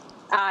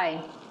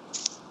 Aye.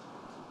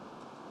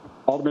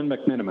 Alderman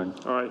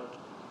McMiniman. Aye.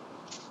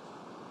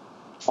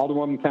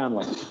 Alderwoman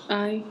Conley.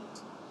 Aye.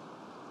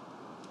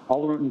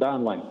 Alderman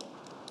Donlin.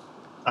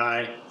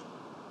 Aye.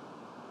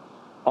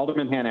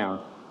 Alderman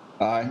Hanauer.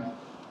 Aye.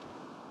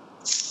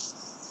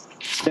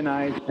 10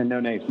 ayes and no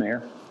nays,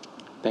 Mayor.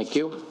 Thank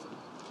you.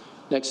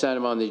 Next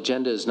item on the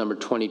agenda is number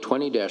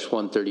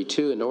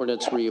 2020-132, an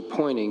ordinance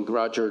reappointing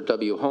Roger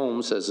W.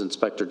 Holmes as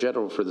Inspector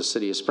General for the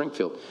City of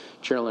Springfield.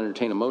 Chair will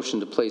entertain a motion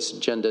to place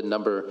agenda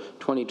number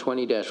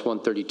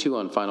 2020-132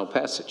 on final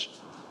passage.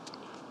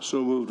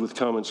 So moved with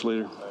comments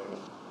later.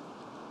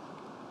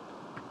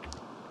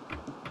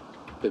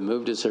 Been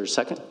moved. Is there a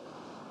second?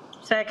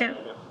 Second.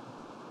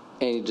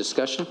 Any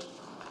discussion?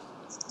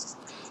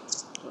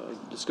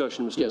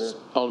 Discussion, Mr. Yes,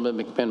 Mayor.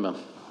 Alderman McMiniman.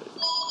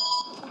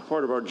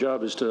 Part of our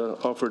job is to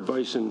offer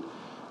advice in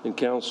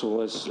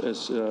council as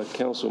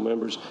council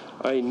members.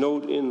 I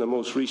note in the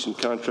most recent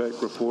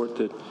contract report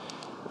that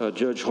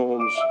Judge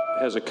Holmes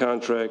has a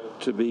contract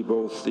to be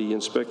both the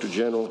Inspector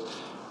General,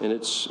 and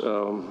it's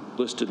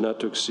listed not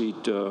to exceed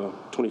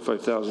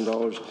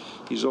 $25,000.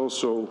 He's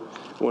also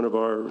one of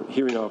our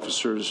hearing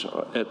officers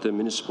at the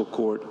municipal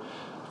court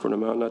for an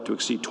amount not to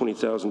exceed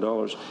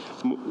 $20,000.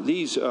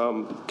 These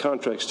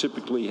contracts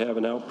typically have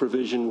an out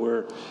provision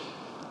where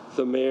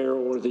the mayor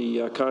or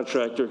the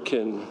contractor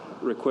can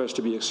request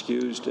to be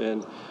excused.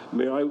 And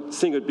Mayor, I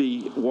think it'd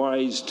be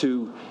wise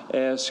to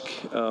ask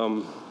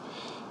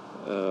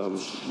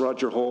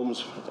Roger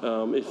Holmes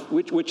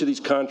which of these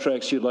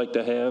contracts you'd like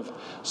to have,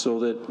 so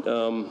that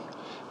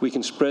we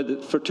can spread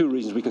it, for two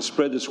reasons. We can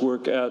spread this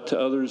work out to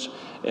others,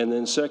 and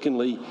then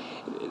secondly,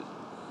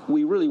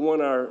 we really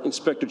want our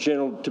Inspector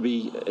General to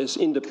be as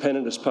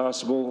independent as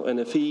possible,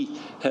 and if he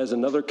has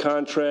another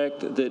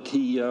contract that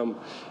he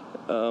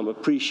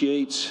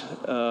appreciates,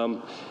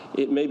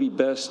 it may be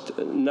best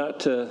not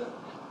to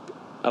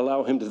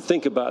allow him to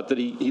think about that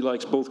he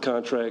likes both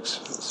contracts.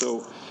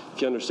 So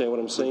if you understand what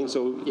I'm saying.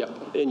 So yeah,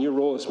 in your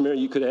role as mayor,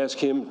 you could ask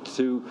him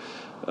to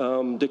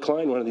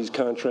decline one of these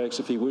contracts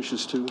if he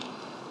wishes to.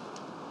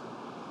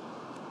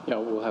 Yeah,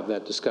 we'll have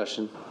that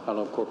discussion. I don't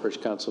know,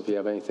 Corporation Counsel, if you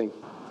have anything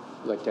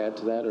you'd like to add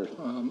to that, or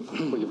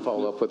we can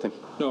follow up with him.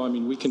 No, I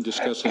mean, we can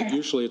discuss it.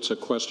 Usually it's a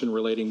question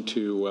relating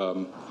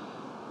to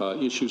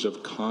issues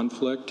of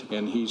conflict,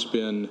 and he's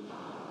been,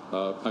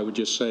 I would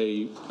just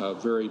say,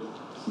 very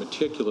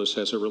meticulous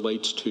as it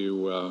relates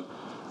to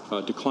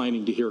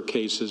declining to hear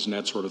cases and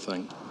that sort of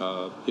thing,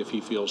 if he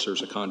feels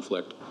there's a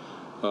conflict.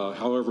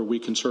 However, we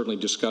can certainly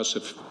discuss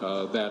if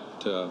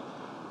that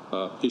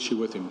issue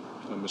with him,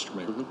 Mr.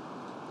 Mayor. Mm-hmm.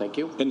 Thank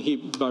you. And he,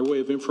 by way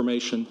of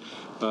information,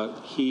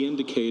 he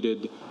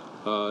indicated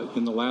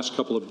in the last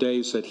couple of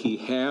days that he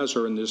has,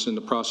 or is in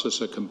the process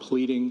of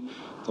completing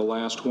the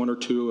last one or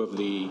two of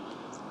the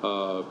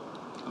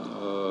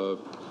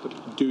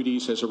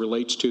duties as it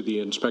relates to the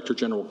Inspector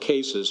General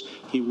cases.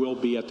 He will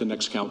be at the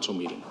next council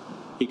meeting.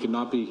 He could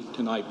not be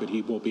tonight, but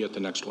he will be at the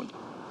next one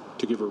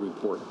to give a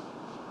report.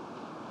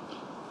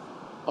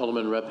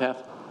 Alderman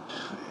Redpath.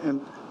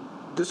 And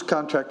this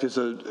contract is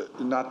a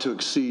not to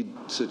exceed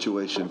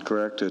situation,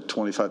 correct, at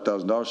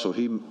 $25,000, so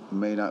he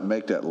may not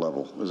make that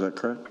level. Is that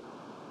correct?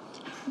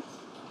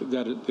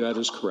 That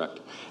is correct.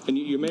 And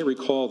you may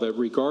recall that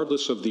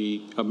regardless of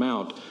the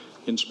amount,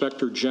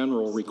 Inspector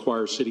General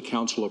requires City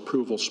Council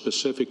approval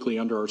specifically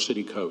under our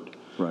city code.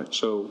 Right.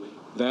 So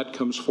that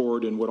comes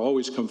forward and would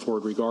always come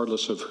forward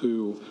regardless of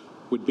who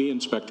would be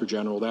Inspector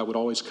General. That would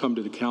always come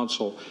to the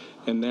council,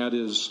 and that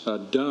is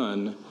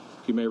done.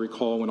 You may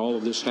recall when all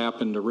of this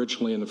happened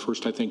originally in the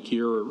first, I think,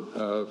 year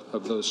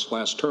of this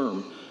last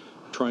term,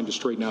 trying to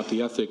straighten out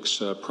the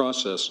ethics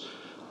process.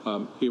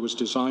 It was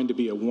designed to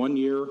be a 1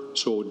 year,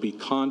 so it would be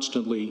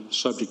constantly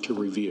subject to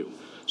review.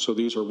 So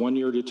these are 1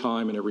 year at a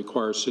time, and it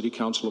requires City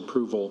Council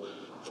approval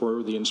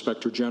for the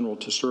Inspector General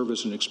to serve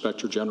as an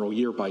Inspector General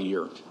year by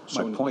year.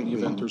 So in the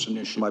event there's an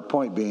issue. My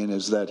point being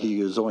is that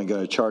he is only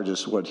going to charge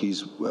us what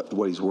he's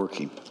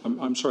working.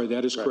 I'm sorry,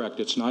 that is correct.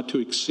 It's not to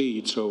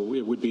exceed, so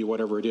it would be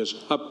whatever it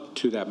is up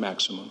to that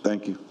maximum.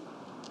 Thank you.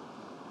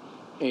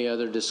 Any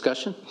other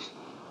discussion?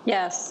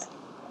 Yes.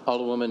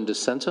 Alderwoman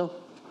DeCenso.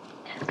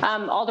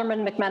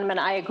 Alderman McMiniman,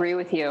 I agree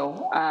with you.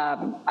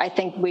 I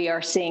think we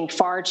are seeing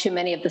far too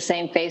many of the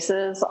same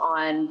faces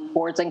on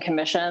boards and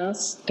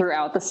commissions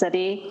throughout the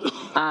city.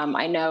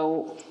 I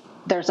know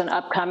there's an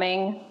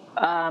upcoming,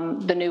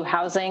 the new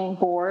housing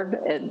board.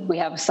 We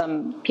have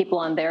some people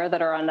on there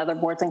that are on other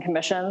boards and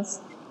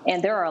commissions.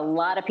 And there are a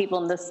lot of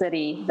people in this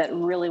city that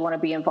really want to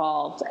be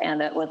involved and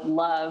that would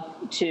love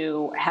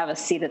to have a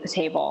seat at the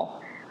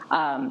table.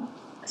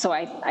 So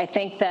I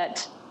think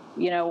that,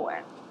 you know,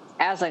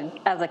 as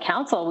a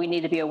council, we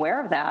need to be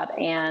aware of that.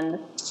 And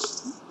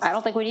I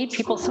don't think we need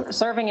people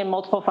serving in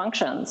multiple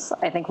functions.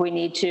 I think we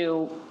need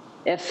to,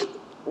 if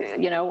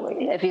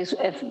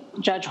if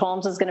Judge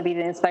Holmes is going to be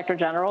the Inspector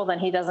General, then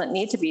he doesn't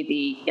need to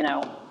be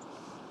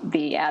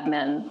the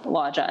admin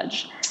law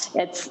judge.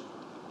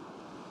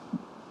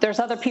 There's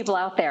other people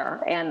out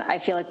there, and I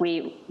feel like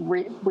we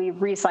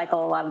recycle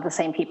a lot of the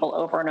same people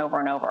over and over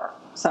and over.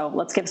 So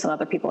let's give some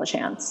other people a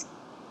chance.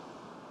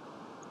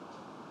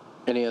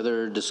 Any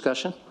other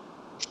discussion?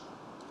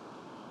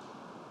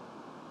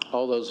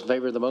 All those in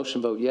favor of the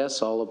motion vote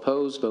yes. All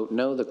opposed vote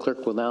no. The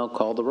clerk will now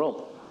call the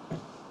roll.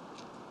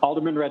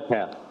 Alderman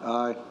Redpath.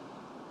 Aye.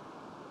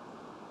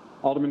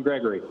 Alderman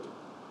Gregory.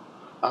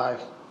 Aye.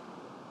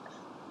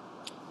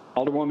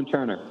 Alderwoman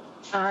Turner.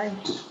 Aye.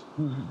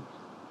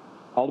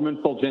 Alderman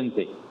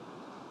Fulgenzi.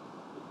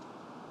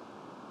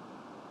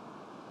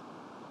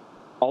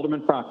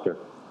 Alderman Proctor.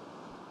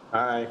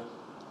 Aye.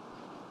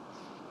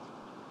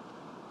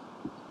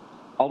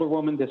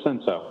 Alderwoman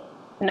DeCenso.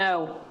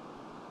 No.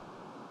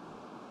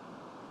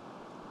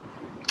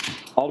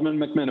 Alderman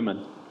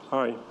McMiniman.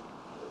 Aye.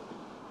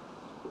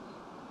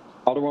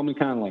 Alderwoman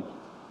Conley.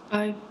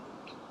 Aye.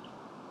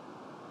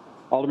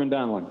 Alderman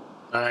Donlin.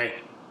 Aye.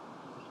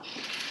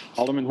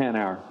 Alderman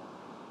Hanauer.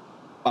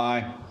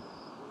 Aye.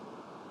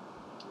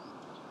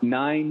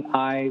 9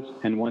 ayes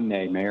and 1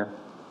 nay, Mayor.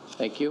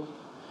 Thank you.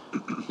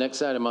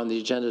 Next item on the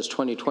agenda is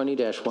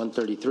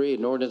 2020-133,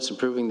 an ordinance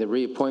approving the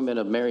reappointment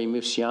of Mary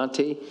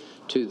Muscianti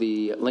to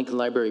the Lincoln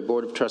Library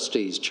Board of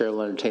Trustees. Chair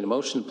will entertain a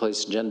motion to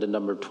place agenda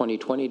number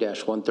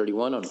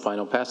 2020-131 on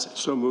final passage.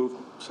 So moved.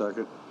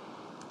 Second.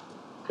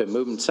 Been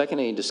moved and second.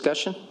 Any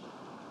discussion?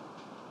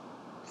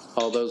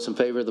 All those in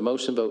favor of the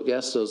motion vote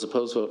yes. Those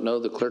opposed vote no.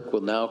 The clerk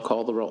will now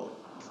call the roll.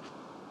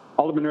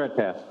 Alderman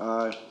Redpath.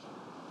 Aye.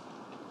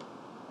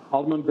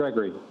 Alderman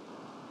Gregory.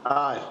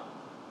 Aye.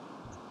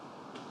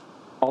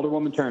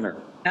 Alderwoman Turner.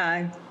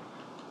 Aye.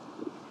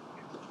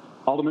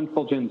 Alderman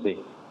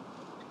Fulgenzi.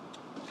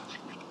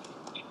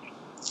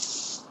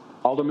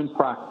 Alderman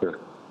Proctor.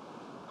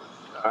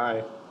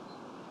 Aye.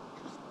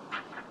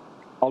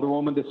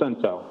 Alderwoman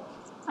DeCenso.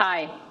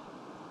 Aye.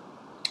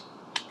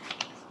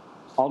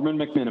 Alderman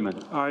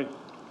McMiniman. Aye.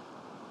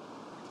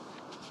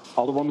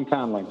 Alderwoman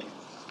Conley.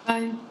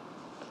 Aye.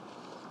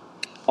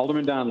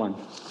 Alderman Donlin.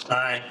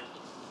 Aye.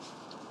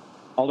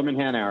 Alderman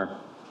Hanauer.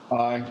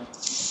 Aye.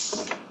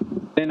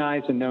 10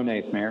 ayes and no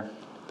nays, Mayor.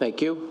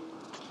 Thank you.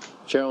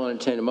 Chair will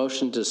entertain a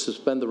motion to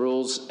suspend the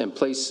rules and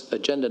place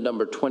agenda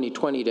number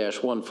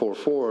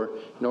 2020-144,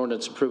 an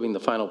ordinance approving the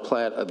final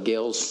plat of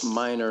Gales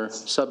Minor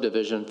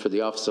subdivision for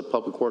the Office of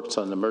Public Works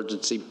on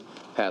emergency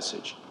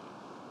passage.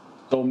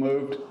 So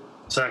moved.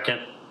 Second.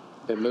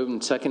 Been moved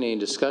and second. Any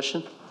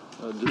discussion?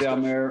 Yeah,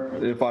 Mayor,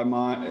 if I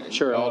might.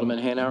 Sure, Alderman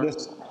Hanauer.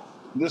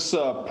 This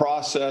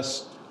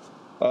process,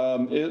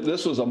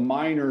 this was a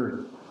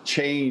minor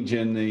change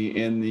in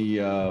the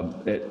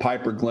at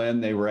Piper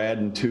Glen. They were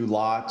adding 2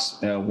 lots.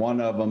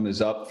 One of them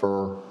is up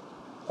for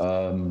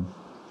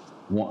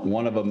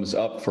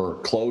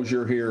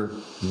closure here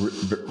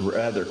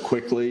rather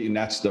quickly, and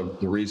that's the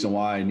reason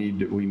why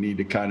we need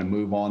to kind of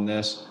move on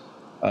this.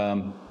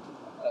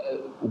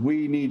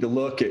 We need to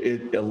look at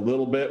it. A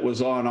little bit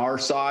was on our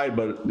side,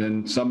 but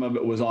then some of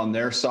it was on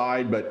their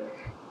side. But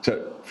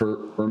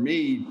for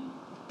me,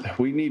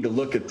 we need to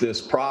look at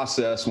this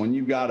process when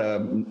you've got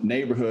a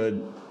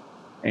neighborhood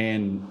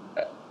and,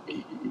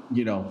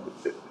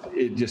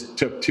 it just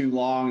took too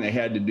long. They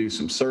had to do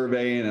some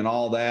surveying and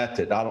all that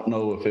I don't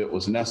know if it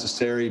was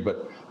necessary,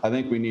 but I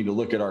think we need to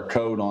look at our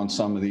code on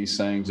some of these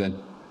things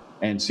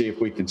and see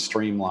if we can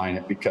streamline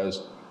it,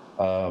 because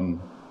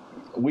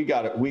we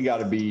got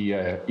to be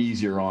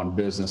easier on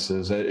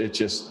businesses. It's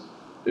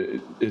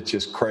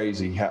just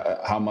crazy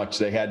how much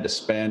they had to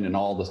spend and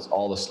all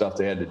the stuff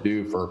they had to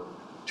do for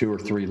 2 or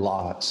 3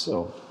 lots.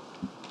 So,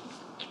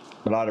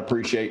 but I'd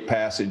appreciate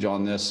passage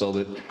on this so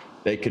that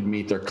they could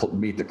meet the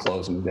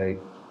closing date.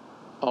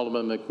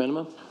 Alderman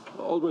McMiniman.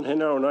 Alderman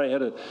Hanauer and I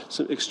had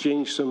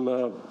exchanged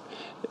some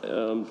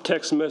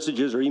text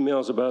messages or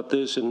emails about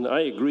this, and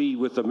I agree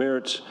with the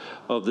merits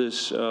of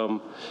this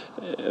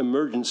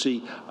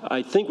emergency.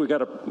 I think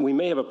we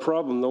may have a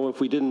problem, though, if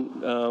we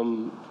didn't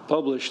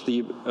publish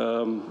the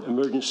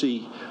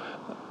emergency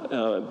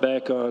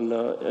back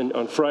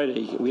on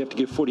Friday. We have to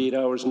give 48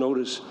 hours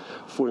notice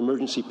for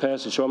emergency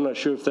passage. So I'm not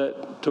sure if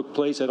that took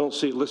place. I don't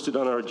see it listed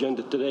on our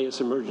agenda today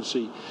as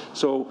emergency.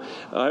 So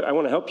I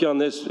want to help you on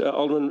this,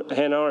 Alderman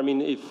Hanauer. I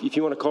mean, if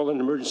you want to call it an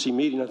emergency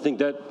meeting, I think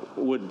that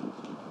would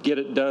get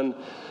it done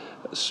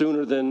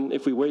sooner than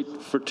if we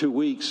wait for 2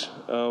 weeks.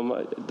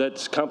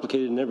 That's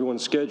complicated in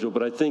everyone's schedule,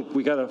 but I think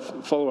we got to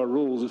follow our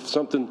rules. If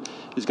something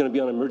is going to be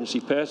on emergency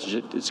passage,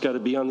 it's got to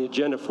be on the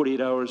agenda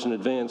 48 hours in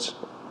advance.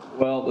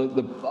 Well,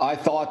 I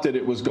thought that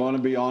it was going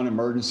to be on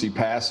emergency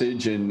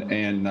passage, and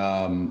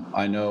I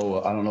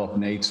don't know if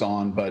Nate's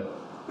on, but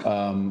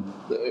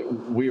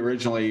we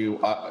originally,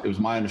 it was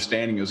my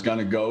understanding, it was going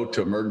to go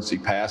to emergency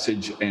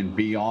passage and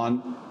be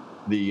on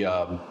the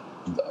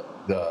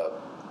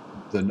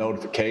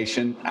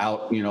notification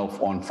out,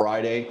 on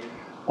Friday.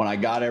 When I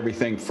got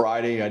everything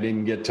Friday, I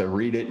didn't get to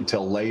read it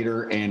until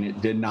later, and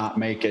it did not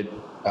make it.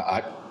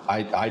 I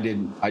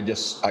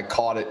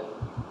caught it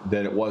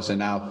that it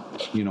wasn't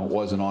out,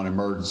 wasn't on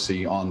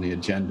emergency on the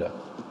agenda.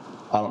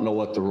 I don't know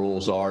what the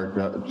rules are,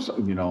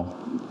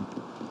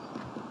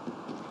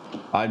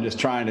 I'm just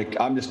trying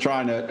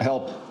to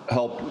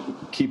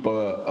help keep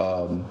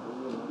a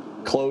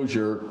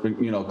closure,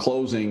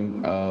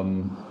 closing,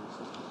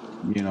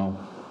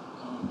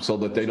 so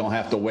that they don't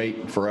have to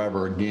wait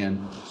forever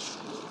again.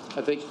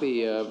 I think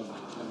the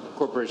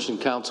Corporation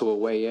Council will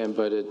weigh in,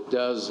 but it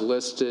does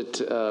list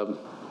it.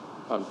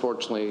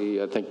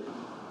 Unfortunately, I think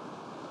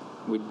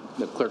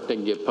the clerk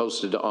didn't get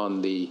posted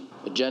on the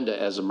agenda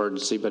as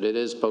emergency, but it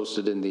is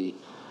posted in the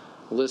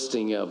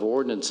listing of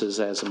ordinances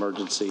as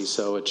emergency,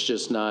 so it's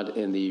just not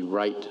in the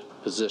right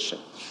position.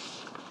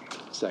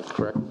 Is that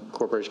correct,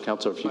 Corporation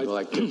Council, if you'd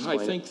like to explain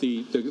I think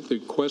the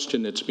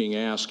question that's being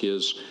asked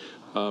is,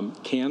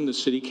 can the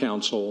City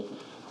Council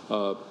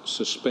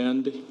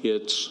suspend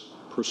its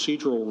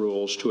procedural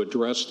rules to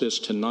address this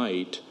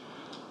tonight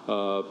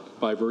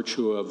by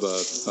virtue of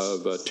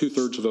a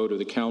two-thirds vote of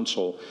the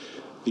council?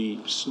 The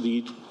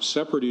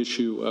separate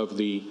issue of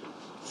the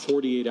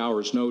 48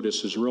 hours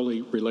notice is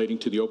really relating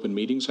to the Open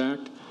Meetings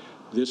Act.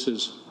 This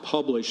is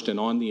published and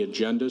on the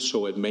agenda,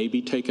 so it may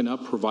be taken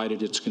up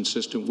provided it's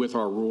consistent with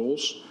our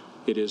rules.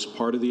 It is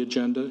part of the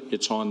agenda.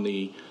 It's on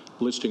the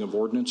listing of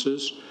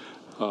ordinances.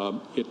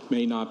 It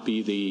may not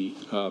be the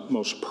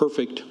most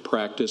perfect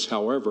practice.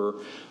 However,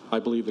 I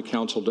believe the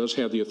council does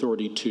have the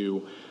authority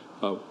to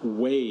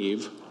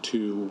waive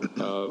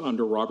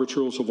under Robert's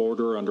Rules of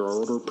Order, under our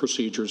order of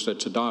procedures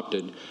that's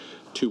adopted,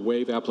 to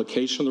waive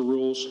application of the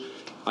rules.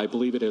 I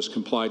believe it has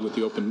complied with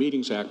the Open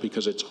Meetings Act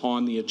because it's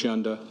on the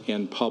agenda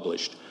and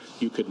published.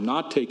 You could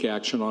not take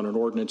action on an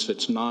ordinance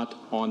that's not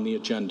on the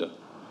agenda.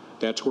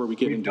 That's where we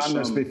get into some...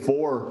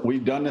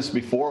 We've done this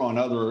before on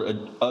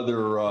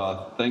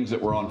other things that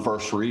were on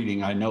first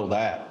reading. I know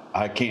that.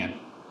 I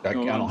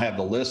don't have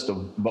the list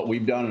but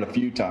we've done it a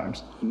few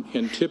times.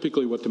 And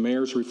typically what the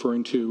mayor's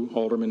referring to,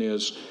 Alderman,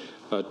 is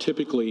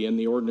typically in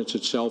the ordinance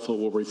itself it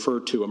will refer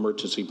to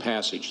emergency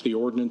passage. The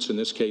ordinance in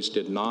this case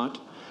did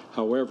not.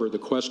 However, the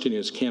question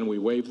is, can we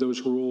waive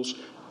those rules?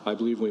 I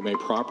believe we may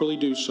properly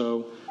do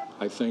so.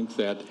 I think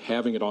that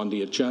having it on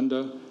the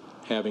agenda,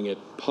 having it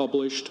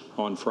published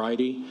on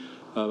Friday,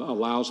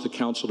 allows the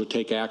council to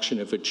take action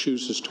if it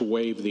chooses to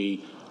waive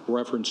the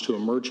reference to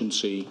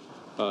emergency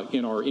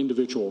in our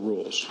individual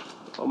rules.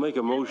 I'll make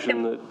a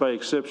motion that by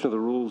exception of the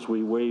rules,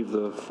 we waive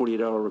the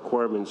 48-hour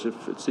requirements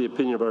if it's the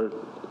opinion of our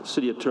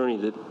city attorney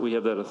that we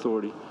have that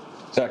authority.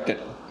 Second.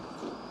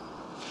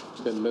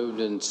 It's been moved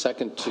and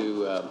second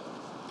to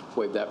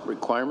waive that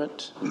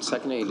requirement. And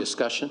second, any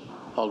discussion?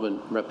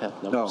 Alderman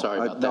Redpath? No, sorry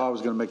about that. No, I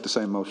was going to make the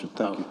same motion.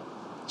 Thank you.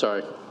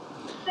 Sorry.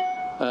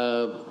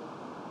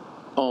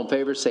 All in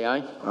favor, say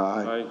aye.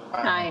 Aye.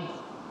 Aye.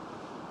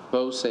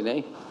 Opposed, say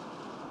nay.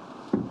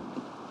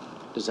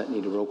 Does that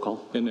need a roll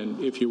call? And then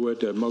if you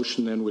would, a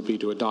motion then would be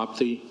to adopt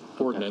the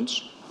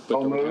ordinance, but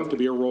there would have to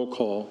be a roll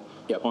call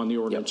on the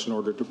ordinance in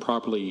order to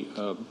properly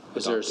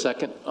Is there a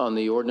second on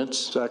the ordinance?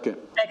 Second.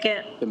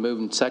 Second. Been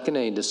moved and second.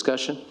 Any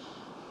discussion?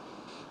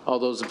 All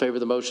those in favor of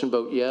the motion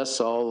vote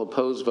yes. All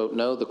opposed vote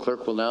no. The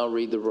clerk will now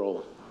read the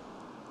roll.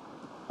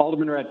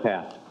 Alderman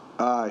Redpath.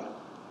 Aye.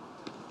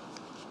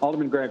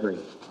 Alderman Gregory.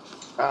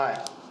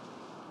 Aye.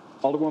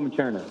 Alderwoman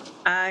Turner.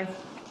 Aye.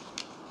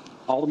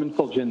 Alderman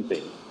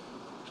Fulgenzi.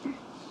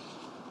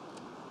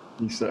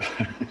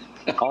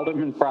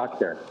 Alderman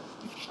Proctor.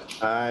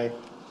 Aye.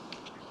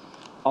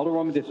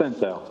 Alderwoman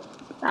DeCenso.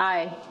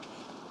 Aye.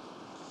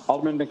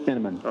 Alderman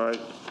McMiniman. Aye.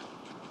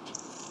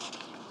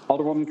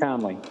 Alderwoman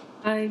Conley.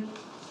 Aye.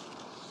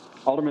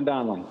 Alderman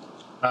Donlin.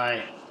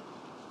 Aye.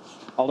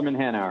 Alderman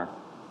Hanauer.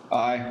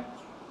 Aye.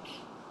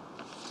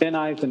 10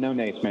 ayes and no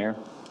nays, Mayor.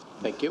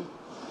 Thank you.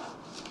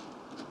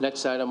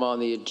 Next item on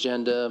the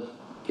agenda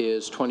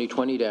is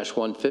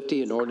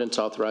 2020-150, an ordinance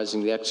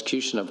authorizing the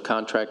execution of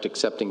contract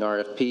accepting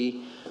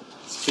RFP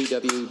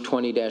PW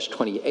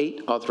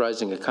 20-28,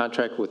 authorizing a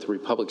contract with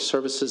Republic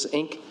Services,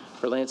 Inc.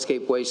 for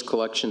landscape waste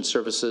collection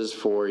services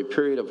for a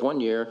period of 1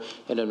 year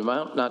and an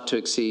amount not to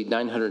exceed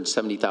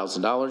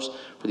 $970,000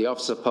 for the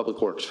Office of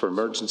Public Works for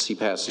emergency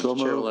passage.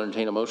 Chair will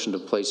entertain a motion to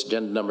place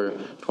agenda number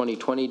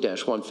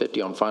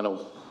 2020-150 on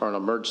final or an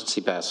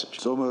emergency passage.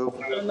 So moved.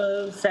 So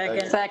moved.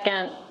 Second.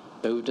 Second.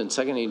 Moved and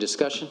second. Any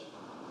discussion?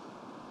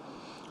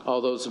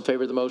 All those in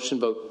favor of the motion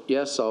vote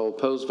yes. All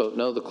opposed vote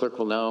no. The clerk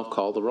will now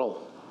call the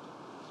roll.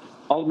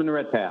 Alderman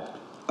Redpath.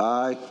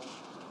 Aye.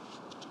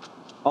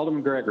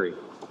 Alderman Gregory.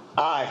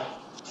 Aye.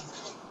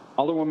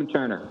 Alderwoman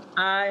Turner.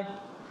 Aye.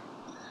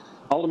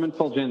 Alderman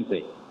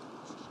Fulgenzi.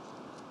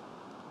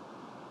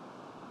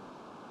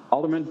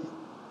 Alderman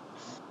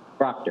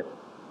Proctor.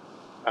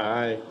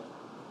 Aye.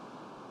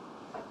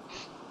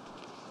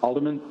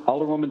 Alderwoman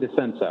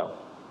DeCenso.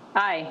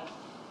 Aye.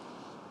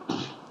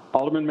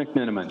 Alderman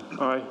McMiniman.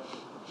 Aye.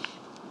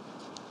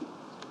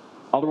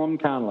 Alderwoman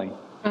Conley.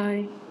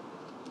 Aye.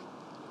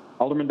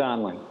 Alderman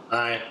Donlin.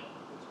 Aye.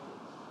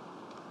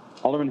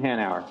 Alderman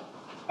Hanauer.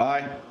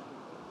 Aye.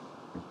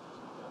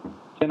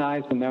 10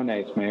 ayes and no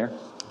nays, Mayor.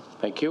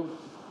 Thank you.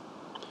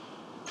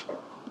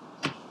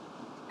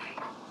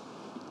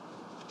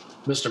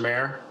 Mr.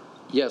 Mayor,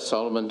 Yes,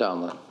 Alderman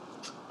Donlin.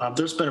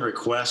 there's been a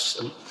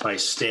request by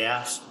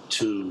staff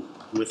to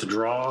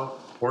withdraw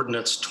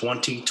ordinance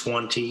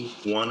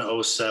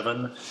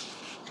 2020-107,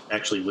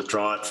 actually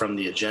withdraw it from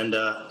the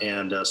agenda,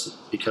 and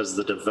because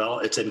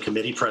it's in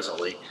committee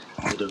presently,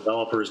 the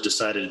developers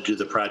decided to do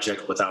the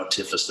project without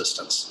TIF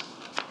assistance.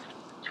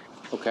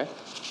 Okay.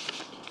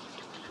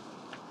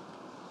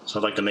 So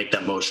I'd like to make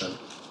that motion.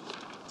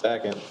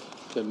 Second.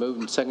 Been moved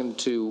and seconded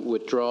to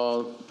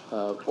withdraw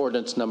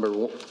ordinance number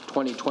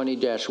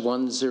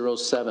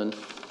 2020-107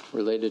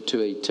 related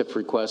to a TIF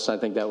request. I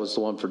think that was the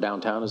one for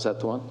downtown. Is that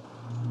the one?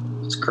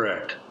 That's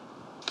correct.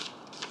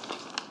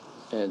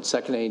 And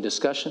second, any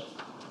discussion?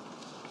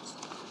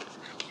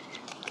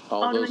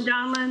 Alderman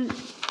Donlin?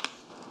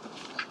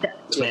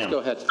 Yes, go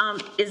ahead.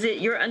 Is it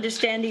your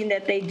understanding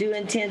that they do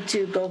intend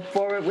to go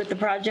forward with the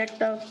project,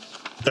 though?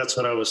 That's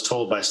what I was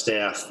told by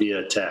staff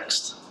via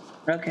text.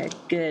 Okay,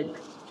 good.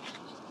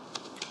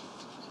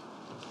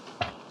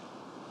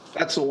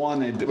 That's the one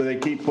they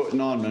keep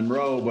putting on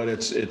Monroe, but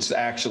it's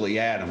actually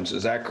Adams.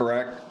 Is that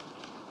correct?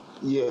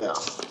 Yeah.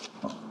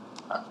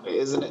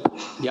 Isn't it?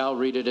 Yeah, I'll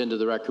read it into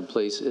the record,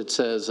 please. It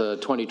says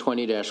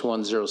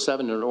 2020-107,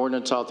 an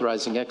ordinance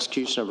authorizing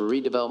execution of a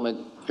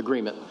redevelopment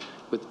agreement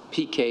with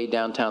PK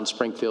Downtown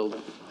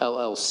Springfield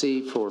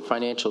LLC for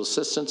financial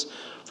assistance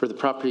for the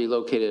property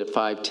located at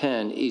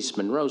 510 East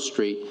Monroe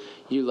Street,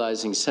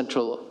 utilizing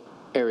Central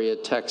Area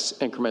Tax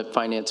Increment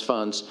Finance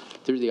Funds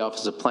through the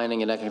Office of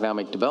Planning and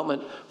Economic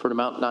Development for an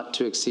amount not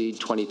to exceed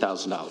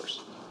 $20,000.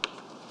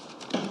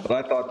 But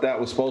I thought that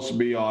was supposed to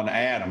be on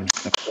Adams.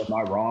 Am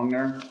I wrong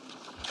there?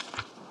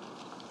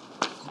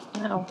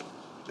 No,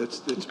 It's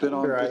been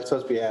on. You're right, it's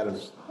supposed to be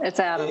Adams. it's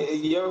Adam.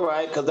 You're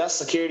right, because that's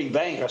Security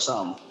Bank or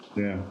something.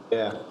 Yeah.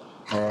 Yeah.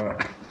 All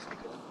right.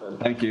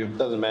 Thank you.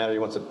 Doesn't matter, he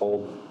wants it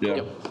pulled. Yeah.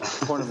 Yep.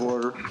 Point of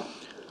order.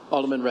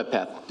 Alderman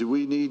Redpath. Do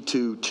we need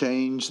to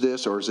change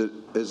this, or is it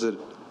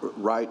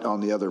right on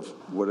the other,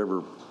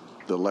 whatever,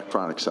 the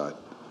electronic side?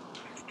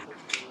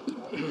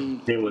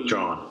 Being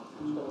withdrawn.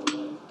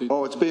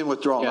 Oh, it's being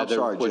withdrawn. Yeah, I'm they're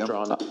sorry, Jim.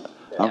 withdrawn.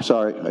 I'm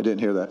sorry, I didn't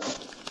hear that.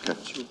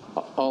 Okay.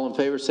 All in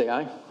favor, say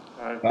aye.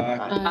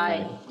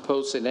 Aye.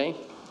 Opposed, say nay.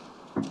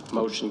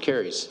 Motion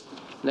carries.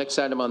 Next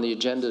item on the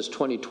agenda is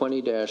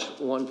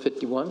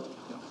 2020-151.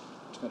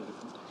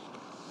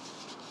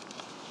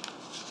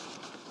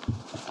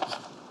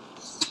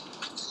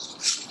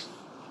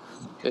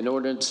 An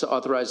ordinance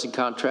authorizing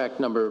contract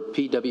number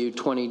PW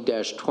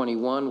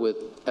 20-21 with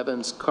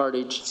Evans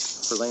Cartage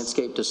for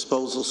landscape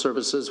disposal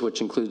services,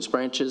 which includes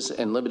branches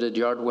and limited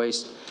yard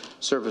waste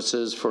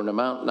services for an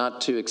amount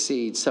not to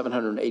exceed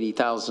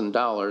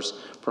 $780,000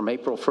 from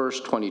April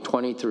 1st,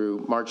 2020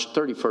 through March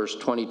 31st,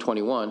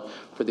 2021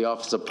 for the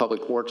Office of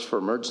Public Works for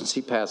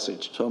emergency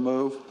passage. So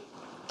move.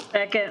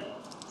 Second.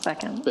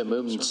 Second. Been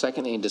moved and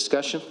second. Any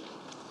discussion?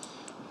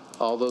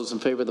 All those in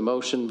favor of the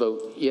motion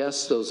vote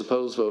yes. Those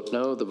opposed vote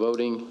no.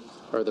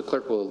 The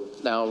clerk will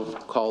now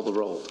call the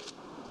roll.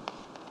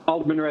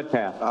 Alderman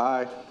Redpath.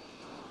 Aye.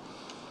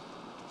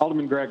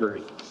 Alderman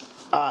Gregory.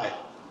 Aye.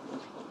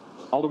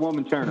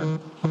 Alderwoman Turner.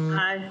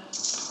 Aye.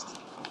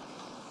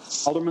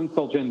 Alderman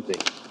Solgenzi.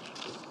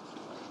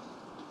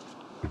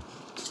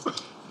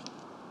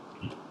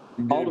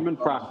 Alderman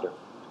Proctor.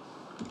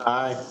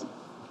 Aye.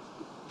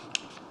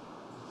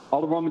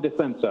 Alderwoman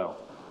DeCenso.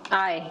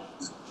 Aye.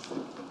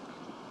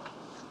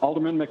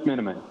 Alderman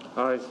McMiniman.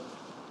 Aye.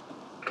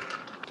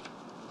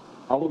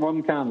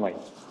 Alderwoman Conley.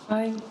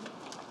 Aye.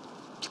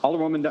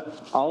 Alderman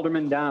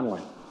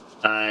Donlin.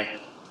 Aye.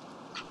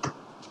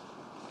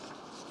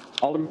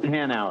 Alderman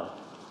Hanauer.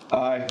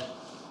 Aye.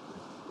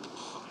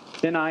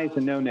 10 ayes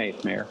and no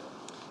nays, Mayor.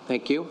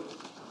 Thank you.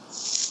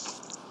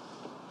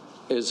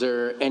 Is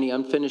there any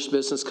unfinished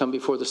business come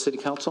before the City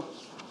Council?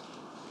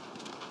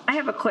 I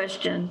have a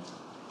question.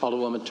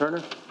 Alderwoman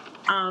Turner?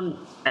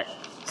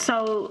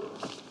 So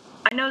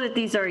I know that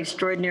these are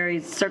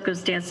extraordinary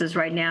circumstances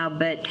right now,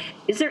 but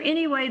is there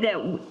any way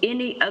that,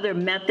 any other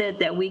method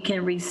that we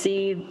can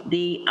receive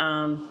the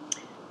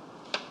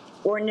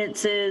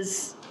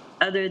ordinances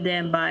other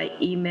than by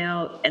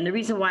email? And the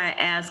reason why I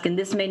ask, and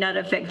this may not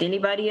affect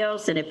anybody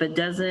else, and if it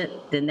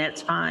doesn't, then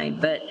that's fine,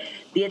 but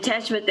the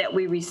attachment that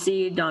we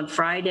received on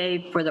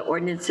Friday for the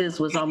ordinances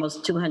was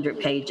almost 200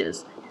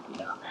 pages.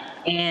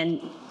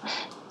 And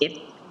if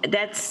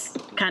that's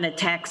kind of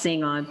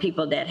taxing on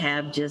people that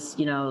have just,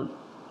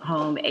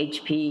 home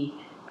HP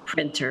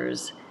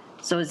printers.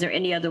 So is there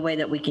any other way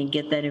that we can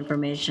get that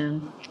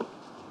information?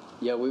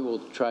 Yeah, we will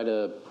try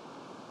to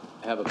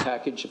have a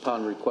package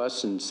upon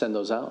request and send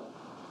those out.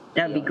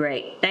 That'd be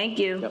great. Thank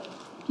you. Yep.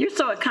 You're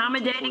so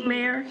accommodating,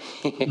 Mayor.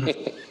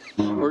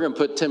 We're going to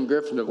put Tim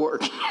Griffin to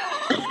work.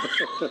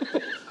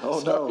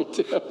 Oh, Sorry, no.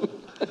 Tim.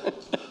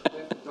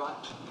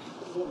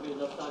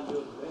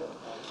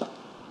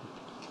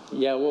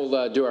 Yeah,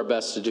 we'll do our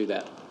best to do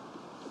that.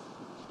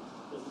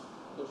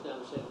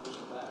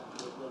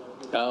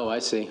 Oh, I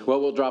see. Well,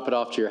 we'll drop it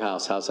off to your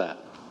house. How's that?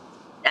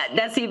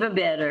 That's even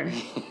better.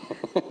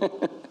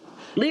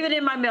 Leave it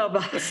in my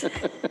mailbox.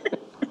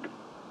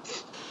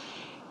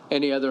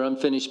 Any other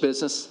unfinished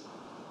business?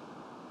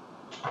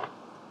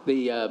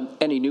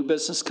 Any new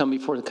business come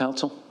before the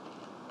council?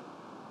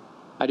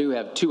 I do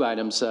have two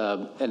items,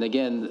 and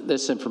again,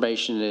 this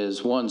information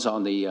is, one's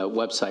on the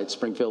website,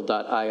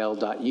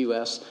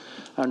 springfield.il.us.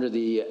 Under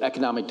the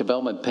economic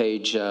development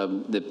page,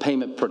 the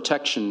payment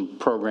protection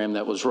program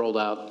that was rolled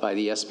out by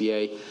the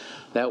SBA,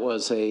 that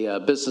was a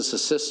business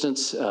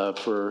assistance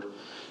for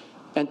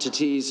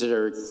entities that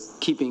are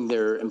keeping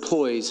their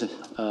employees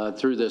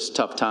through this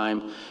tough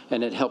time,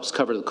 and it helps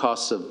cover the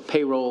costs of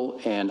payroll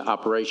and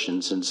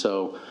operations. And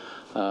so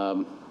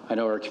I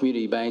know our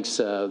community banks,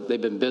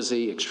 they've been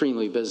busy,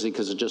 extremely busy,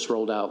 because it just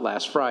rolled out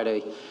last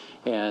Friday,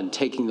 and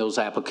taking those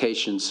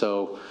applications.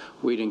 So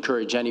we'd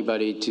encourage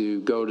anybody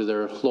to go to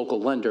their local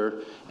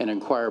lender and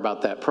inquire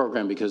about that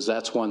program, because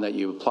that's one that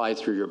you apply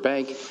through your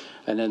bank,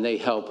 and then they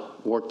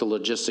help work the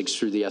logistics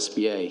through the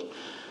SBA.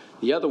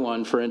 The other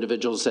one for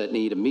individuals that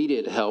need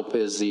immediate help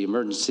is the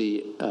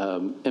emergency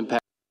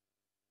impact.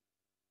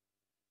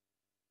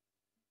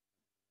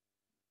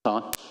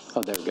 Oh,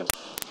 there we go.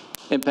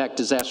 Impact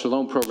Disaster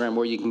Loan Program,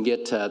 where you can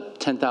get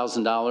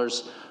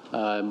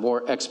 $10,000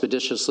 more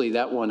expeditiously.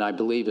 That one, I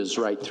believe, is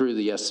right through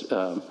the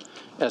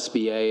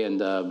SBA, and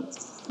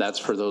that's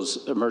for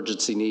those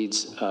emergency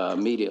needs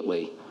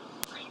immediately.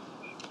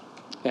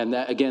 And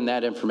that, again,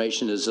 that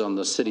information is on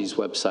the city's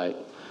website.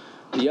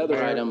 The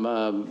other item,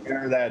 the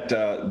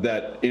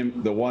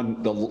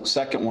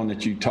second one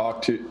that you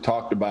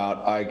talked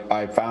about,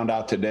 I found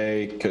out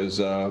today because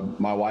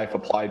my wife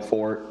applied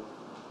for it.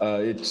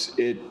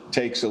 It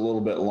takes a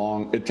little bit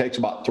long. It takes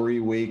about 3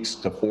 weeks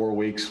to 4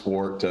 weeks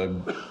for it to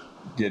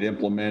get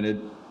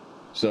implemented.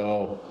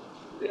 So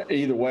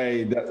either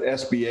way, the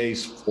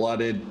SBA's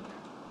flooded,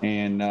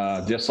 and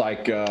just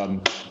like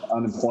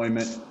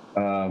unemployment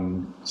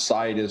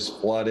site is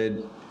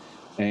flooded.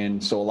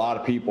 And so a lot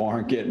of people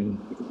aren't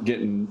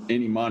getting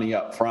any money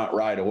up front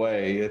right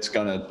away.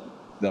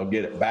 They'll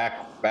get it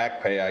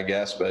back pay, I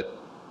guess. But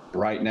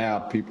right now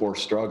people are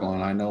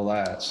struggling. I know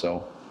that,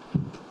 so.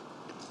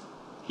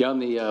 Yeah, on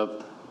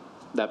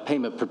that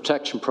payment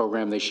protection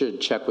program, they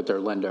should check with their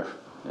lender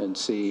and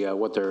see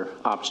what their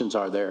options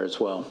are there as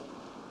well.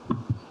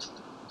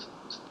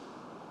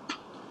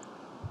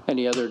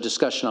 Any other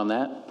discussion on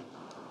that?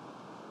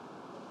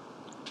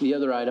 The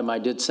other item, I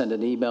did send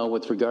an email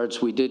with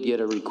regards, we did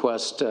get a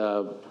request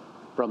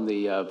from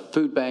the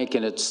food bank,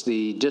 and it's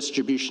the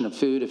distribution of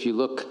food. If you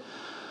look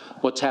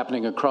what's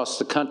happening across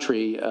the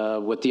country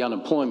with the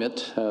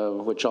unemployment,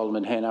 which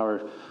Alderman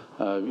Hanauer,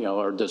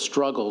 or the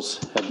struggles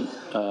have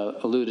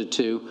alluded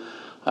to,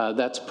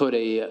 that's put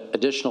a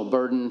additional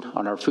burden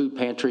on our food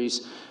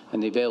pantries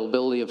and the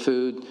availability of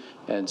food.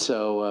 And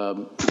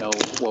so,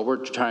 what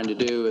we're trying to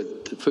do,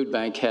 the food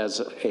bank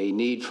has a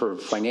need for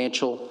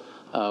financial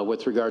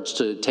with regards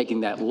to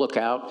taking that look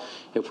out.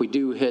 If we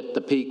do hit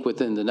the peak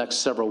within the next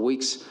several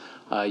weeks,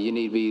 you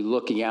need to be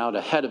looking out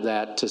ahead of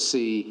that to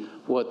see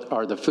what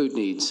are the food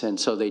needs. And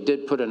so they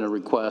did put in a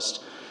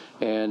request,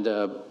 and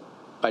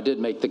I did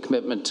make the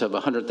commitment of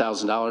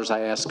 $100,000.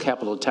 I asked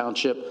Capitol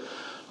Township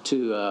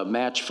to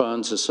match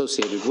funds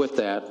associated with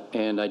that,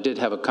 and I did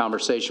have a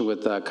conversation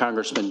with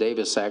Congressman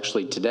Davis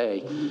actually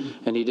today,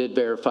 and he did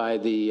verify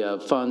the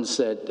funds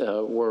that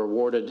were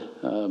awarded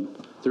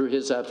through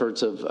his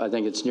efforts of, I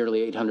think it's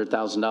nearly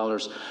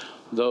 $800,000.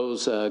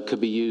 Those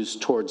could be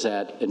used towards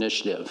that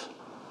initiative.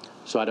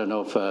 So I don't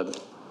know if,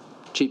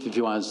 Chief, if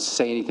you want to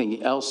say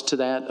anything else to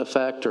that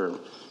effect, or.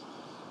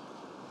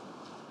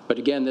 But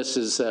again, this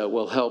is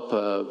will help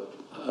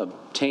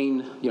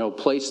obtain,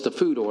 place the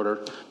food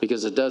order,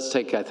 because it does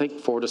take, I think,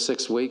 4 to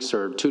 6 weeks,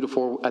 or 2 to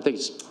 4. I think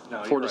it's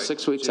 4 to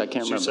 6 weeks. I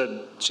can't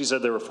remember. She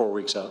said they were 4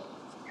 weeks out.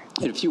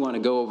 And if you want to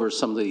go over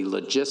some of the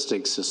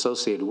logistics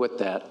associated with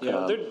that,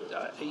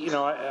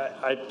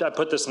 I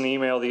put this in the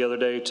email the other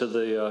day to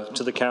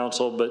the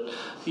council, but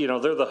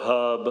they're the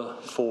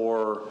hub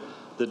for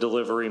the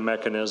delivery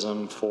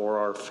mechanism for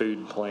our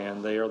food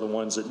plan. They are the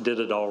ones that did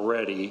it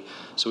already,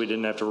 so we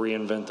didn't have to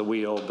reinvent the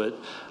wheel. But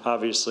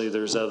obviously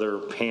there's other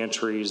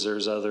pantries,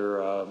 there's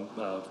other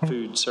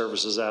food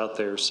services out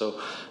there.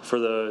 So for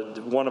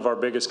one of our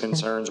biggest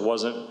concerns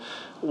wasn't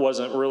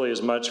really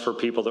as much for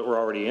people that were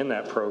already in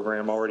that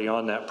program, already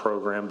on that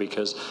program,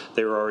 because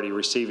they were already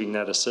receiving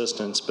that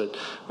assistance. But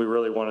we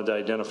really wanted to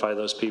identify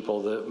those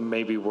people that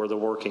maybe were the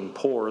working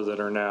poor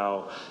that are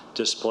now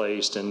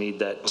displaced and need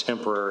that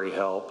temporary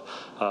help,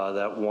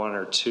 that 1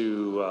 or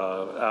 2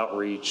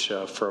 outreach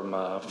from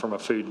a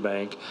food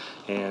bank.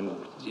 And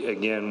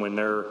again, when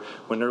they're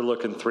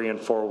looking 3 and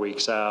 4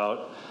 weeks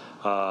out,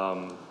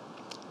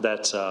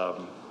 that's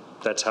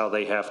how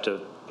they have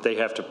to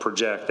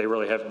project. They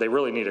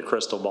really need a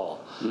crystal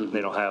ball. Mm-hmm.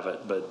 They don't have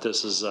it, but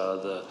this is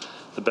the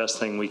best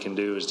thing we can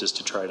do is just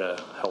to try to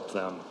help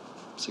them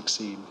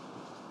succeed.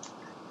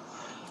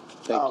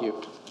 Thank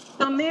you.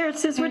 So, Mayor,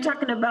 since we're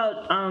talking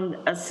about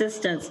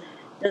assistance,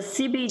 the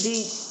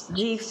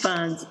CBDG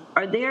funds,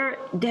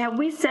 have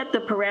we set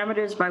the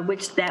parameters by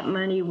which that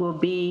money will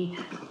be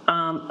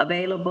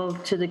available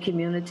to the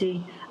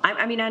community?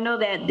 I mean, I know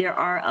that there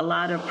are a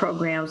lot of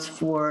programs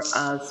for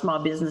small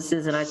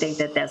businesses, and I think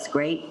that that's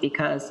great,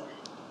 because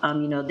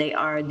they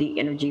are the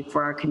energy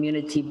for our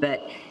community.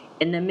 But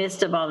in the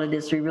midst of all of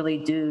this, we really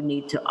do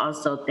need to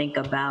also think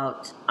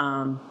about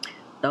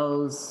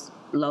those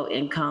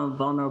low-income,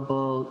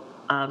 vulnerable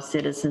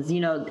citizens.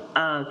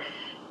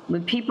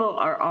 When people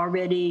are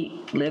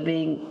already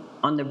living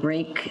on the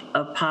brink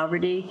of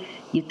poverty,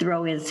 you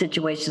throw in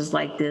situations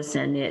like this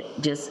and it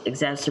just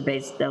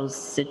exacerbates those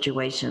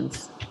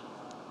situations.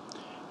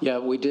 Yeah,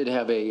 we did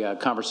have a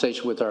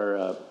conversation with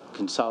our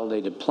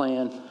consolidated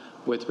plan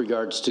with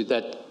regards to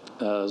that,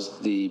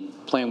 the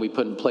plan we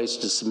put in place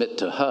to submit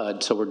to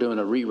HUD. So we're doing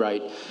a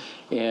rewrite.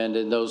 And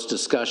in those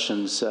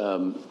discussions,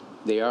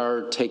 they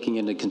are taking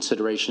into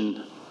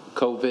consideration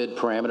COVID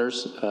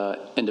parameters,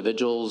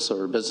 individuals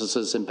or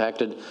businesses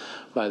impacted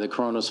by the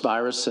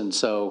coronavirus. And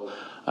so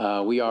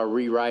we are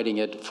rewriting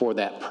it for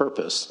that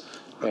purpose.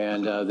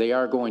 And they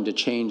are going to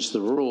change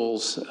the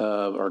rules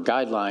or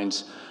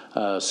guidelines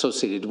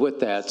associated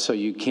with that, so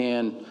you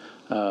can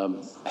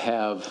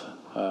have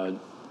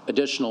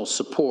additional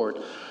support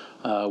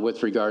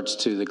with regards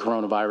to the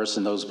coronavirus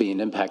and those being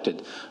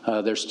impacted.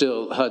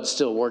 HUD's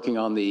still working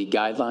on the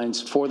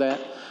guidelines for that,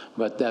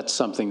 but that's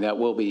something that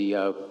will be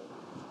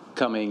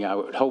coming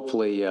out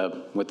hopefully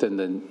within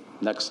the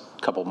next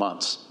couple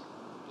months.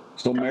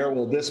 So, Mayor,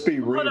 will this be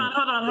Hold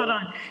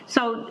on.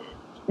 So,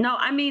 no,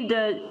 I mean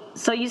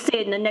so you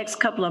said in the next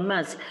couple of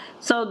months.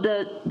 So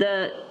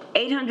the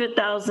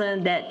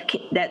 800,000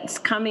 that's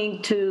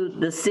coming to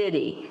the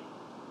city,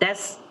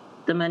 that's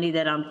the money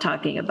that I'm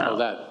talking about.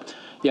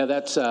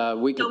 That's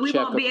we can check. So we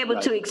won't be able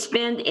right. to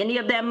expend any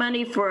of that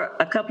money for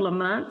a couple of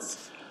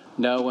months?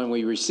 No, when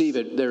we receive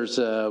it,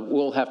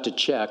 we'll have to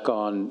check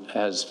on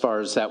as far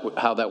as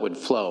how that would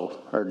flow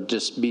or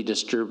just be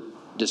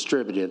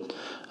distributed.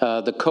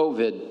 The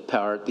COVID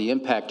part, the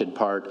impacted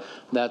part,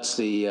 that's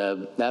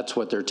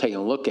what they're taking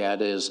a look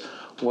at is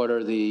what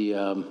are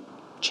the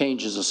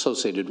changes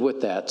associated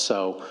with that.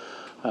 So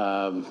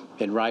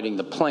in writing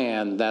the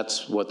plan,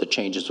 that's what the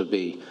changes would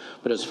be.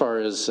 But as far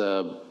as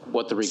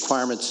what the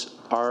requirements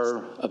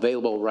are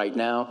available right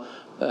now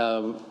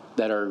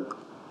that are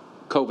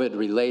COVID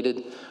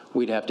related,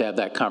 we'd have to have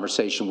that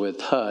conversation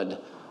with HUD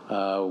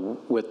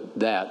with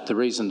that. The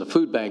reason the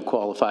food bank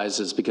qualifies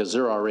is because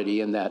they're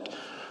already in that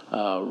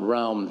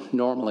realm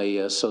normally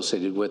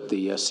associated with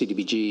the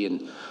CDBG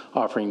and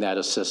offering that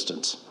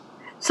assistance.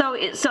 So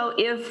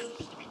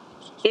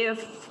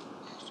if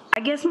I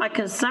guess my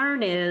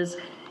concern is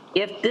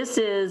if this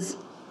is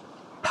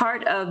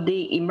part of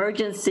the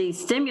emergency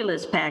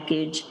stimulus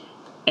package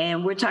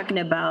and we're talking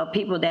about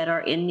people that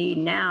are in need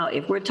now,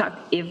 if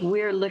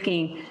we're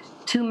looking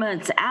 2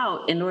 months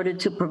out in order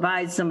to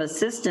provide some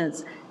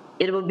assistance,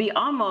 it will be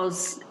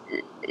almost,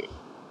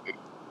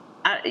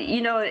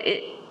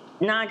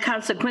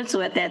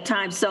 non-consequential at that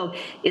time. So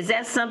is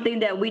that something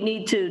that we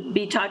need to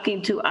be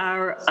talking to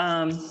our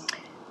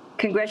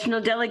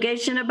congressional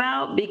delegation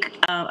about?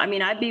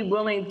 I'd be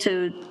willing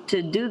to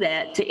do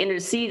that, to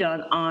intercede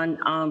on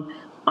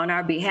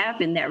our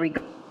behalf in that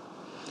regard.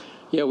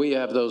 Yeah, we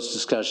have those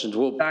discussions.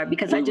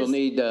 Because I just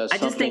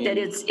think that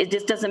it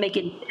just doesn't make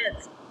any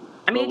sense.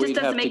 It just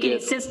doesn't make any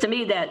sense to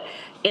me that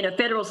in a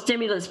federal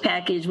stimulus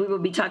package, we will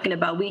be talking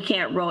about we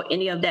can't roll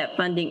any of that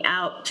funding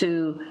out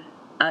to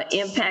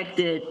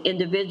impacted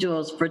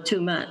individuals for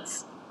 2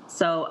 months.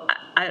 So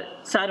I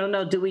don't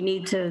know, do we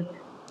need to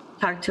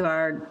talk to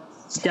our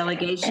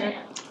delegation?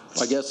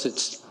 I guess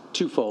it's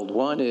twofold.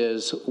 One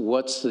is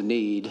what's the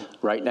need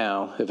right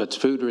now? If it's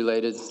food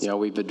related,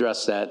 we've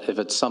addressed that. If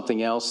it's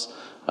something else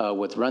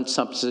with rent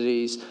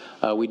subsidies,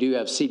 we do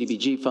have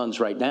CDBG funds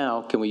right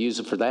now. Can we use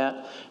it for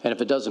that? And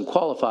if it doesn't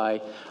qualify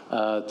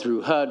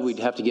through HUD, we'd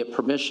have to get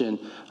permission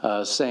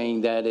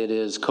saying that it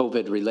is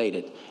COVID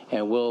related.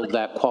 And will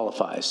that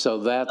qualify? So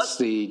that's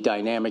the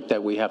dynamic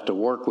that we have to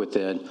work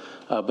within.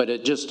 But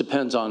it just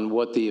depends on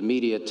what the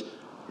immediate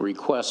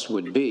request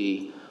would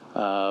be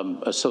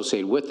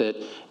associated with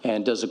it.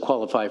 And does it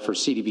qualify for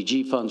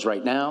CDBG funds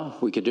right now?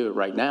 We could do it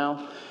right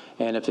now.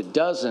 And if it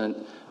doesn't,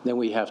 then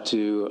we have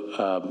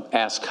to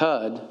ask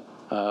HUD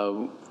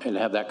and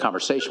have that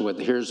conversation with,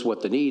 here's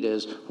what the need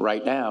is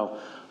right now.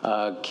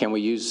 Can we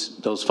use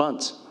those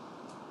funds?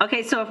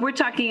 Okay, so if we're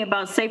talking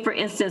about, say, for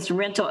instance,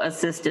 rental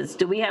assistance,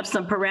 do we have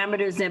some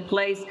parameters in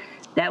place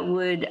that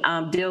would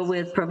deal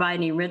with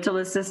providing rental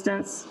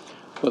assistance?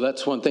 Well,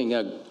 that's one thing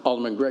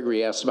Alderman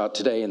Gregory asked about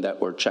today and that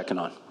we're checking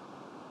on.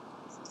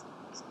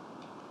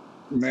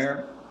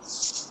 Mayor?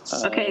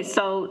 Okay,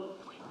 so.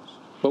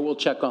 But we'll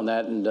check on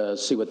that and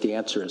see what the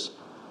answer is.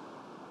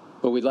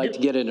 But we'd like to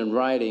get it in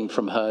writing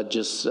from HUD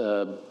just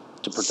to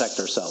protect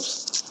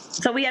ourselves.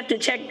 So we have to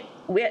check.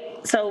 We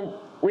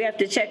have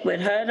to check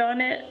with HUD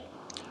on it.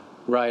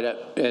 Right,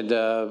 and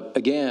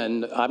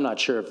again, I'm not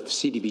sure if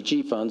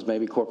CDBG funds,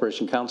 maybe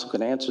Corporation Counsel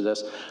can answer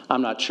this,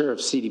 I'm not sure if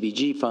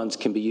CDBG funds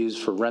can be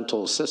used for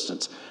rental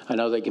assistance. I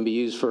know they can be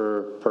used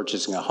for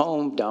purchasing a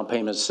home, down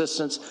payment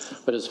assistance,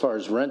 but as far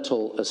as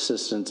rental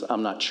assistance,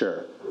 I'm not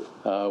sure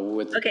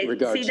with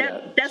regards to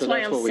that. That's why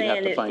I'm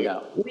saying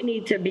we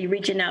need to be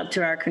reaching out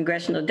to our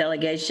congressional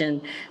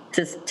delegation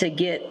to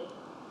get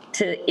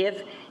to,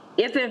 if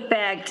in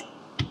fact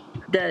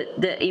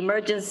the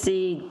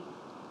emergency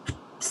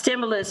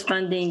stimulus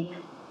funding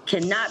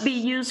cannot be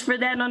used for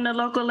that on the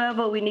local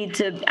level. We need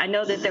to, I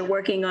know that they're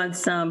working on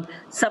some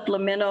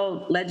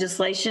supplemental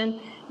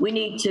legislation. We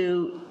need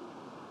to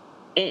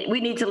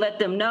let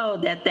them know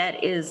that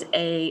that is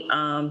a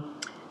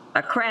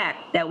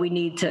crack that we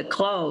need to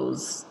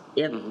close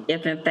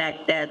if in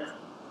fact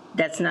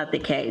that's not the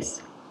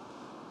case.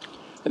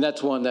 And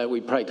that's one that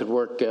we probably could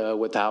work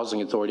with the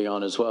Housing Authority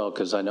on as well,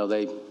 because I know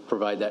they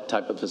provide that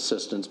type of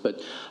assistance. But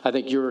I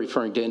think you're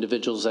referring to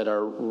individuals that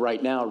are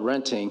right now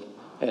renting,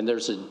 and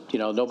there's a,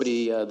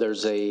 nobody,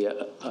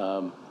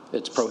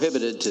 it's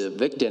prohibited to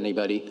evict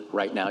anybody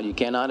right now. You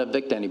cannot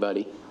evict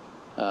anybody.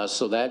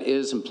 So that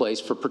is in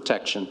place for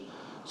protection.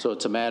 So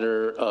it's a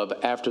matter of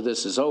after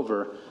this is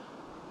over,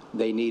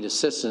 they need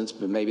assistance,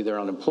 but maybe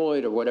they're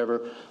unemployed or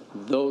whatever.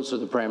 Those are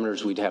the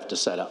parameters we'd have to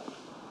set up.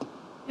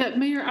 Yeah,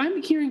 Mayor,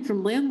 I'm hearing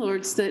from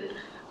landlords that,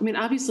 I mean,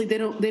 obviously they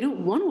don't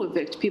want to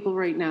evict people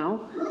right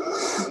now,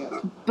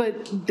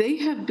 but they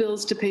have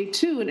bills to pay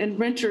too, and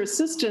renter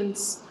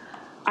assistance.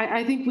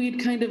 I think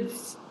we'd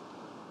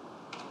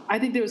I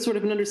think there was sort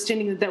of an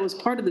understanding that was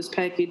part of this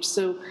package.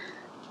 So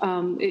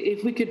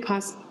if we could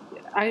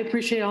I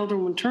appreciate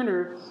Alderwoman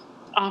Turner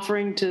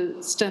offering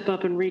to step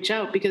up and reach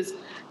out, because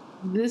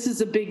this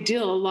is a big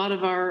deal. A lot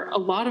of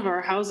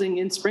our housing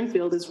in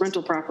Springfield is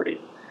rental property.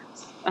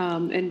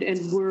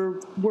 And we're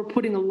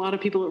putting a lot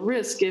of people at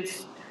risk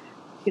if,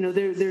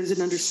 there's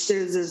an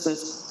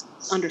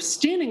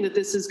understanding that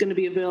this is going to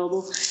be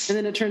available, and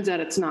then it turns out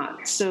it's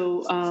not.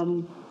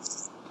 So,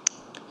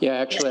 yeah,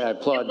 actually, I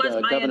applaud It was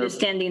my Governor.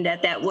 understanding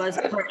that was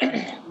part of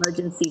the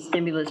emergency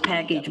stimulus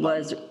package,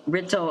 was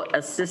rental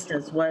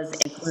assistance was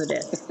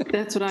included.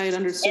 That's what I had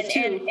understood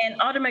too. And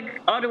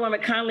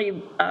Alderwoman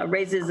Conley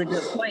raises a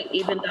good point.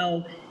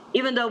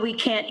 Even though we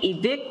can't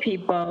evict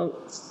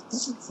people,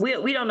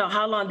 we don't know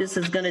how long this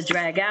is going to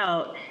drag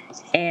out.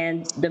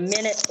 And the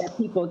minute that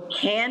people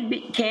can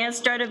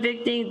start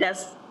evicting,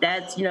 that's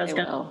it's going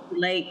to be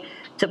late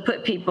to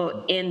put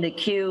people in the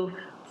queue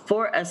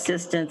for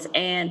assistance.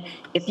 And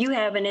if you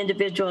have an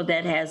individual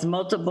that has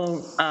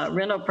multiple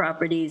rental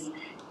properties,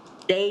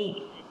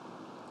 they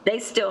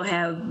still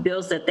have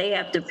bills that they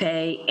have to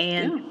pay.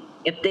 And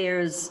if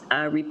there's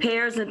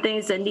repairs and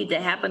things that need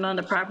to happen on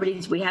the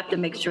properties, we have to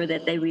make sure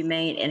that they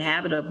remain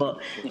inhabitable.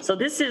 So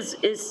this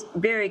is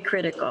very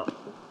critical.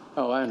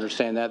 Oh, I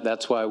understand that.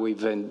 That's why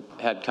we've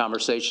had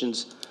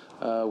conversations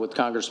with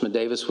Congressman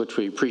Davis, which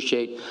we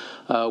appreciate.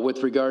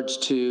 With regards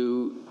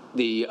to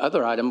the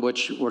other item,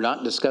 which we're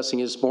not discussing,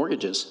 is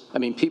mortgages. I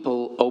mean,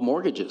 people owe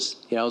mortgages,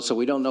 so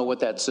we don't know what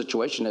that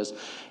situation is.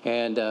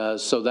 And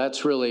so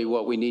that's really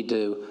what we need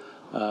to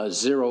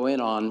zero in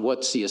on,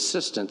 what's the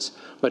assistance.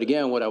 But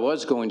again, what I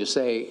was going to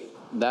say,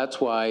 that's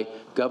why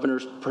Governor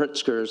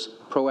Pritzker's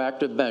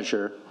proactive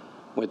measure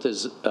with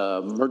his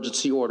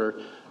emergency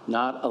order,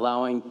 not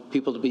allowing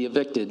people to be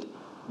evicted,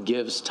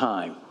 gives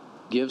time.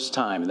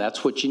 And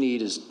that's what you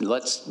need, is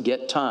let's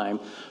get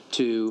time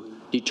to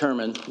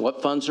determine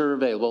what funds are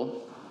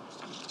available,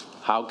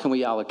 how can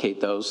we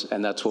allocate those,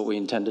 and that's what we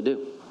intend to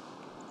do.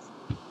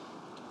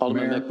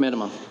 Alderman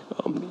McMiniman.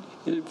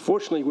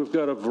 Fortunately, we've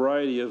got a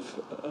variety of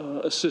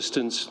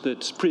assistance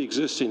that's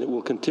pre-existing that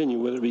will continue,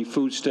 whether it be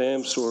food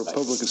stamps or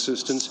public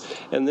assistance.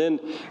 And then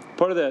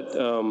part of that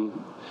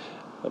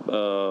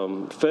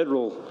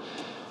federal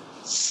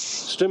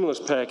stimulus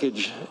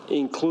package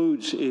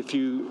includes, if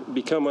you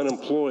become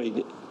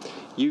unemployed,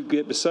 you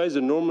get, besides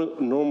the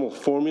normal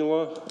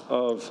formula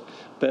of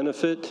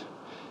benefit,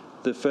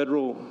 the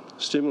federal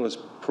stimulus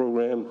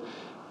program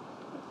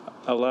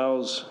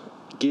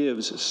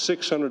gives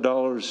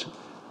 $600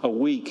 a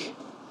week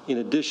in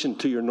addition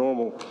to your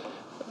normal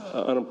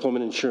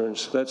unemployment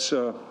insurance. That's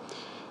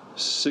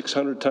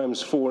 600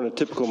 times 4 in a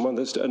typical month.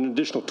 That's an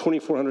additional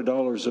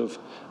 $2,400 of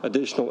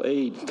additional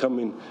aid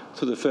coming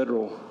to the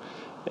federal.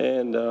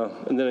 And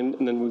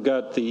then we've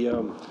got the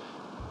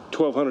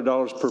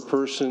 $1,200 per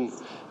person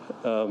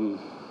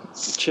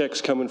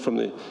checks coming from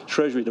the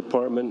Treasury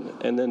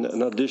Department, and then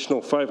an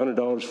additional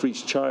 $500 for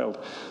each child.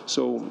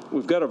 So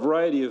we've got a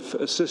variety of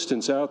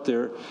assistance out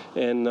there,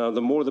 and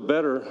the more the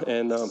better.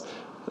 And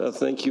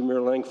thank you, Mayor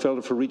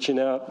Langfelder, for reaching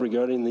out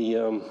regarding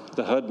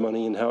the HUD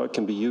money and how it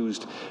can be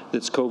used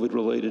that's COVID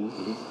related.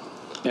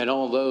 And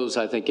all those,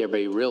 I think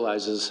everybody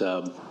realizes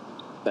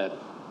that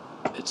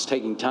it's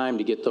taking time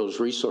to get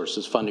those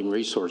resources, funding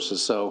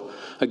resources. So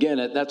again,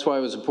 that's why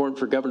it was important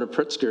for Governor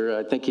Pritzker.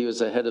 I think he was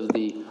ahead of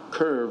the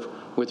curve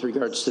with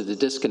regards to the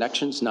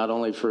disconnections, not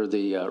only for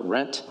the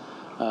rent,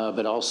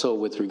 but also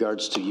with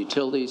regards to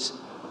utilities.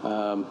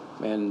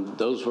 And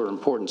those were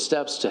important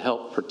steps to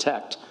help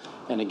protect.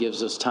 And it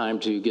gives us time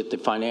to get the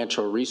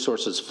financial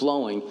resources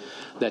flowing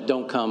that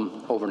don't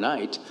come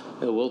overnight.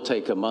 It will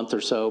take a month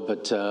or so,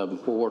 but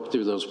we'll work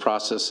through those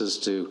processes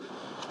to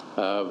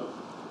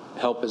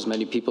help as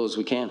many people as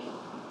we can.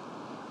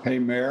 Hey,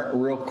 Mayor,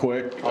 real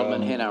quick.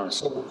 Alderman Hanauer.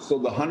 So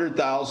the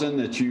 100,000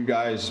 that you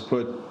guys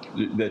put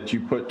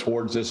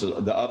towards this,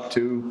 the up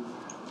to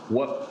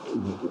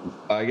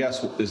I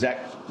guess,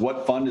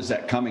 what fund is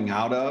that coming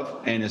out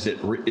of? And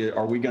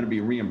are we going to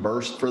be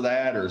reimbursed for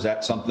that, or is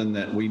that something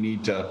that we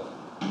need to?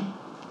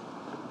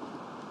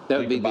 That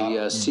would be the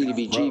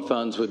CDBG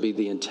funds would be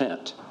the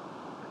intent.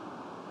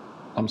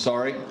 I'm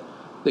sorry?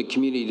 The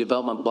Community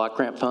Development Block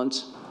Grant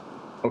funds?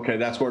 Okay,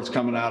 that's where it's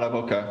coming out of,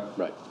 okay.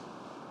 Right.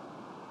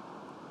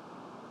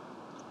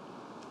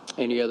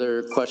 Any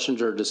other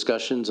questions or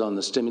discussions on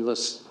the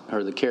stimulus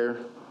or the CARE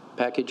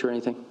package or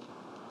anything?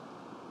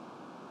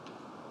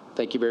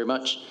 Thank you very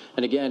much.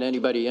 And again,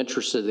 anybody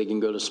interested, they can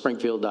go to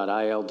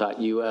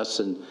springfield.il.us,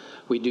 and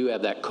we do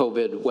have that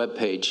COVID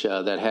webpage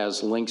that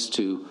has links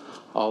to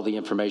all the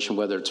information,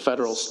 whether it's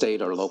federal,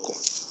 state, or local.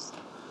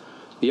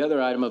 The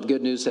other item of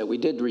good news that we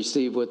did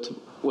receive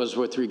was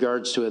with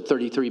regards to a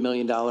 $33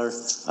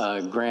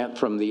 million grant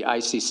from the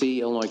ICC,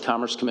 Illinois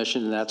Commerce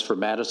Commission, and that's for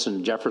Madison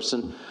and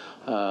Jefferson,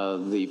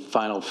 the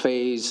final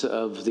phase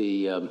of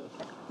the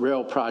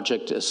rail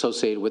project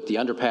associated with the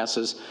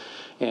underpasses.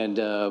 And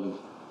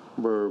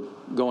we're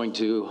going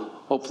to,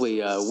 hopefully,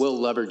 we'll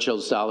leverage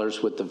those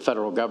dollars with the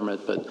federal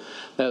government, but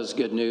that was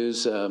good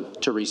news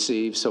to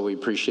receive, so we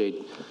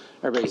appreciate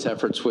everybody's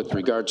efforts with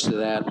regards to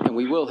that. And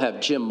we will have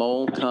Jim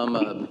Mole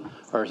come,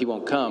 or he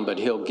won't come, but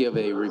he'll give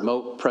a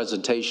remote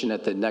presentation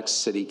at the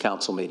next city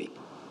council meeting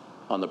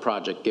on the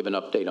project, give an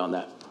update on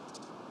that.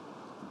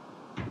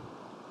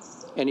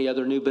 Any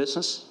other new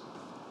business?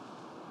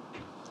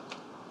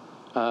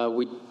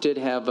 We did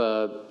have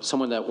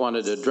someone that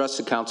wanted to address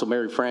the council.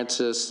 Mary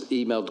Francis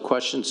emailed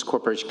questions to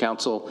Corporation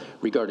Council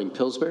regarding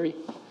Pillsbury.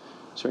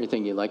 Is there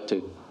anything you'd like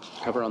to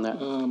cover on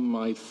that?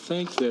 I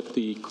think that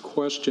the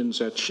questions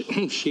that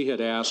she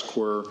had asked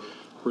were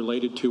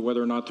related to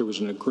whether or not there was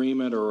an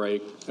agreement or a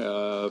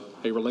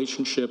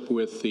relationship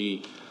with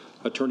the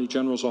Attorney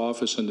General's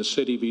office and the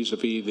city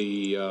vis-a-vis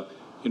the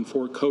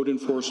code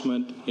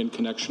enforcement in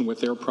connection with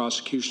their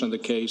prosecution of the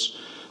case.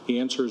 The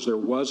answer is there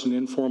was an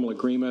informal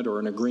agreement or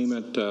an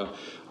agreement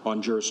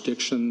on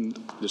jurisdiction.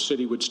 The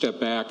city would step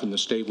back and the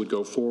state would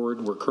go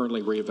forward. We're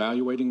currently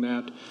reevaluating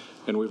that,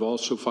 and we've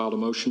also filed a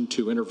motion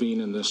to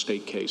intervene in the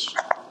state case.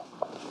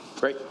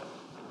 Great.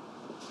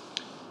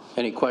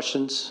 Any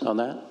questions on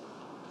that?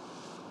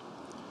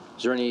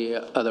 Is there any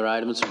other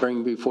items to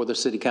bring before the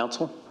city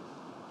council?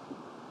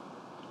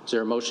 Is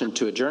there a motion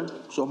to adjourn?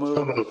 So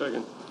moved.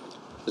 Second.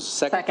 Is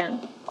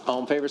second? All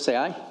in favor, say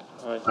aye.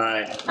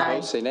 Aye.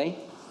 Opposed, say nay.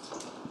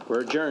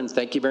 We're adjourned.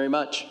 Thank you very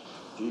much.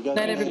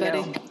 Night,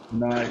 everybody.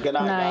 Night. Good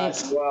night,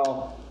 guys.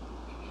 Well.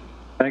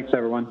 Thanks,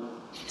 everyone.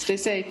 Stay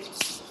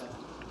safe.